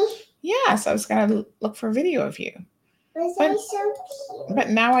me? Yes, I was going to look for a video of you. Was I so cute? But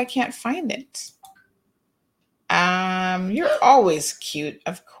now I can't find it. You're always cute,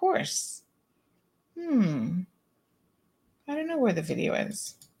 of course. I don't know where the video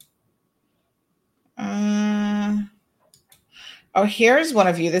is. Oh, here's one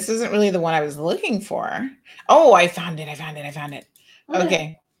of you. This isn't really the one I was looking for. Oh, I found it.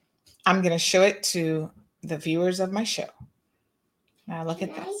 Okay. I'm going to show it to the viewers of my show. Now look at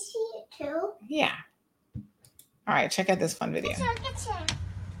this. Can I see it too? Yeah. All right, check out this fun video.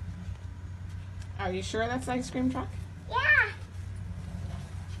 Are you sure that's the ice cream truck? Yeah.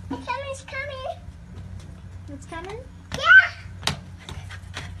 It's coming. It's coming? Yeah.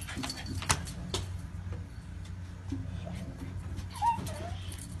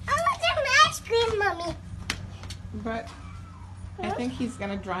 I want some ice cream, Mommy. But I think he's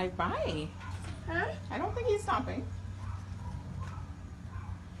going to drive by. Huh? I don't think he's stopping.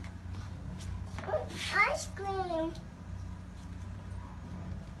 Ice cream.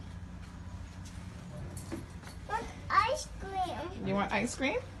 Ice cream. You want ice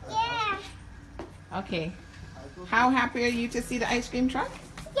cream? Yeah. Okay. How happy are you to see the ice cream truck?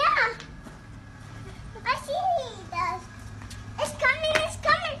 Yeah. I see he does. It's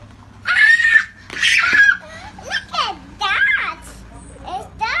coming. Ah! Look at that. It's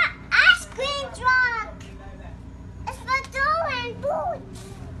the ice cream truck. It's for Joe and Boots.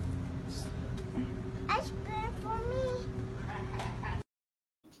 Ice cream for me.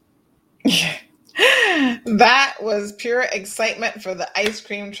 That was pure excitement for the ice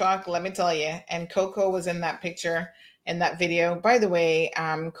cream truck, let me tell you. And Coco was in that picture, in that video. By the way,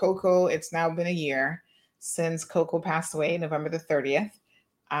 Coco, it's now been a year since Coco passed away, November the 30th.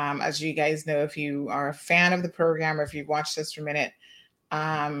 As you guys know, if you are a fan of the program or if you've watched this for a minute,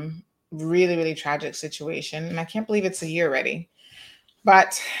 really, really tragic situation. And I can't believe it's a year already.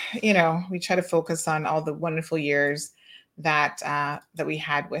 But, you know, we try to focus on all the wonderful years that that we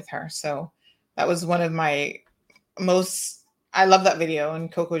had with her. So that was one of my most, I love that video.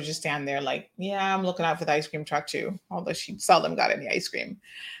 And Coco just stand there like, yeah, I'm looking out for the ice cream truck too. Although she seldom got any ice cream.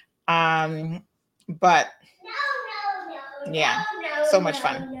 But so much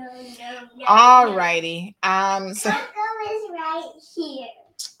fun. All righty. So Coco is right here.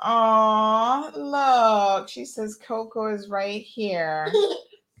 Oh, look. She says Coco is right here.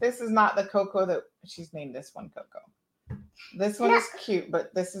 This is not the Coco that she's named this one Coco. This one is cute,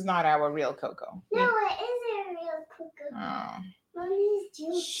 but this is not our real Coco. No, it is a real Coco. Oh. Mommy's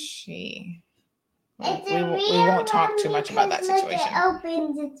joking. We won't talk too much about that situation. It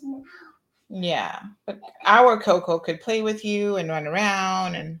opens its mouth. Yeah, but our Coco could play with you and run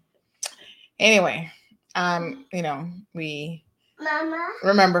around, and anyway, you know, we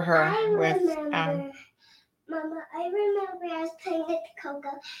remember her Mama, I remember I was playing with Coco,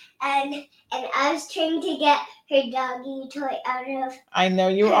 and I was trying to get her doggy toy out of. I know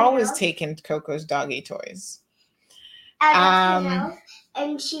you were always taking Coco's doggy toys. Out of her mouth,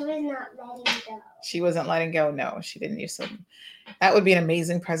 and she was not letting go. She wasn't letting go. No, she didn't use them. That would be an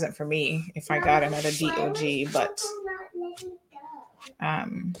amazing present for me if I got another DOG. But I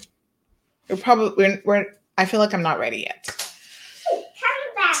feel like I'm not ready yet.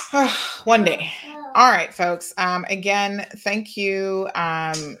 Come back. One day. All right, folks. Again, thank you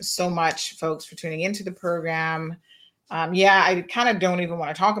so much, folks, for tuning into the program. Yeah, I kind of don't even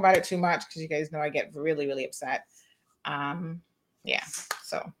want to talk about it too much because you guys know I get really, really upset. Yeah.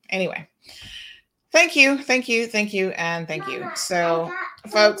 So anyway, Thank you, and thank you. So,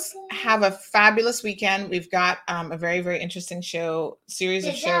 folks, have a fabulous weekend. We've got a very, very interesting series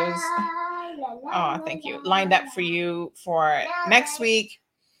of shows. Oh, thank you. Lined up for you for next week.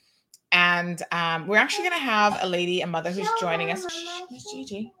 And we're actually going to have a mother who's joining us. Miss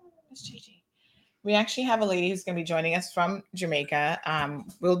Gigi. We actually have a lady who's going to be joining us from Jamaica.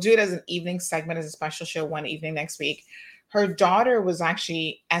 We'll do it as an evening segment, as a special show one evening next week. Her daughter was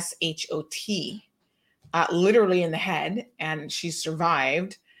actually SHOT. Literally in the head, and she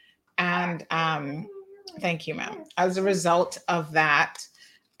survived. And thank you, ma'am. As a result of that,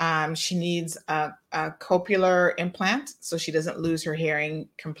 she needs a cochlear implant so she doesn't lose her hearing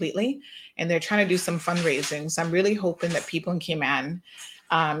completely. And they're trying to do some fundraising. So I'm really hoping that people in Cayman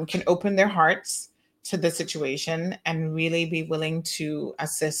can open their hearts to the situation and really be willing to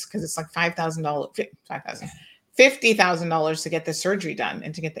assist, because it's like $50,000 to get the surgery done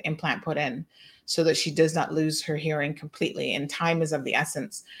and to get the implant put in, so that she does not lose her hearing completely. And time is of the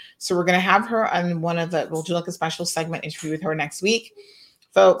essence. So we're going to have her on we'll do like a special segment interview with her next week.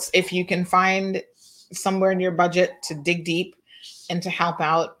 Folks, if you can find somewhere in your budget to dig deep and to help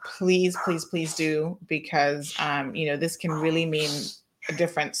out, please do, because, this can really mean a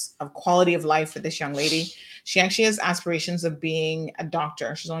difference of quality of life for this young lady. She actually has aspirations of being a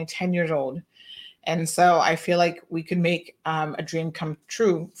doctor. She's only 10 years old. And so I feel like we could make a dream come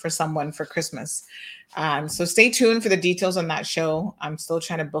true for someone for Christmas. So stay tuned for the details on that show. I'm still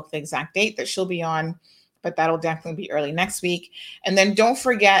trying to book the exact date that she'll be on, but that'll definitely be early next week. And then don't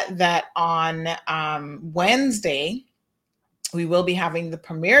forget that on Wednesday, we will be having the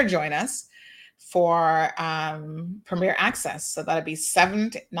premiere join us for premiere access. So that'll be 7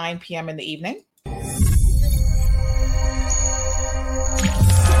 to 9 p.m. in the evening.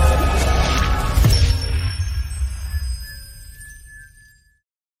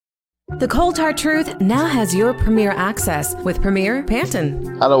 The Cold Hard Truth now has your premiere access with Premier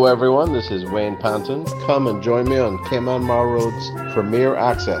Panton. Hello everyone, this is Wayne Panton. Come and join me on Cayman Mar Road's Premiere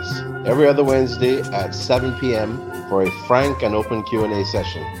Access every other Wednesday at 7 p.m. for a frank and open Q&A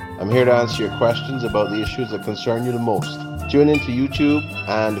session. I'm here to answer your questions about the issues that concern you the most. Tune into YouTube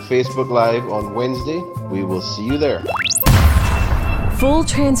and Facebook Live on Wednesday. We will see you there. Full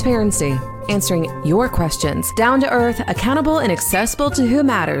transparency, answering your questions, down to earth, accountable, and accessible to who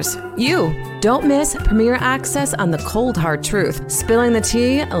matters. You. Don't miss Premiere Access on The Cold Hard Truth, spilling the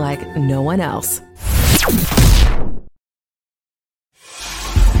tea like no one else.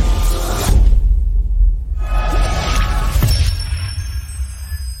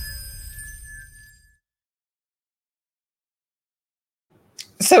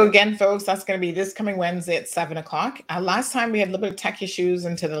 So again, folks, that's going to be this coming Wednesday at 7 o'clock. Last time we had a little bit of tech issues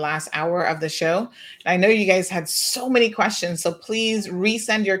into the last hour of the show. And I know you guys had so many questions, so please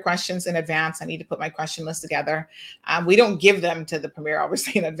resend your questions in advance. I need to put my question list together. We don't give them to the premiere,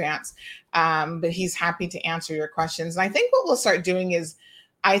 obviously, in advance, but he's happy to answer your questions. And I think what we'll start doing is,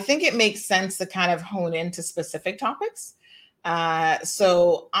 I think it makes sense to kind of hone into specific topics.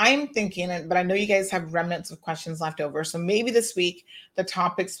 So I'm thinking, but I know you guys have remnants of questions left over. So maybe this week the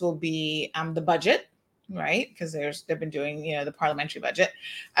topics will be the budget, right? Because they've been doing, the parliamentary budget,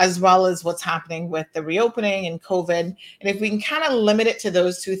 as well as what's happening with the reopening and COVID. And if we can kind of limit it to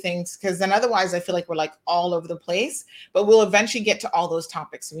those two things, because then otherwise I feel like we're like all over the place, but we'll eventually get to all those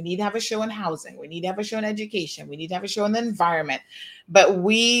topics. We need to have a show on housing. We need to have a show on education. We need to have a show on the environment, but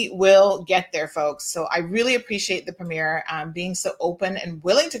we will get there, folks. So I really appreciate the premier being so open and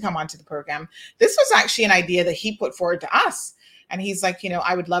willing to come onto the program. This was actually an idea that he put forward to us. And he's like,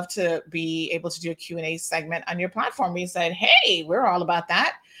 I would love to be able to do a Q&A segment on your platform. We said, hey, we're all about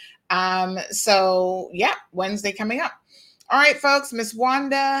that. So yeah, Wednesday coming up. All right, folks, Miss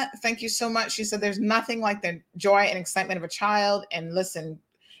Wanda, thank you so much. She said there's nothing like the joy and excitement of a child. And listen,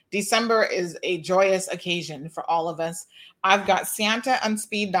 December is a joyous occasion for all of us. I've got Santa on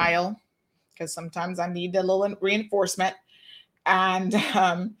speed dial because sometimes I need a little reinforcement. And,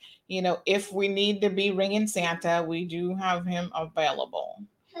 if we need to be ringing Santa, we do have him available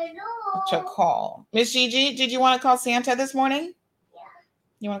to call. Miss Gigi, did you want to call Santa this morning? Yeah.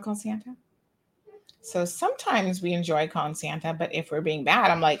 You want to call Santa? So sometimes we enjoy calling Santa, but if we're being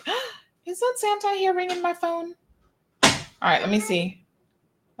bad, I'm like, is that Santa here ringing my phone? All right, let me see.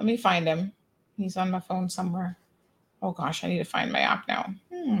 Let me find him. He's on my phone somewhere. Oh gosh, I need to find my app now.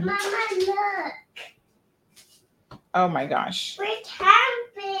 Mama, look. Oh my gosh. We're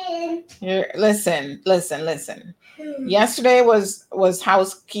camping. Listen. Yesterday was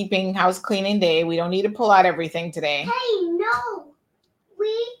house cleaning day. We don't need to pull out everything today. Hey, no.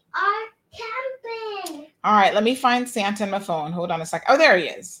 We are camping. All right, let me find Santa on my phone. Hold on a sec. Oh, there he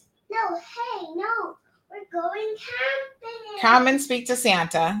is. No, hey, no. going camping. Come and speak to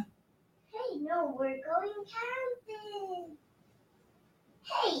Santa. Hey, no, we're going camping.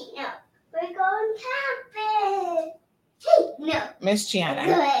 Hey, no, we're going camping. Hey, no. Miss Gianna.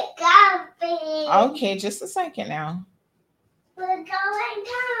 We're going camping. Okay, just a second now. We're going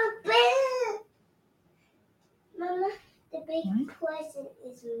camping. Mama, the big present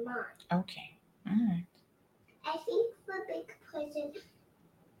is mine. Okay. All right. I think the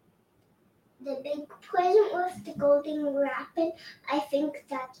big present with the golden wrapping, I think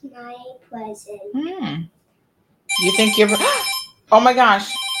that's my present. You think you're... Oh my gosh.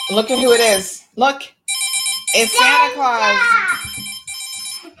 Look at who it is. Look. It's Santa Claus.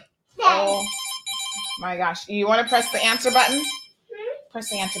 Oh my gosh. You want to press the answer button? Press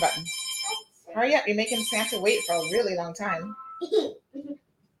the answer button. Hurry up. You're making Santa wait for a really long time.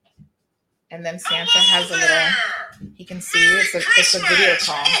 And then Santa has a little... He can see you. It's a video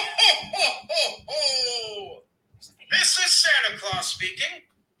call. This is Santa Claus speaking.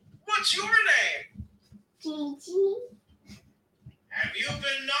 What's your name? Gigi. Have you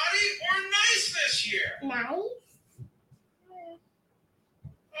been naughty or nice this year? Nice.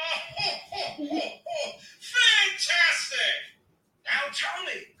 Fantastic! Now tell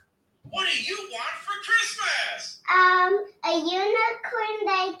me, what do you want for Christmas? A unicorn that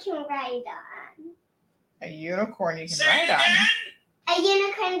I can ride on. A unicorn you can Say ride it again? on. A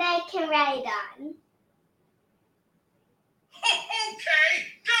unicorn that I can ride on. Okay,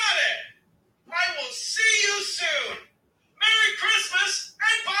 got it. I will see you soon. Merry Christmas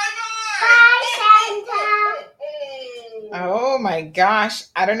and bye-bye. Bye, Santa. Oh my gosh.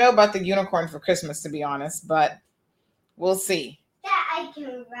 I don't know about the unicorn for Christmas, to be honest, but we'll see. That I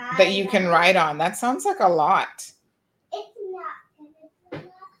can ride. That you can ride on. That sounds like a lot.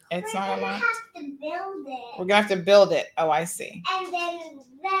 It's not a lot. We're gonna have to build it. We're gonna have to build it. Oh, I see. And then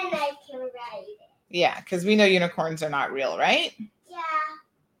I can ride it. Yeah, because we know unicorns are not real, right? Yeah.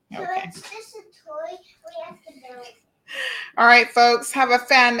 So Okay. it's just a toy. We have to build it. All right, folks. Have a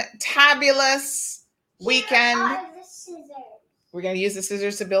fantabulous weekend. The scissors. We're gonna use the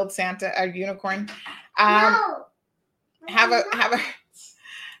scissors to build Santa, a unicorn. No. Have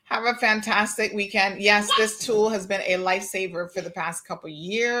a fantastic weekend. Yes, this tool has been a lifesaver for the past couple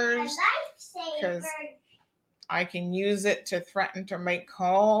years. Because I can use it to threaten to make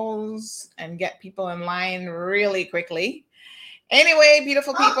calls and get people in line really quickly. Anyway,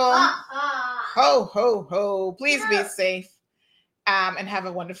 beautiful people, ho, ho, ho. Please be safe and have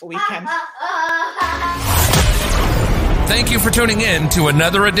a wonderful weekend. Thank you for tuning in to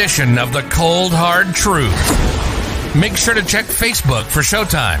another edition of The Cold Hard Truth. Make sure to check Facebook for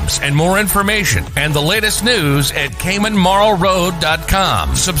showtimes and more information and the latest news at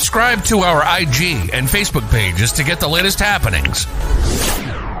CaymanMarlRoad.com. Subscribe to our IG and Facebook pages to get the latest happenings.